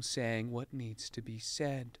problem saying what needs to be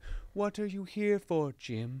said. What are you here for,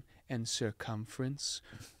 Jim and Circumference?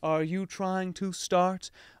 Are you trying to start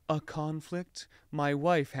a conflict? My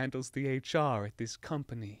wife handles the HR at this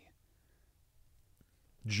company.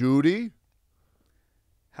 Judy?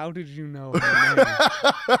 How did you know her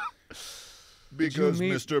name? Because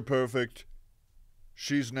meet- Mr. Perfect,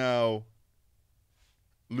 she's now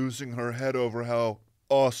losing her head over how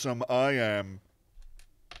awesome I am.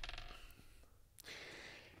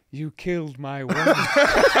 You killed my wife.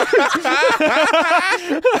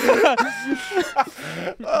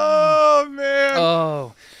 Oh, man.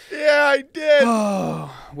 Oh. Yeah, I did.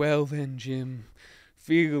 Oh, well then, Jim,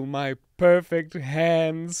 feel my perfect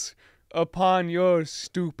hands upon your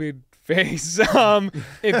stupid face.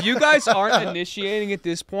 If you guys aren't initiating at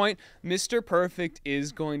this point, Mr. Perfect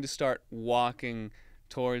is going to start walking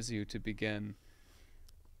towards you to begin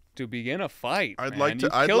a fight. I'd man. like to-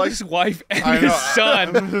 You I'd killed like- his wife and I know. his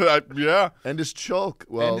son. Yeah. And his chulk.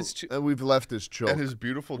 Well, his we've left his chulk. And his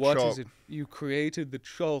beautiful What chalk. is it? You created the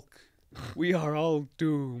chulk. We are all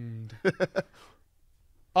doomed.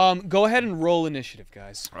 Go ahead and roll initiative,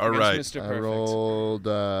 guys. All against right. Mr. I Perfect.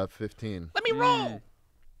 rolled 15. Let me roll.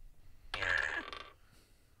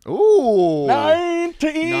 Ooh.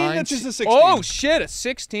 19. That's just a 16. Oh shit, a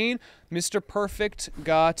 16. Mr. Perfect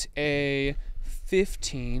got a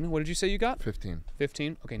 15. What did you say you got? 15.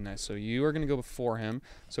 15. Okay, nice. So you are going to go before him.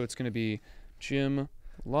 So it's going to be Jim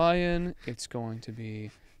Lion. It's going to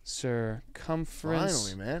be Circumference.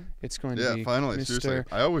 Finally, man. It's going to Yeah, be finally. Mr.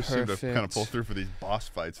 Seriously. I always seem to Perfect. kind of pull through for these boss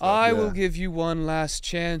fights. Though. I Yeah. will give you one last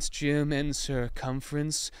chance, Jim and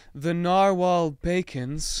Circumference. The Narwhal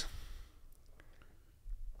Bacons.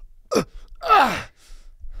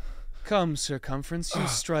 Come, Circumference, you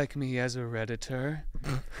strike me as a Redditor.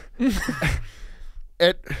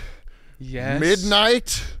 At Yes.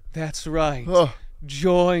 midnight? That's right. Oh.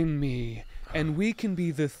 Join me, and we can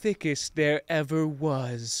be the thickest there ever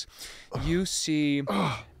was. You see,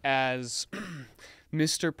 as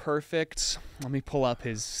Mr. Perfect, let me pull up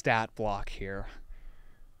his stat block here.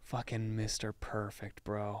 Fucking Mr. Perfect,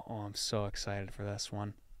 bro. Oh, I'm so excited for this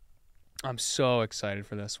one.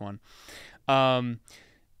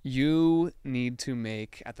 You need to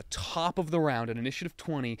make, at the top of the round, at initiative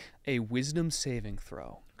 20, a wisdom saving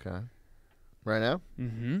throw. Okay. Right now?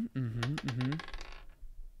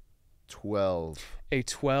 12. A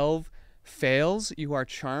 12 fails. You are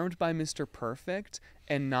charmed by Mr. Perfect,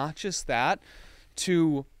 and not just that,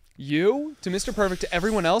 to you, to Mr. Perfect, to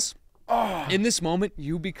everyone else, in this moment,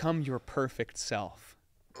 you become your perfect self.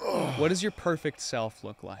 What does your perfect self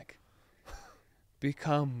look like?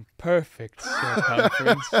 Become perfect,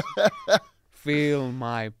 circumference. Feel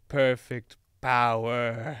my perfect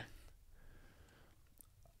power.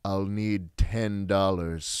 I'll need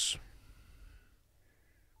 $10.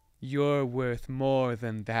 You're worth more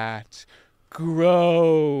than that.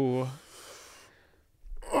 Grow.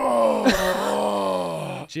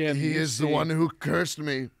 Jim, He you is the see- one who cursed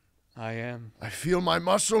me. I am. I feel my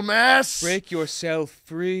muscle mass. Break yourself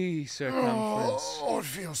free, circumference. Oh, it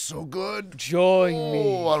feels so good. Join me.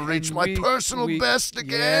 Oh, I'll reach and my personal best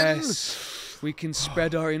again. Yes. We can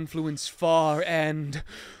spread our influence far and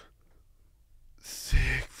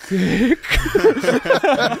thick.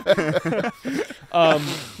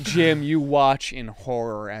 Jim, you watch in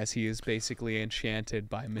horror as he is basically enchanted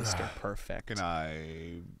by Mr. Perfect. Can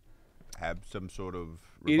I have some sort of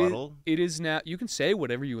rebuttal? It is now. You can say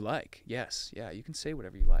whatever you like. Yes, yeah, you can say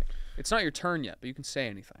whatever you like. It's not your turn yet, but you can say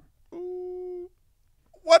anything.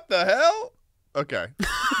 What the hell? Okay.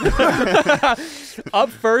 Up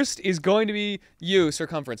first is going to be you,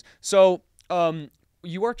 circumference. So,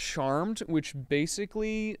 you are charmed, which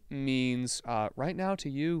basically means right now to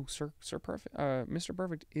you, Sir Perfect, Mr.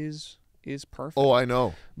 Perfect is perfect. Oh, I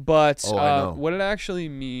know. But I know. what it actually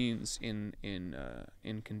means in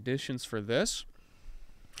conditions for this,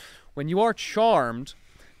 when you are charmed,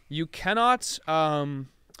 you cannot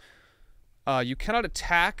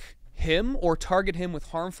attack him or target him with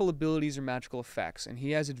harmful abilities or magical effects, and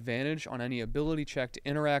he has advantage on any ability check to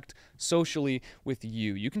interact socially with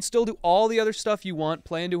you. You can still do all the other stuff you want,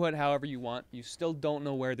 play into it however you want. You still don't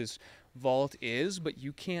know where this vault is, but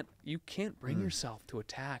you can't bring yourself to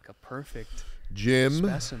attack a perfect Jim.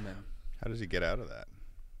 specimen. How does he get out of that?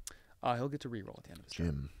 He'll get to reroll at the end of his turn.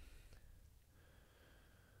 Jim.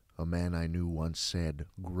 A man I knew once said,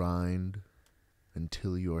 grind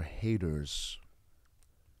until your haters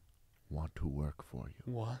want to work for you.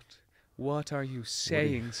 What? What are you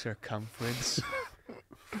saying, circumference?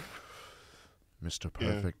 Mr.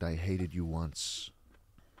 Perfect, I hated you once.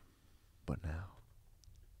 But now,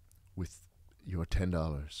 with your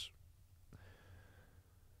 $10,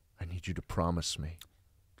 I need you to promise me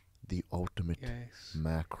the ultimate Yes.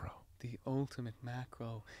 macro. The ultimate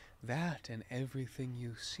macro. That and everything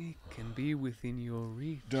you seek can be within your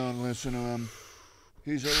reach. Don't listen to him.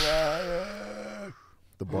 He's a liar.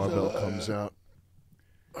 The barbell comes out.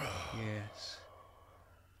 Yes.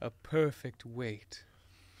 A perfect weight.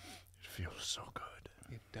 It feels so good.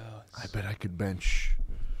 It does. I bet I could bench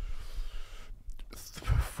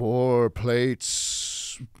 4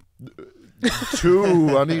 plates,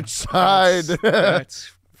 2 on each side.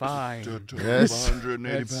 That's fine. 180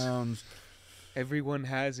 That's- pounds. Everyone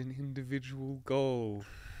has an individual goal.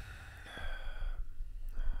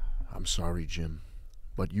 I'm sorry, Jim,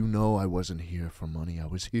 but you know I wasn't here for money. I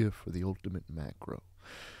was here for the ultimate macro.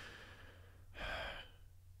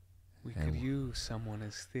 We And- could use someone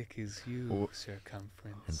as thick as you,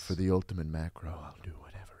 circumference. And for the ultimate macro, I'll do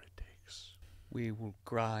whatever it takes. We will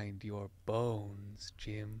grind your bones,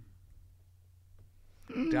 Jim.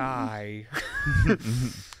 Die.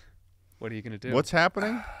 What are you gonna do? What's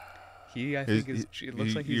happening? He? I think is. It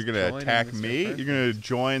looks like he's You're gonna joining attack Mr. me? Perfect. You're gonna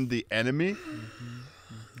join the enemy?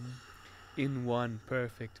 In one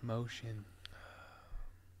perfect motion.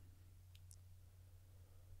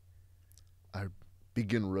 I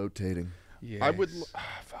begin rotating. Yes. I would.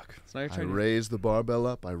 Fuck. It's not your I turn yet. raise the barbell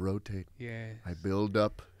up. I rotate. Yes. I build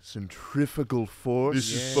up centrifugal force.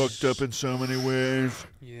 This Yes. is fucked up in so many ways.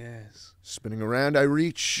 Yes. Spinning around, I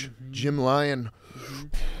reach Jim Lion.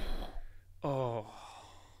 Oh.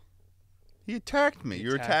 He attacked me. he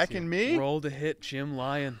You're attacked attacking you. me? Roll to hit Jim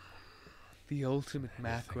Lion. The ultimate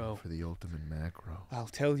macro. For the ultimate macro. I'll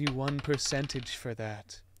tell you one percentage for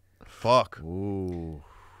that. Fuck. Ooh.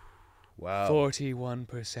 Wow.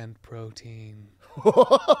 41% protein.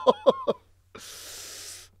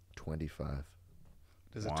 25.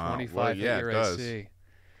 Does a Wow. 25 Well, hit yeah, your it does. AC?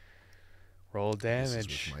 Roll This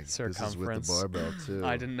damage, is with circumference. the barbell, too.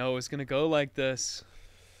 I didn't know it was going to go like this.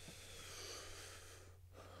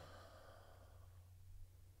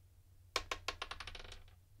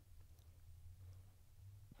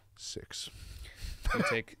 Six. You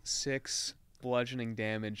take 6 bludgeoning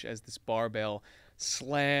damage as this barbell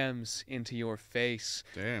slams into your face.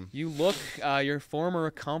 Damn. You look your former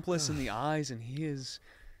accomplice in the eyes, and he is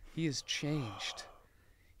changed.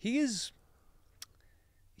 He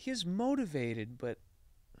he is motivated, but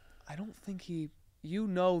I don't think he. You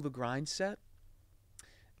know the grind set.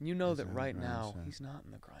 And you know He's that in the right grind now set. he's not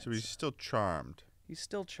in the grind So he's set. still charmed. He's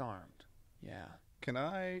still charmed. Yeah. Can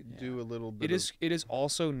I do a little bit? It is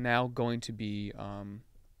also now going to be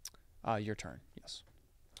your turn. Yes.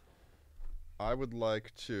 I would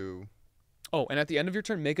like to. Oh, and at the end of your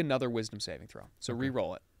turn, make another wisdom saving throw. So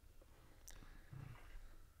re-roll it.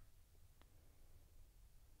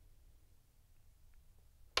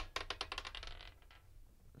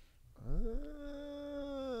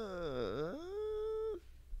 Uh,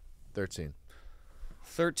 13.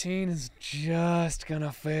 13 is just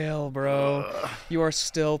gonna fail, bro. You are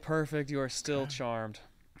still perfect. You are still charmed.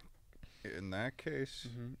 In that case,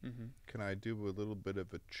 Mm-hmm. can I do a little bit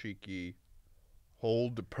of a cheeky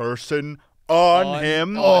hold the person on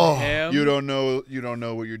him? On him. You don't know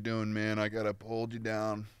what you're doing, man. I gotta hold you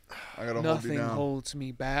down. I gotta hold you Nothing down. holds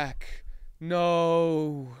me back.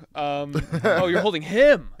 No. Oh, you're holding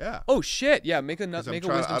him. Yeah. Oh shit. Yeah. Make a 'Cause I'm make a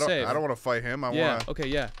trying- wisdom save. I don't want to fight him. I Yeah. want Okay.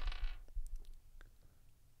 Yeah.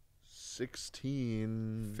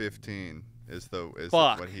 16. 15 is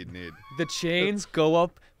Fuck. what he'd need. The chains go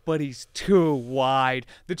up, but he's too wide.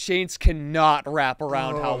 The chains cannot wrap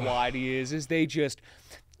around how wide he is. As they just,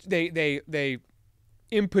 they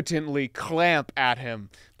impotently clamp at him,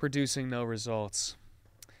 producing no results.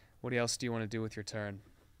 What else do you want to do with your turn?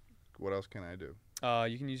 What else can I do?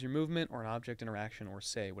 You can use your movement or an object interaction or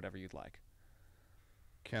say whatever you'd like.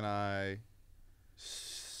 Can I?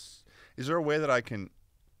 Is there a way that I can,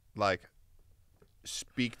 like,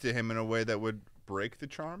 speak to him in a way that would break the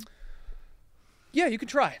charm? Yeah, you could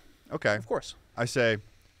try. Okay. Of course. I say,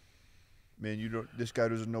 Man, this guy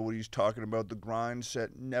doesn't know what he's talking about. The grind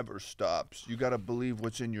set never stops. You gotta believe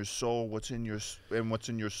what's in your soul. What's in your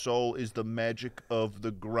soul is the magic of the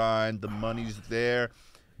grind. The money's there.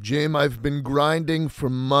 Jim, I've been grinding for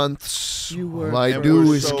months. You were- All I And do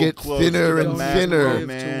we're is so get close thinner to the and macro, thinner.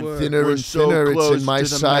 man. Thinner We're and so thinner. It's close in my to the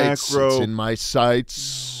sights. macro. It's in my sights.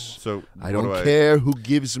 so I what don't do care who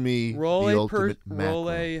gives me Roll the a ultimate macro.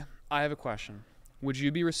 I have a question. Would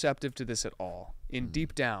you be receptive to this at all? In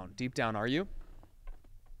deep down, are you?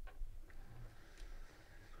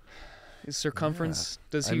 Is circumference?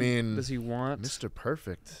 Does he want? Mr.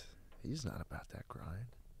 Perfect, he's not about that grind.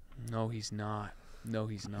 No, he's not. No,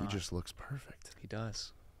 he's not. He just looks perfect. He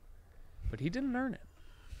does. But he didn't earn it.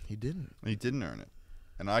 He didn't. He didn't earn it,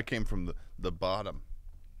 and I came from the bottom.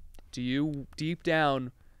 Do you deep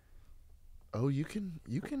down? Oh, you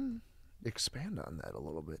can expand on that a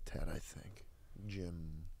little bit, Ted, I think.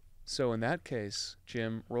 Jim. So in that case,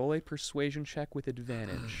 Jim, roll a persuasion check with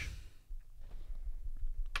advantage.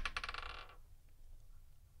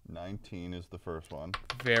 19 is the first one.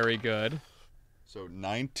 Very good. So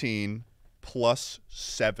 19 plus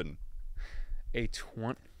 7. A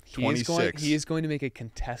 20. 26. He is going to make a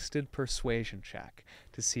contested persuasion check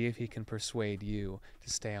to see if he can persuade you to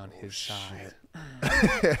stay on his side.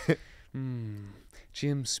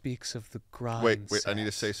 Jim speaks of the grind. Wait, I set, need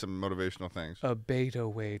to say some motivational things. a beta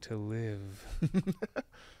way to live.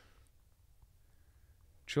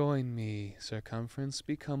 Join me, circumference.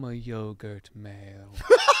 Become a yogurt male.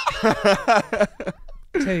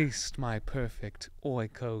 Taste my perfect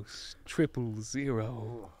oikos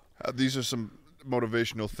 000. These are some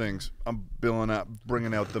motivational things. I'm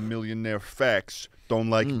bringing out the millionaire facts. Don't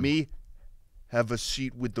like me? Have a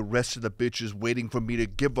seat with the rest of the bitches waiting for me to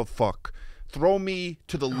give a fuck. Throw me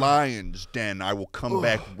to the lion's den. I will come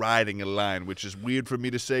back riding a lion, which is weird for me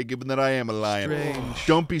to say given that I am a lion. Strange.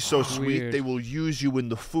 Don't be so sweet. Weird. They will use you in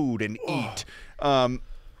the food and eat.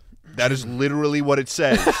 That is literally what it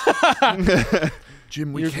says.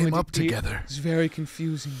 Jim, we You're came going to up be- together. It's very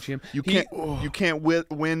confusing, Jim. You can't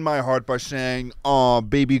win my heart by saying, "Aw,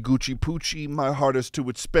 baby Gucci Poochie, my heart is too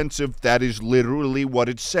expensive." That is literally what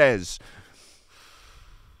it says.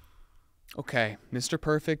 Okay, Mr.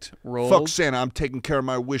 Perfect rolled. Fuck Santa, I'm taking care of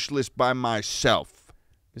my wish list by myself.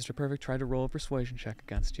 Mr. Perfect tried to roll a persuasion check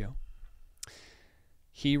against you.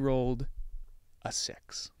 He rolled a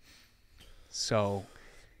 6. So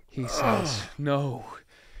he says, "No,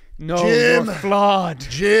 Jim! you're flawed.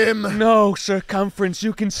 Jim! No, circumference,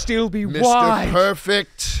 you can still be Mr. wide."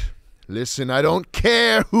 Perfect. Listen, I don't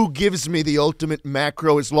care who gives me the ultimate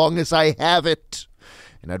macro as long as I have it.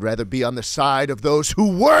 And I'd rather be on the side of those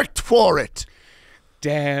who worked for it.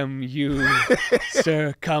 Damn you,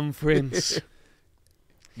 circumference.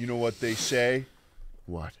 You know what they say?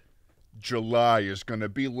 What? July is gonna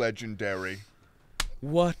be legendary.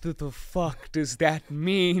 What the fuck does that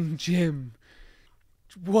mean, Jim?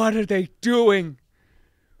 What are they doing?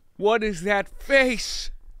 What is that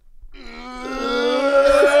face?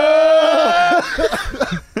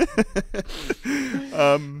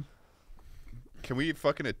 Can we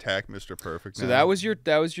fucking attack Mr. Perfect now? So that was your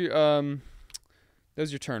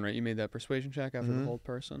turn, right? You made that persuasion check after the hold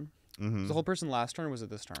person. Was the hold person last turn, or was it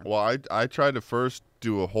this turn? Well, I tried to first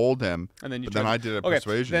do a hold him, and then I did a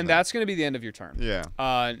persuasion. Then that's going to be the end of your turn. Yeah.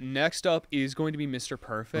 Next up is going to be Mr.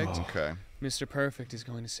 Perfect. Oh. Okay. Mr. Perfect is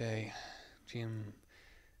going to say, Jim,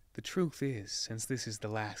 the truth is, since this is the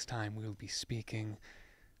last time we'll be speaking,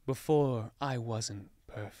 before I wasn't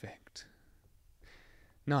perfect.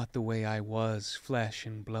 Not the way I was, flesh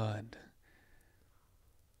and blood.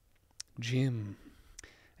 Jim,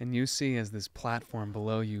 and you see as this platform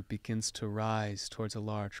below you begins to rise towards a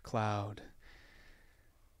large cloud.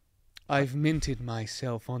 I've minted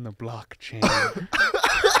myself on the blockchain.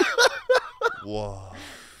 Whoa.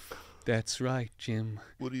 That's right, Jim.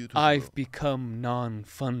 What are you talking I've about? become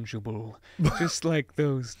non-fungible, just like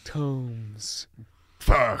those tomes.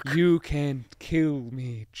 Fuck. You can't kill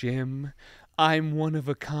me, Jim. I'm one of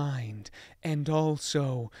a kind, and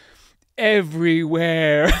also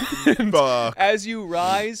everywhere. And Fuck. as you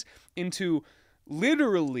rise into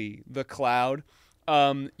literally the cloud,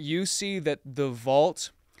 you see that the vault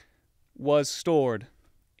was stored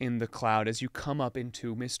in the cloud. As you come up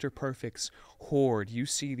into Mr. Perfect's hoard, you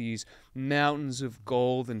see these mountains of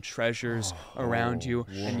gold and treasures around you,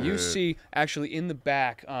 and you see actually in the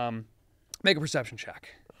back. Make a perception check,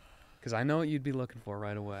 because I know what you'd be looking for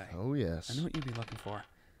right away. Oh, yes. I know what you'd be looking for.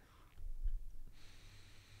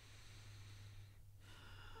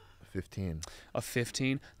 15. A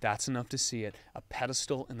 15, that's enough to see it. A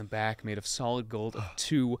pedestal in the back made of solid gold of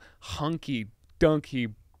two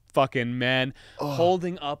hunky-dunky fucking men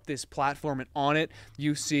holding up this platform, and on it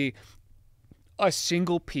you see a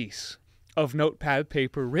single piece of notepad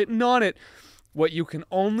paper written on it what you can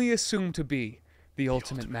only assume to be the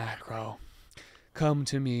ultimate macro. Come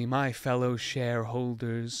to me, my fellow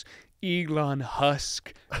shareholders, Elon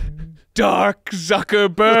Husk, Dark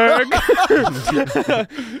Zuckerberg.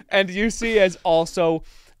 And you see as also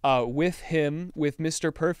with him, with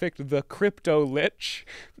Mr. Perfect, the Crypto Lich,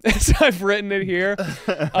 as I've written it here,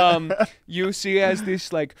 you see as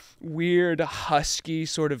this like weird husky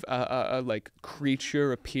sort of like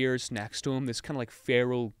creature appears next to him, this kind of like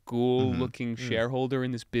feral ghoul looking shareholder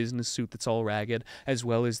in this business suit that's all ragged, as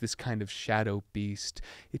well as this kind of shadow beast.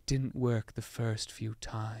 It didn't work the first few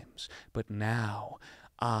times, but now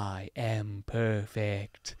I am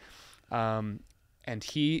perfect. And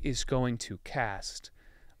he is going to cast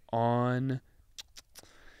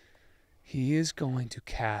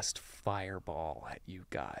Fireball at you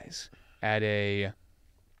guys at a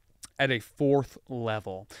 4th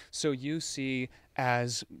level. So you see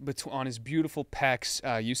as on his beautiful pecs,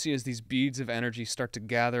 you see as these beads of energy start to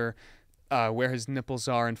gather where his nipples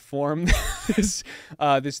are and form this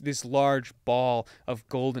large ball of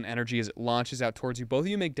golden energy as it launches out towards you. Both of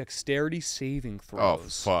you make dexterity saving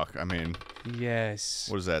throws. Oh, fuck. I mean, yes.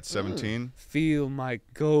 what is that, 17? Feel my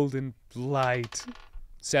golden light.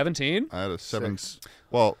 17? I had a 7.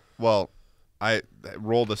 Well, I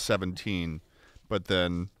rolled a 17, but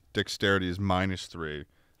then dexterity is -3.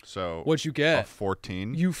 So What'd you a get?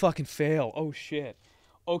 14. You fucking fail. Oh, shit.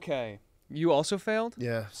 Okay. You also failed?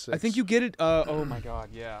 Yeah, 6. I think you get it. Oh, my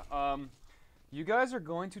God. Yeah. You guys are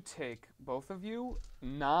going to take, both of you,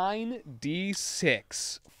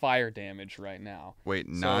 9d6 fire damage right now. Wait,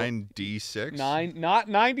 So, 9d6? 9, not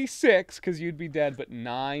 96, because you'd be dead, but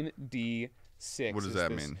 9d6. What does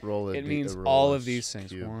that mean? Roll a It D- means roll all a of these things.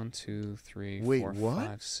 cube. 1, 2, 3, Wait, 4, what?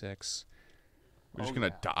 5, 6. We're just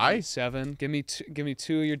gonna die? 7. Give me 2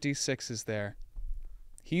 of your d6s there.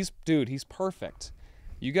 He's perfect.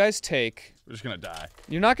 You guys take. We're just gonna die.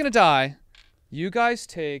 You're not gonna die. You guys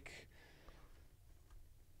take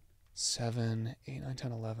 7, 8, 9,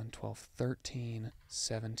 10, 11, 12, 13,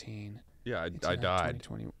 17. Yeah, 18, I 19, died.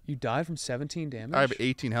 20, 20. You died from 17 damage? I have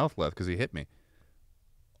 18 health left because he hit me.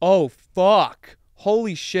 Oh, fuck.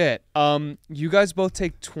 Holy shit. You guys both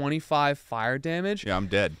take 25 fire damage. Yeah, I'm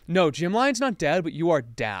dead. No, Jim Lion's not dead, but you are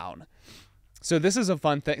down. So this is a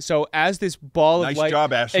fun thing. So as this ball Nice of light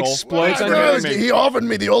job, asshole. explodes on Well, you, He offered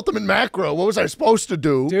me the ultimate macro. What was I supposed to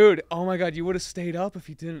do? dude, oh my God, you would have stayed up if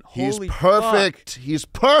you didn't. He's Holy perfect. fuck. He's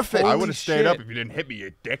perfect. I Holy would have stayed shit. up if you didn't hit me,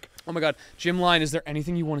 you dick. Oh my God, Jim Lion, is there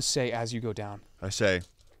anything you want to say as you go down? I say,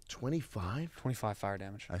 25? 25 fire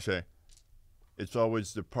damage. It's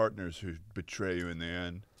always the partners who betray you in the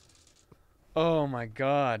end. Oh my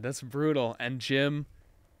God, that's brutal. And Jim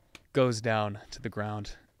goes down to the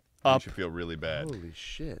ground. I Up, should feel really bad. Holy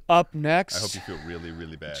shit. up next. I hope you feel really,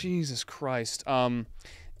 really bad. Jesus Christ. Elon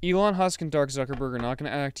Husk and Dark Zuckerberg are not going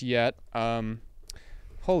to act yet.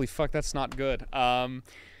 Holy fuck, that's not good.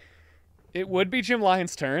 It would be Jim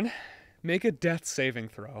Lyon's turn. Make a death saving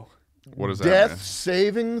throw. What is that? Death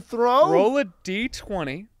saving throw? Roll a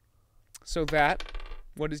d20. So that,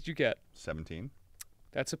 what did you get? 17.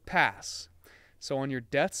 That's a pass. So on your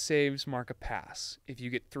death saves, mark a pass. If you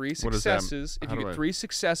get 3 What is that? successes, if How you do get I- 3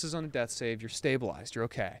 successes on a death save, you're stabilized. You're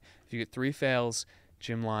okay. If you get 3 fails,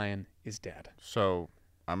 Jim Lyon is dead. So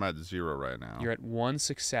I'm at 0 right now. You're at 1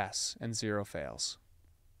 success and 0 fails.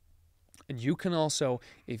 And you can also,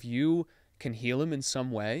 if you can heal him in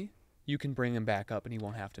some way, you can bring him back up and he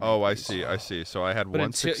won't have to. Oh, make I these. see. I see. So I had But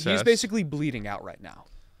one success. he's basically bleeding out right now.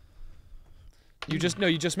 You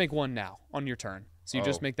just make one now on your turn. So you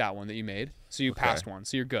just Oh. make that one that you made. So you passed one.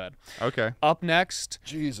 So you're good. Okay. Up next,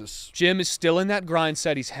 Jesus. Jim is still in that grind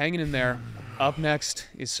set. He's hanging in there. Up next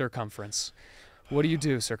is Circumference. What do you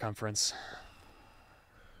do, Circumference?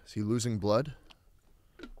 Is he losing blood?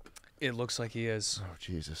 It looks like he is. Oh,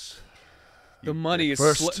 Jesus. The money is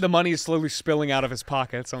First- the money is slowly spilling out of his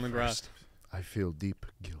pockets on the ground. I feel deep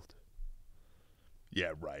guilt.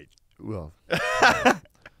 Yeah, right. Well, I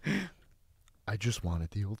just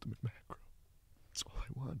wanted the ultimate macro. That's all I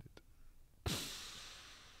wanted.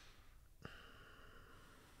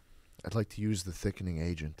 I'd like to use the thickening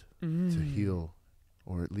agent to heal,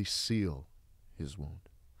 or at least seal, his wound.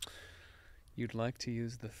 You'd like to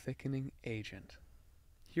use the thickening agent.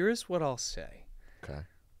 Here's what I'll say. Okay.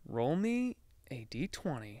 Roll me a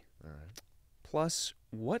d20 All right. plus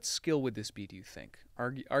what skill would this be, do you think?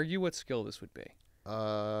 Argue what skill this would be.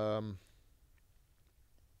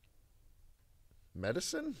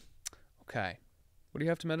 Medicine? Okay. What do you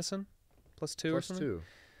have to medicine? Plus 2 or Plus something? 2.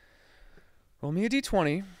 Roll me a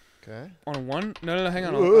d20 Okay. on a 1. No, hang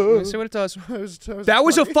on. Let me see what it does. That That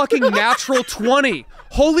was a fucking natural 20.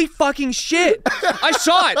 Holy fucking shit. I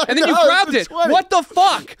saw it, and then you No, it was grabbed a it. 20. What the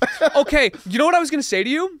fuck? Okay, you know what I was going to say to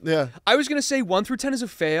you? Yeah. I was going to say 1 through 10 is a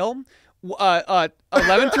fail.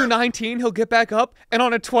 11 through 19, he'll get back up, and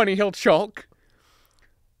on a 20, he'll choke.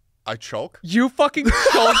 I choke. You fucking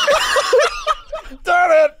choke.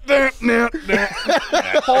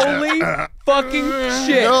 Holy fucking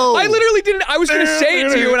shit. No. I literally didn't. I was going to say it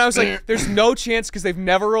to you, and I was like, there's no chance because they've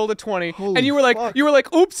never rolled a 20. Holy and you were fuck.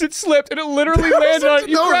 like, oops, it slipped, and it literally landed on it.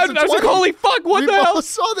 You No, grabbed it's it. a I was like, 20. holy fuck, what We the hell? both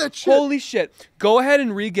saw that shit. Holy shit. Go ahead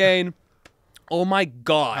and regain. Oh my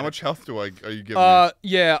god. How much health are you giving me?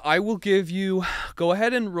 Yeah, I will give you. Go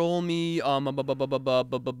ahead and roll me. You got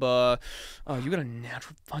a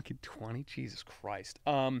natural fucking 20. Jesus Christ.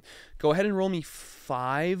 Go ahead and roll me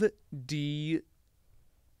 5d.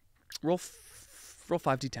 Roll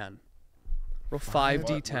 5d10. Roll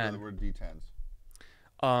 5d10. What are D10s?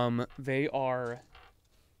 They are.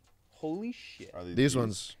 Holy shit. Are These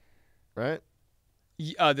ones, right?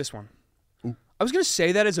 This one. I was gonna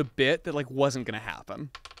say that as a bit that like wasn't gonna happen.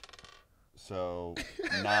 So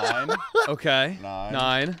 9 Okay.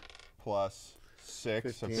 9 plus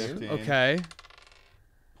 6, so 15. 15. Okay.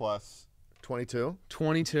 Plus 22.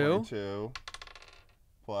 22. 22.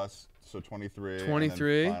 Plus, so 23. and then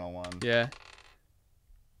 23. Final one. Yeah.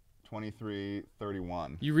 23,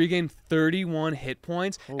 31. You regain 31 hit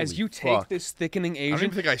points as Holy you take fuck. this thickening I don't even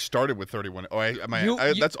agent. think I started with 31. Oh,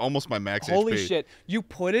 You- that's almost my max Holy HP. shit. You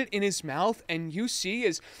put it in his mouth, and you see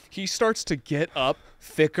as he starts to get up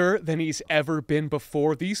thicker than he's ever been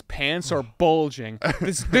before. These pants are bulging.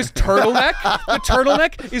 This turtleneck, the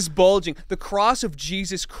turtleneck is bulging. The cross of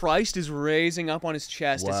Jesus Christ is raising up on his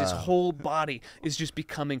chest as his Wow. whole body is just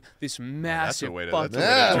becoming this That's a massive way to fucking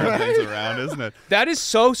turn things around, isn't it? That is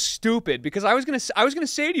so stupid because I was gonna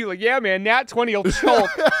say to you like, yeah, man, nat 20 will choke.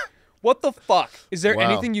 What the fuck? Is there Wow.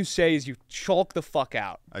 anything you say as you choke the fuck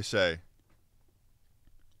out? I say,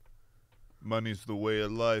 money's the way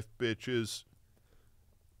of life, bitches.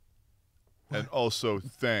 And also,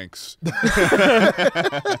 thanks.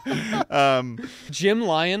 Jim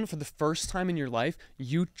Lyon, for the first time in your life,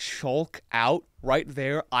 you choke out right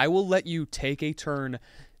there. I will let you take a turn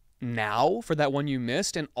now for that one you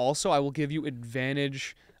missed, and also I will give you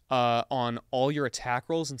advantage on all your attack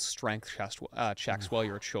rolls and strength checks while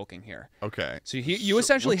you're choking here. Okay. So you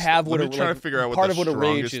essentially have let what me try to figure out what part the of what a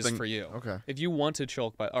rage strongest is thing- for you. Okay. If you want to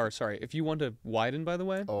choke if you want to widen, by the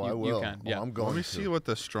way, Oh, I you will. can. Oh, Yeah. I'm going Let me to. see what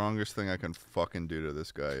the strongest thing I can fucking do to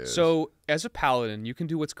this guy is. So, as a paladin, you can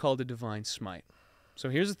do what's called a divine smite. So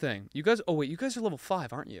here's the thing. You guys are level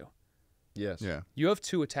 5, aren't you? Yes. yeah. You have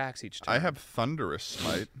 2 attacks each turn. I have Thunderous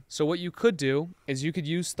Smite. So what you could do is you could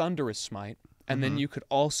use Thunderous Smite, and then you could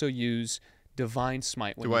also use Divine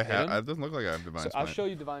Smite when Do you I hit have? him. It doesn't look like I have Divine So Smite. I'll show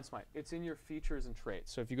you Divine Smite. It's in your features and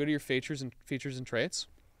traits. So if you go to your features and traits,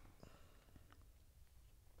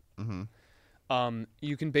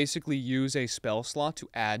 you can basically use a spell slot to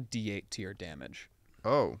add D8 to your damage.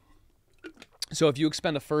 Oh. So if you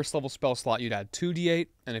expend a first level spell slot, you'd add 2d8,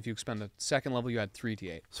 and if you expend a second level, you add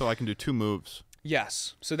 3d8. So I can do 2 moves.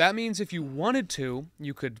 Yes. So that means if you wanted to,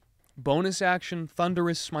 you could bonus action,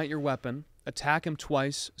 Thunderous Smite your weapon, attack him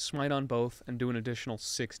twice, smite on both, and do an additional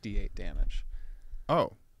 6d8 damage.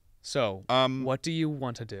 Oh. So, what do you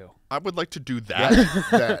want to do? I would like to do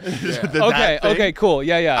that. Okay, cool.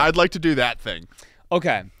 Yeah. I'd like to do that thing.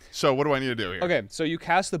 Okay. So what do I need to do here? Okay, so you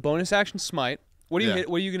cast the bonus action smite. What are you Yeah.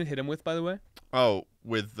 what are you going to hit him with, by the way? Oh,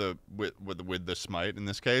 with the smite in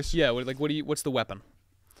this case? Yeah, what's the weapon?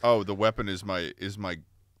 Oh, the weapon is my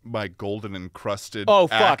golden encrusted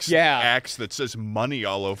axe, axe that says money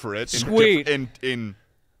all over it. Sweet. In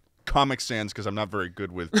Comic Sans, because I'm not very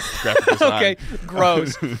good with graphic design. Okay,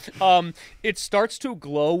 gross. It starts to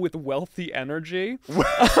glow with wealthy energy.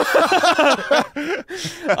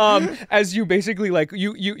 As you basically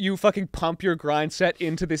you fucking pump your grind set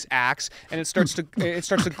into this axe, and it starts to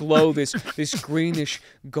glow this greenish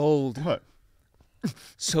gold. What?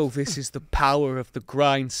 So this is the power of the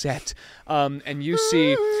grind set. And you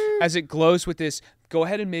see, as it glows with this, go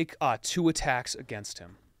ahead and make 2 attacks against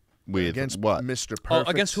him. Against what? Mr. Perfect. Oh,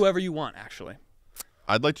 against whoever you want, actually.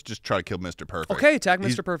 I'd like to just try to kill Mr. Perfect. Okay, attack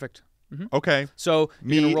Mr. Perfect. Okay. So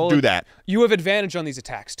you're gonna roll do that. You have advantage on these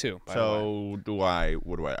attacks too. By the way. So do I?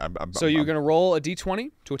 What do I? So you're gonna roll a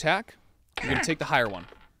d20 to attack. You're gonna take the higher one.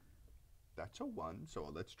 That's a 1. So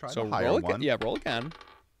let's try So the higher roll again. one. Yeah, roll again.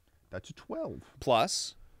 That's a 12.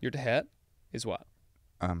 Plus your to hit is what?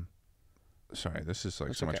 Sorry, this is like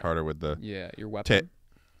That's so much okay. harder with the Your weapon.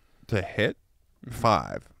 to hit Mm-hmm.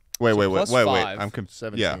 5. Wait. plus 5. I'm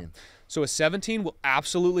 17. Yeah. So a 17 will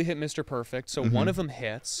absolutely hit Mr. Perfect. So one of them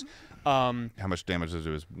hits. How much damage does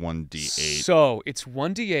it? Is 1d8. So it's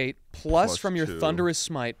 1d8 plus from your 2. Thunderous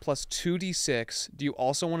Smite plus 2d6. Do you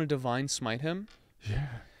also want to Divine Smite him? Yeah.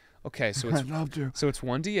 Okay, so it's I'd love to. so it's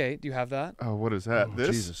 1d8. Do you have that? Oh, what is that? This?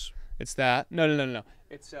 Jesus. It's that. No.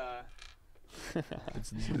 It's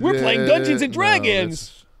We're playing Dungeons and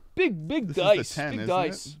Dragons. Big This dice. is the 10, big isn't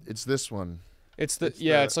dice. it? It's this one. It's the It's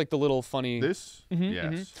it's like the little funny. This?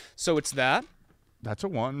 Yes. So it's that. That's a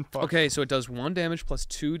 1. Fuck. Okay, so it does 1 damage plus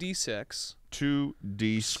 2d6.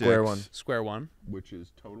 2d6. Square one. Square one. Which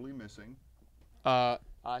is totally missing. I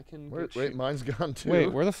can. Wait, mine's gone too.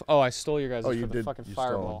 Wait, where the? I stole your guys' Oh, for you the did. fucking You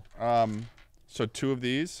fireball. So 2 of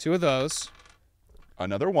these. 2 of those.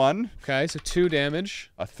 Another 1. Okay, so 2 damage.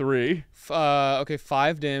 A 3. Okay,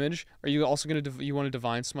 5 damage. Are you also gonna you want to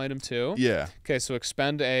Divine Smite him too? Yeah. Okay, so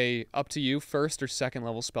expend a up to you first or second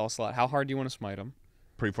level spell slot. How hard do you want to smite him?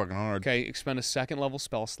 Pretty fucking hard. Okay, expend a second level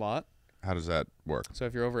spell slot. How does that work? So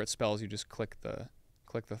if you're over at spells, you just click the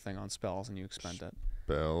thing on spells and you expend it.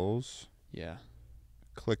 Spells. Yeah.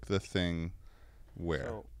 Click the thing where?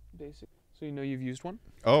 So basic. So you know you've used one.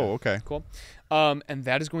 Oh, okay. Cool. And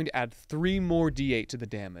that is going to add 3 more d8 to the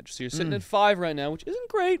damage. So you're sitting at 5 right now, which isn't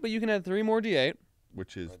great, but you can add 3 more d8.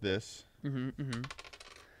 Which is this.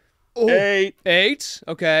 Oh. 8.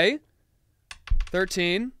 Okay.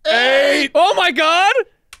 13. 8. Oh my God.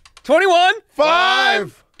 21.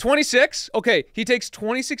 5. 26. Okay, he takes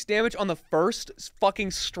 26 damage on the first fucking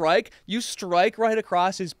strike. You strike right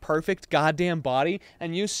across his perfect goddamn body,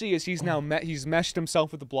 and you see as he's now he's meshed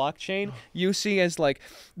himself with the blockchain. You see as like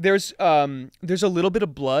there's a little bit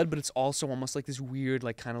of blood, but it's also almost like this weird,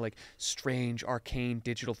 like kind of like strange arcane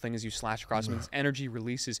digital thing as you slash across him. And his energy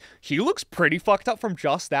releases. He looks pretty fucked up from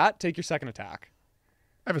just that. Take your second attack.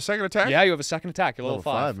 I have a second attack? Yeah, you have a second attack. You're level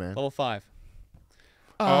Level 5, man. Level 5.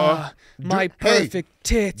 My perfect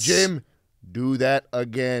tits. Jim, do that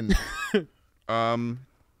again.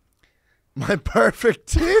 My My perfect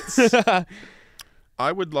tits.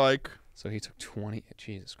 I would like So he took 20.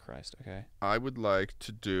 Jesus Christ. Okay. I would like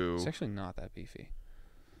to do It's actually not that beefy.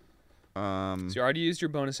 um So you already used your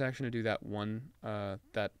bonus action to do that one,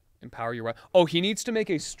 that empower your weapon. Oh, he needs to make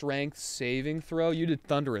a strength saving throw. You did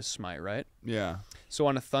Thunderous Smite, right? yeah. So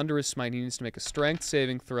on a Thunderous Smite, he needs to make a strength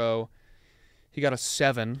saving throw. He got a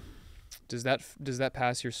 7. Does that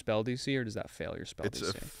pass your spell DC or does that fail your spell It's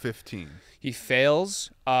DC? a 15. He fails.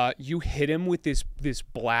 You hit him with this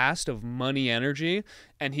blast of money energy,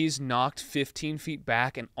 and he's knocked 15 feet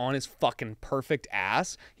back and on his fucking perfect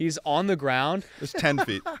ass. He's on the ground. It's 10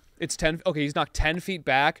 feet. It's 10. Okay, he's knocked 10 feet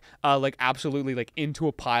back, like absolutely like into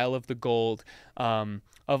a pile of the gold of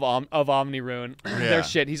Omnirune. Yeah. There's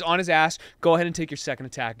shit. He's on his ass. Go ahead and take your second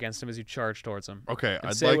attack against him as you charge towards him. Okay,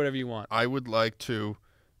 And I'd say like whatever you want. I would like to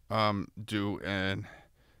do an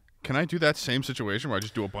can I do that same situation where I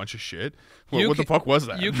just do a bunch of shit? What the fuck was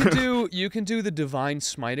that? You can do the Divine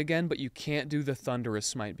Smite again, but you can't do the Thunderous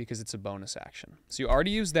Smite because it's a bonus action. So you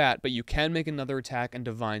already used that, but you can make another attack and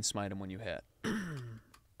Divine Smite him when you hit.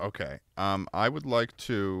 Okay. I would like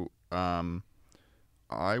to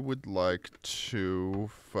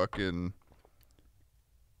fucking.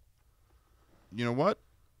 You know what?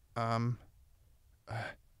 I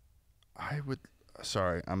would.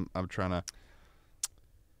 Sorry, I'm trying to.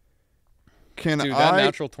 Dude, that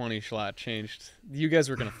natural 20 Schlatt changed. You guys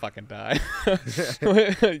were gonna fucking die.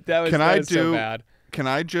 that was so bad. Can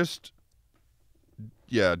I just?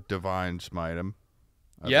 Yeah, divine smite him.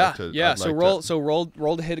 Yeah. Roll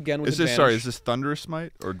to hit again with advantage. Is this thunderous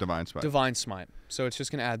smite or divine smite? Divine smite. So it's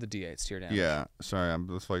just gonna add the d8s to your damage. Yeah. Sorry, I'm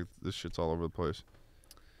just like this shit's all over the place.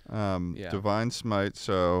 Divine smite.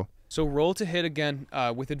 So roll to hit again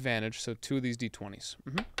with advantage. So 2 of these d20s.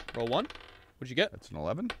 Roll 1. What'd you get? That's an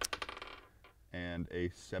 11. And a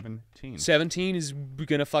 17. 17 is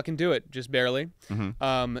gonna fucking do it, just barely.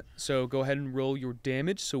 Mm-hmm. So go ahead and roll your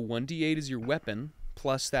damage. So 1d8 is your weapon,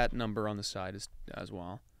 plus that number on the side as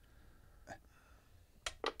well.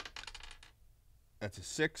 That's a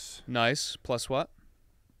 6. Nice. Plus what?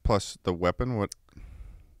 Plus the weapon. What?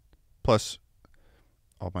 Plus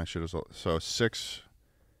all my shit is so 6,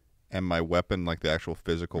 and my weapon, like the actual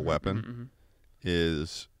physical weapon,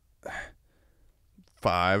 is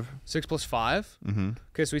 5. 6 plus 5? Mm-hmm.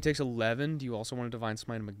 Okay, so he takes 11. Do you also want to divine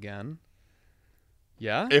smite him again?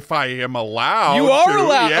 Yeah? If I am allowed. You are to,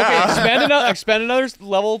 allowed. Yeah. Okay, expend another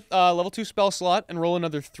level 2 spell slot and roll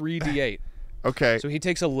another 3d8. Okay. So he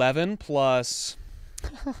takes 11 plus.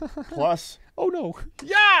 Plus. Oh no.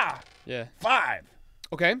 Yeah. Yeah. 5.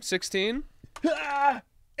 Okay, 16.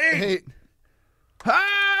 8.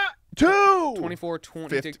 2. 24,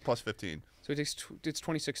 20. Plus 15. So he takes. It's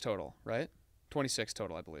 26 total, right? 26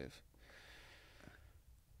 total, I believe.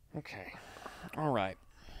 Okay. All right.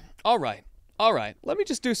 Let me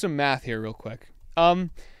just do some math here real quick.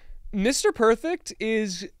 Mr. Perfect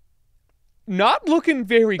is not looking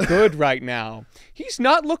very good right now. He's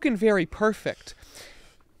not looking very perfect.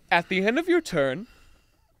 At the end of your turn,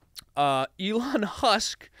 Elon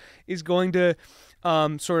Husk is going to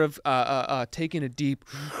sort of take in a deep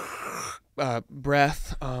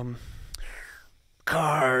breath.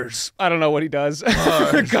 Cars. I don't know what he does.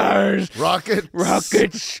 Cars.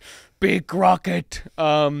 Rockets. Big rocket.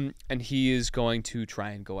 And he is going to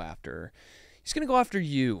try and go after. He's going to go after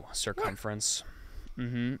you, Circumference.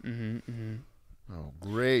 Oh,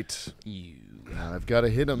 great. You. I've got to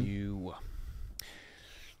hit him. You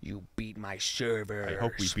beat my server. I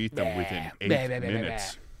hope we beat them within 8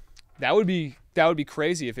 minutes. That would be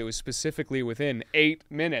crazy if it was specifically within 8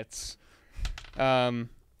 minutes.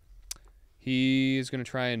 He is going to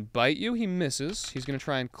try and bite you. He misses. He's going to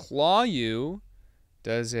try and claw you.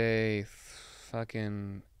 Does a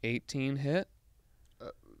fucking 18 hit?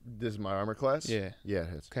 This is my armor class? Yeah. Yeah, it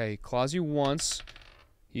hits. Okay, he claws you once.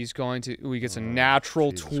 He's going to... Ooh, he gets a natural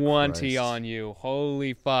Jesus 20 Christ. on you.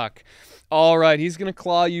 Holy fuck. All right, he's going to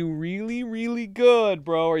claw you really, really good,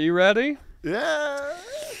 bro. Are you ready? Yeah.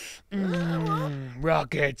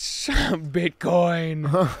 Rockets. Bitcoin.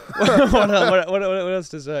 what else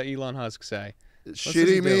does Elon Husk say?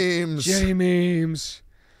 Shitty memes. Shitty memes.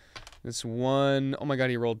 This one... Oh my god,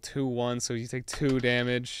 he rolled 2 1s, so you take 2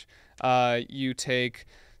 damage. You take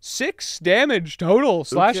 6 damage total.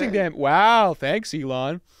 Slashing damage. Wow, thanks,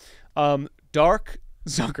 Elon. Dark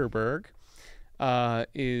Zuckerberg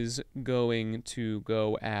is going to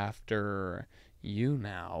go after you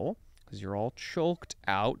now, because you're all choked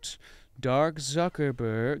out. Dark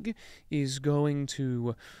Zuckerberg is going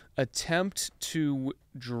to attempt to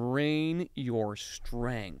drain your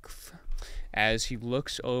strength as he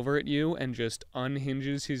looks over at you and just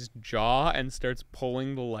unhinges his jaw and starts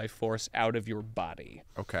pulling the life force out of your body.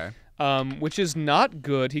 Okay. Which is not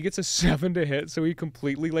good. He gets a 7 to hit, so he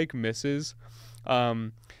completely, like, misses.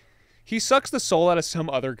 He sucks the soul out of some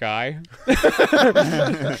other guy.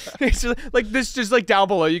 It's just like down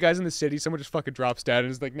below you guys in the city, someone just fucking drops dead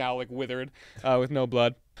and is like now like withered with no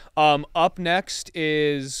blood. Up next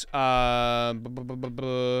is oh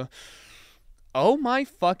my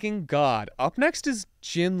fucking god. Up next is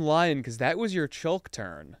Jin Lion, because that was your chulk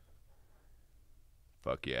turn.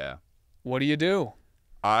 Fuck yeah. What do you do?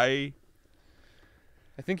 I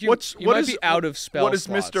think you might be out of spell What does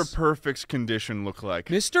slots. Mr. Perfect's condition look like?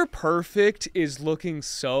 Mr. Perfect is looking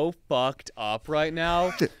so fucked up right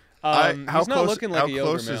now. He's not looking like a yogurt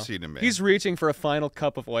close mill. is he to me? He's reaching for a final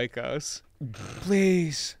cup of Oikos.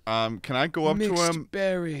 Please. Can I go up to Mixed him?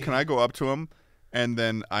 berry. Can I go up to him? And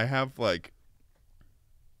then I have like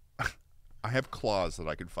I have claws that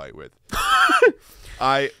I could fight with.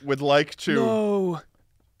 I would like to No.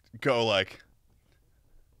 go like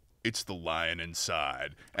it's the lion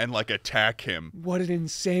inside, and like attack him. What an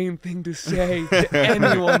insane thing to say to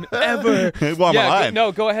anyone ever. Well, I'm a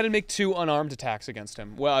lion. Go ahead and make 2 unarmed attacks against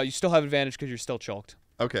him. Well, you still have advantage because you're still choked.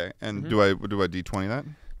 Okay, and do I D20 that?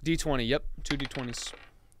 D20, yep. 2 D20s.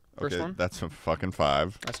 First one. That's a fucking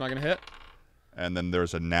 5. That's not going to hit. And then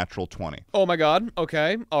there's a natural 20. Oh my god.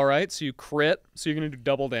 Okay. All right. So you crit. So you're going to do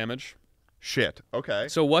double damage. Shit. Okay.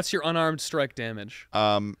 So what's your unarmed strike damage?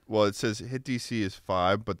 Well, it says hit DC is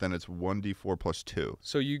 5, but then it's 1d4 plus 2.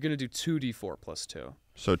 So you're going to do 2d4 plus 2.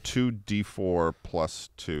 So 2d4 plus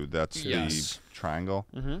 2. That's Yes. the triangle.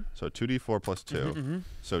 Mm-hmm. So 2d4 plus 2. Mm-hmm.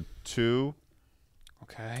 So 2.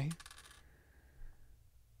 Okay.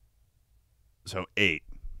 So 8.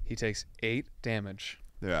 He takes 8 damage.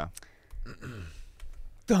 Yeah.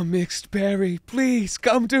 The mixed berry, please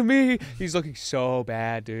come to me. He's looking so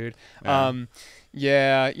bad, dude. Yeah.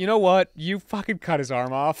 Yeah, you know what? You fucking cut his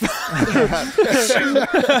arm off. He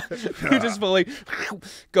just fully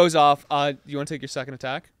goes off. You want to take your second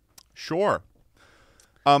attack? Sure.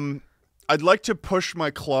 I'd like to push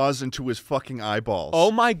my claws into his fucking eyeballs.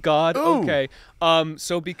 Oh my god. Ooh. Okay.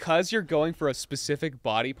 So because you're going for a specific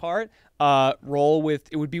body part, roll with,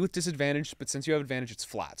 it would be with disadvantage, but since you have advantage, it's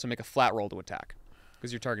flat. So make a flat roll to attack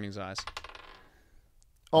because you're targeting his eyes.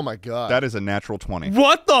 Oh my god. That is a natural 20.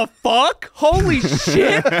 What the fuck? Holy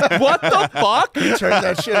shit! What the fuck? Turn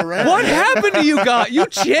that shit around. What happened to you guys? You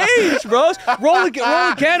changed, bros. Roll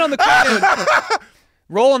again on the crit damage.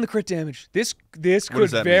 Roll on the crit damage. This could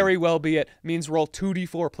does that very well be it. Means roll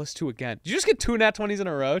 2d4 plus 2 again. Did you just get 2 nat 20s in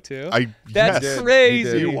a row too? That's yes.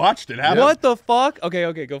 crazy. He You watched it happen. What the fuck?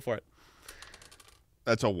 Okay, go for it.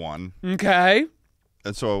 That's a 1. Okay.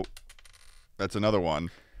 And so that's another 1.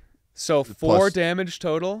 So 4 Plus- damage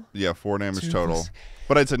total. Yeah, 4 damage 2 total. plus-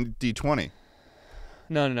 But it's a D20.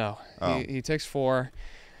 No. Oh. He takes 4.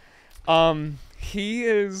 He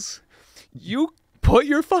is. You put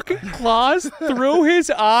your fucking claws through his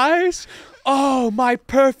eyes. Oh, my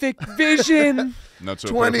perfect vision. Not so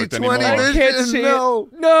 20/20 perfect anymore. I can't see no.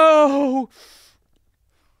 it. No.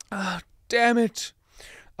 Damn it.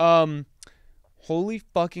 Holy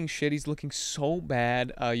fucking shit, he's looking so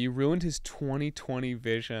bad. You ruined his 20/20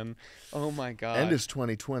 vision. Oh my god. And his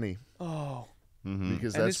 20/20 Oh.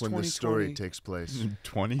 because And that's his when the story 20/20. takes place.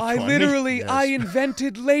 20. I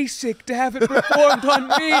invented LASIK to have it performed on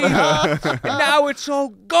me. And now it's all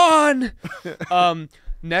gone.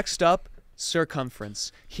 Next up,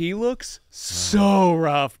 circumference. He looks so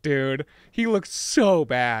rough, dude. He looks so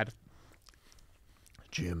bad.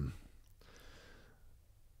 Jim.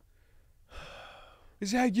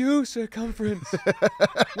 Is that you, circumference?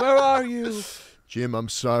 Where are you? Jim, I'm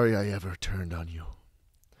sorry I ever turned on you.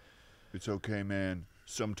 It's okay, man.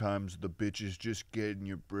 Sometimes the bitches just get in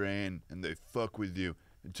your brain and they fuck with you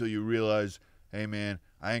until you realize, hey, man,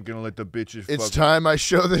 I ain't gonna let the bitches It's fuck time I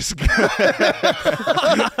show this guy.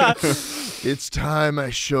 It's time I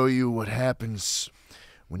show you what happens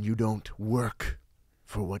when you don't work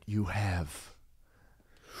for what you have.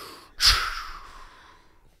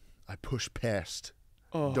 I push past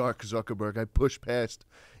Dark Zuckerberg. I push past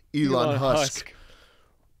Elon Husk.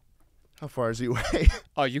 How far is he away?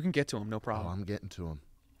 Oh, you can get to him, no Oh, problem. I'm getting to him.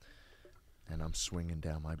 And I'm swinging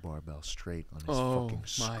down my barbell straight on his fucking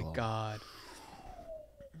skull. My god.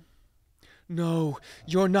 No,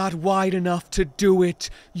 you're not wide enough to do it.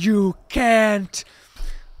 You can't.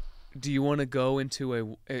 Do you want to go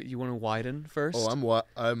into you want to widen first? Oh,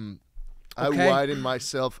 I Okay. widened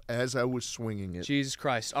myself as I was swinging it. Jesus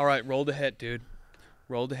Christ. All right, roll the hit, dude.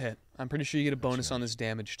 Roll the hit. I'm pretty sure you get a bonus on this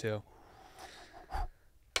damage, too.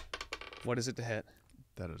 What is it to hit?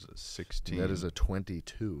 That is a 16. That is a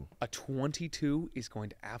 22. A 22 is going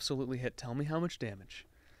to absolutely hit. Tell me how much damage.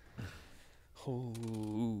 Oh,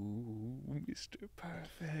 Mr.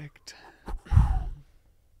 Perfect.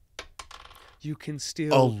 You can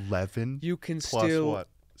still... 11? You can Plus still... what?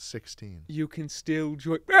 16. You can still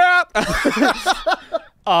join...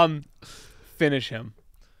 Finish him.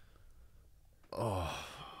 Oh,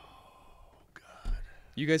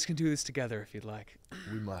 You guys can do this together if you'd like.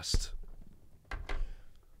 we must.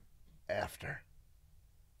 After.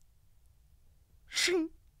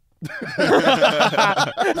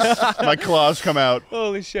 My claws come out.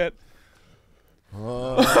 Holy shit.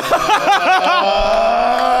 Oh.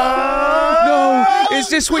 No! Is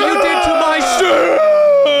this what you did to my son?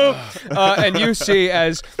 And you see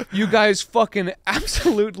as you guys fucking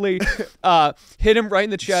absolutely hit him right in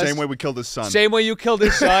the chest. Same way we killed his son. Same way you killed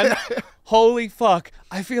his son. Holy fuck.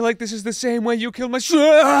 I feel like this is the same way you killed my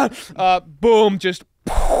son. Boom. Just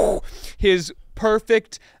his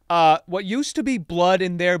Perfect, what used to be blood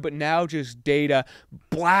in there, but now just data,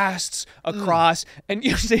 blasts across, and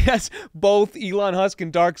you see as both Elon Musk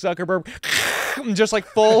and Dark Zuckerberg just like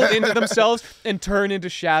fold into themselves and turn into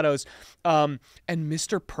shadows. And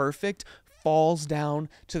Mr. Perfect falls down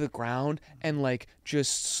to the ground and like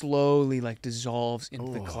just slowly like dissolves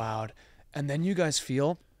into the cloud. And then you guys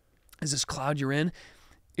feel as this cloud you're in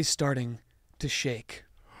is starting to shake.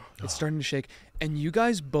 It's starting to shake. And you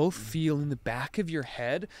guys both feel in the back of your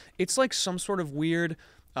head, it's like some sort of weird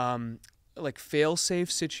like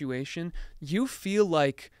fail-safe situation. You feel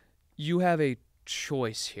like you have a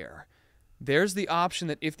choice here. There's the option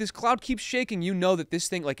that if this cloud keeps shaking, you know that this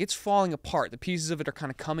thing, like, it's falling apart. The pieces of it are kind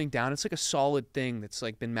of coming down. It's like a solid thing that's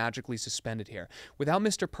like been magically suspended here. Without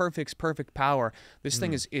Mr. Perfect's perfect power, this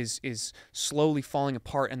thing is slowly falling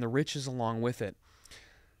apart, and the riches along with it.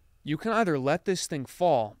 You can either let this thing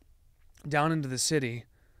fall down into the city,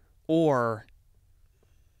 or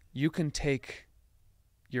you can take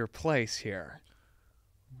your place here.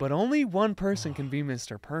 But only one person can be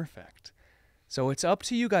Mr. Perfect. So it's up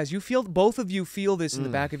to you guys. You feel, both of you feel this in the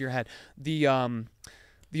back of your head. The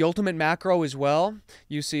ultimate macro as well,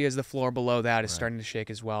 you see as the floor below that is starting to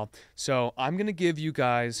shake as well. So I'm going to give you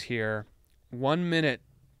guys here 1 minute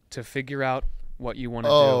to figure out what you want to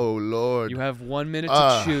do. Oh, Lord. You have 1 minute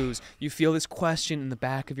to choose. You feel this question in the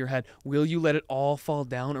back of your head. Will you let it all fall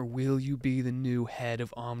down, or will you be the new head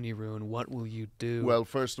of Omnirune? What will you do? Well,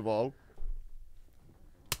 first of all,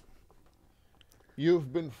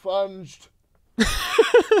 you've been funged.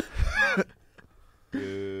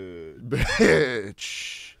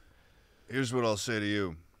 Bitch. Here's what I'll say to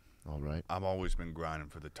you. All right. I've always been grinding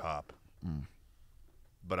for the top.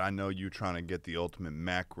 But I know you trying to get the ultimate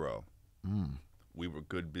macro. We were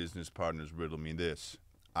good business partners, riddle me this.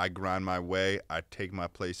 I grind my way, I take my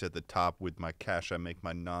place at the top with my cash, I make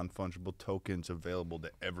my non-fungible tokens available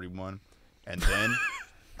to everyone, and then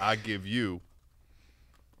I give you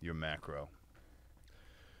your macro.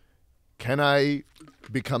 Can I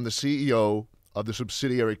become the CEO of the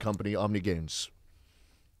subsidiary company Omni Games?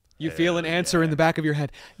 You feel an answer in the back of your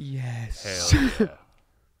head. Yes. Hell yeah.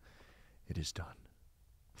 It is done.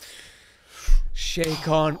 Shake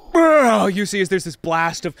on. You see as there's this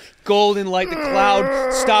blast of golden light. The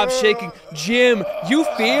cloud stops shaking. Jim, you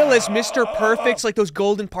feel as Mr. Perfect's, like those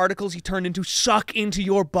golden particles he turned into, suck into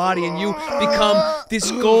your body, and you become this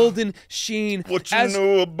golden sheen. What you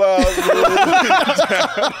know about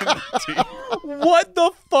What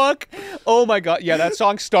the fuck? Oh my god. Yeah, that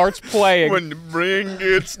song starts playing. When the brain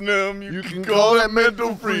gets numb, you can call that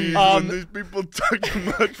mental freeze. When these people talk too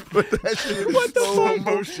much, but that shit is What the slow fuck?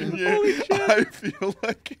 motion. Yeah, Holy shit. I feel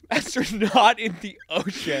like Astronaut in the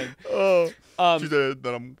ocean. she said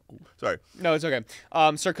that I'm sorry. No, it's okay.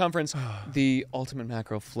 Circumference, the ultimate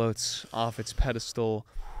macro floats off its pedestal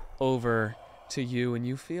over to you, and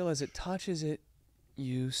you feel as it touches it,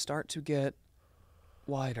 you start to get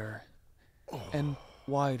wider and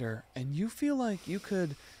wider, and you feel like you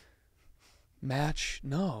could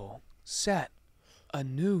set a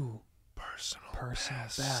new personal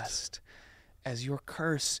best as your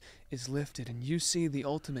curse is lifted, and you see the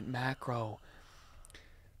ultimate macro.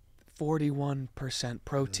 41%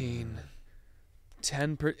 protein,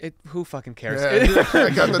 10%. Who fucking cares? Yeah, I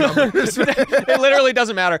got the numbers. It literally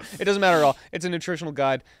doesn't matter. It doesn't matter at all. It's a nutritional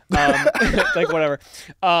guide. Like whatever.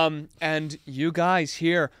 And you guys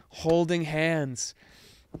here holding hands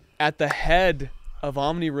at the head of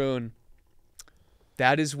Omnirune.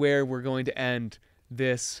 That is where we're going to end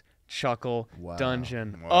this Chuckle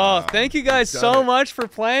Dungeon. Wow. Oh, thank you guys so much for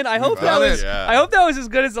playing. I hope that was I hope that was as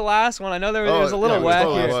good as the last one. I know there was a little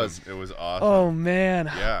wacky. It was awesome. Oh man.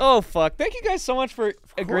 Yeah. Oh fuck. Thank you guys so much for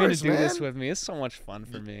agreeing to do this man. with me. It's so much fun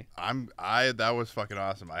for me. That was fucking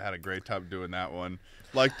awesome. I had a great time doing that one.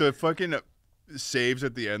 Like the fucking saves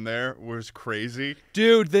at the end there was crazy.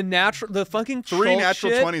 Dude, the fucking Three chulk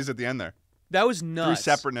natural shit, 20s at the end there. That was 3 nuts.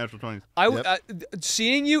 separate natural 20s.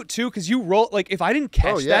 Seeing you too, because you roll, like, if I didn't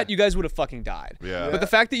catch that, you guys would have fucking died. Yeah. But the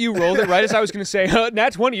fact that you rolled it right as I was going to say,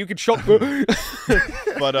 nat 20, you could choke. But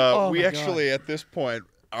we my actually, at this point,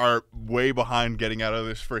 are way behind getting out of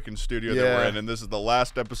this freaking studio that we're in. And this is the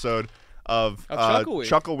last episode of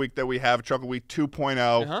Chuckle Week. that we have, Chuckle Week 2.0.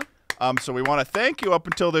 Uh-huh. So we want to thank you up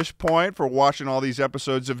until this point for watching all these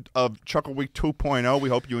episodes of Chuckle Week 2.0. We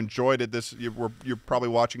hope you enjoyed it. You're probably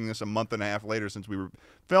watching this a month and a half later since we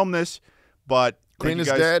filmed this, but Green is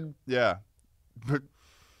guys, dead. Yeah.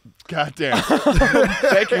 Goddamn.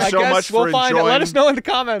 Thank you so much for enjoying. Let us know in the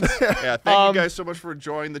comments. Yeah, thank you guys so much for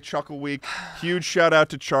enjoying the Chuckle Week. Huge shout out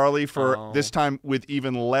to Charlie for this time with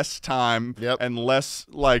even less time and less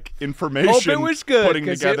information. Hope it was good, putting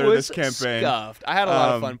together it was this campaign. Scuffed. I had a lot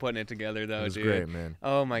of fun putting it together, though, It was dude. great, man.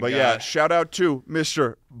 Oh my god. But yeah, shout out to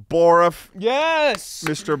Mr. Boref. Yes.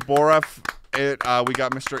 Mr. Boref. We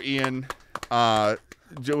got Mr. Ian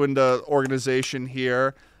doing the organization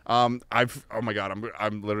here. Oh my god,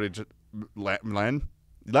 I'm literally just Len.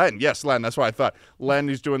 Yes, Len. That's what I thought. Len,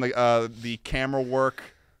 who's doing the camera work,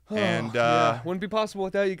 and wouldn't be possible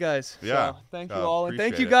without you guys. Yeah. So, thank you all, and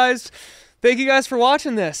thank appreciate you it. guys. Thank you guys for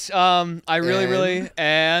watching this. I really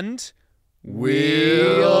and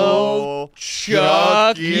we'll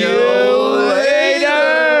chuck you later.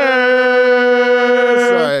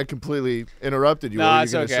 Sorry, I completely interrupted you. Nah, what were you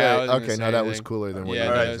it's gonna okay. say? I wasn't gonna Okay, say no, that was anything. cooler than what Yeah, you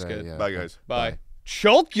no, were that was saying. good. Yeah. Bye, guys. Bye.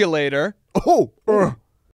 Chulk you later. Oh.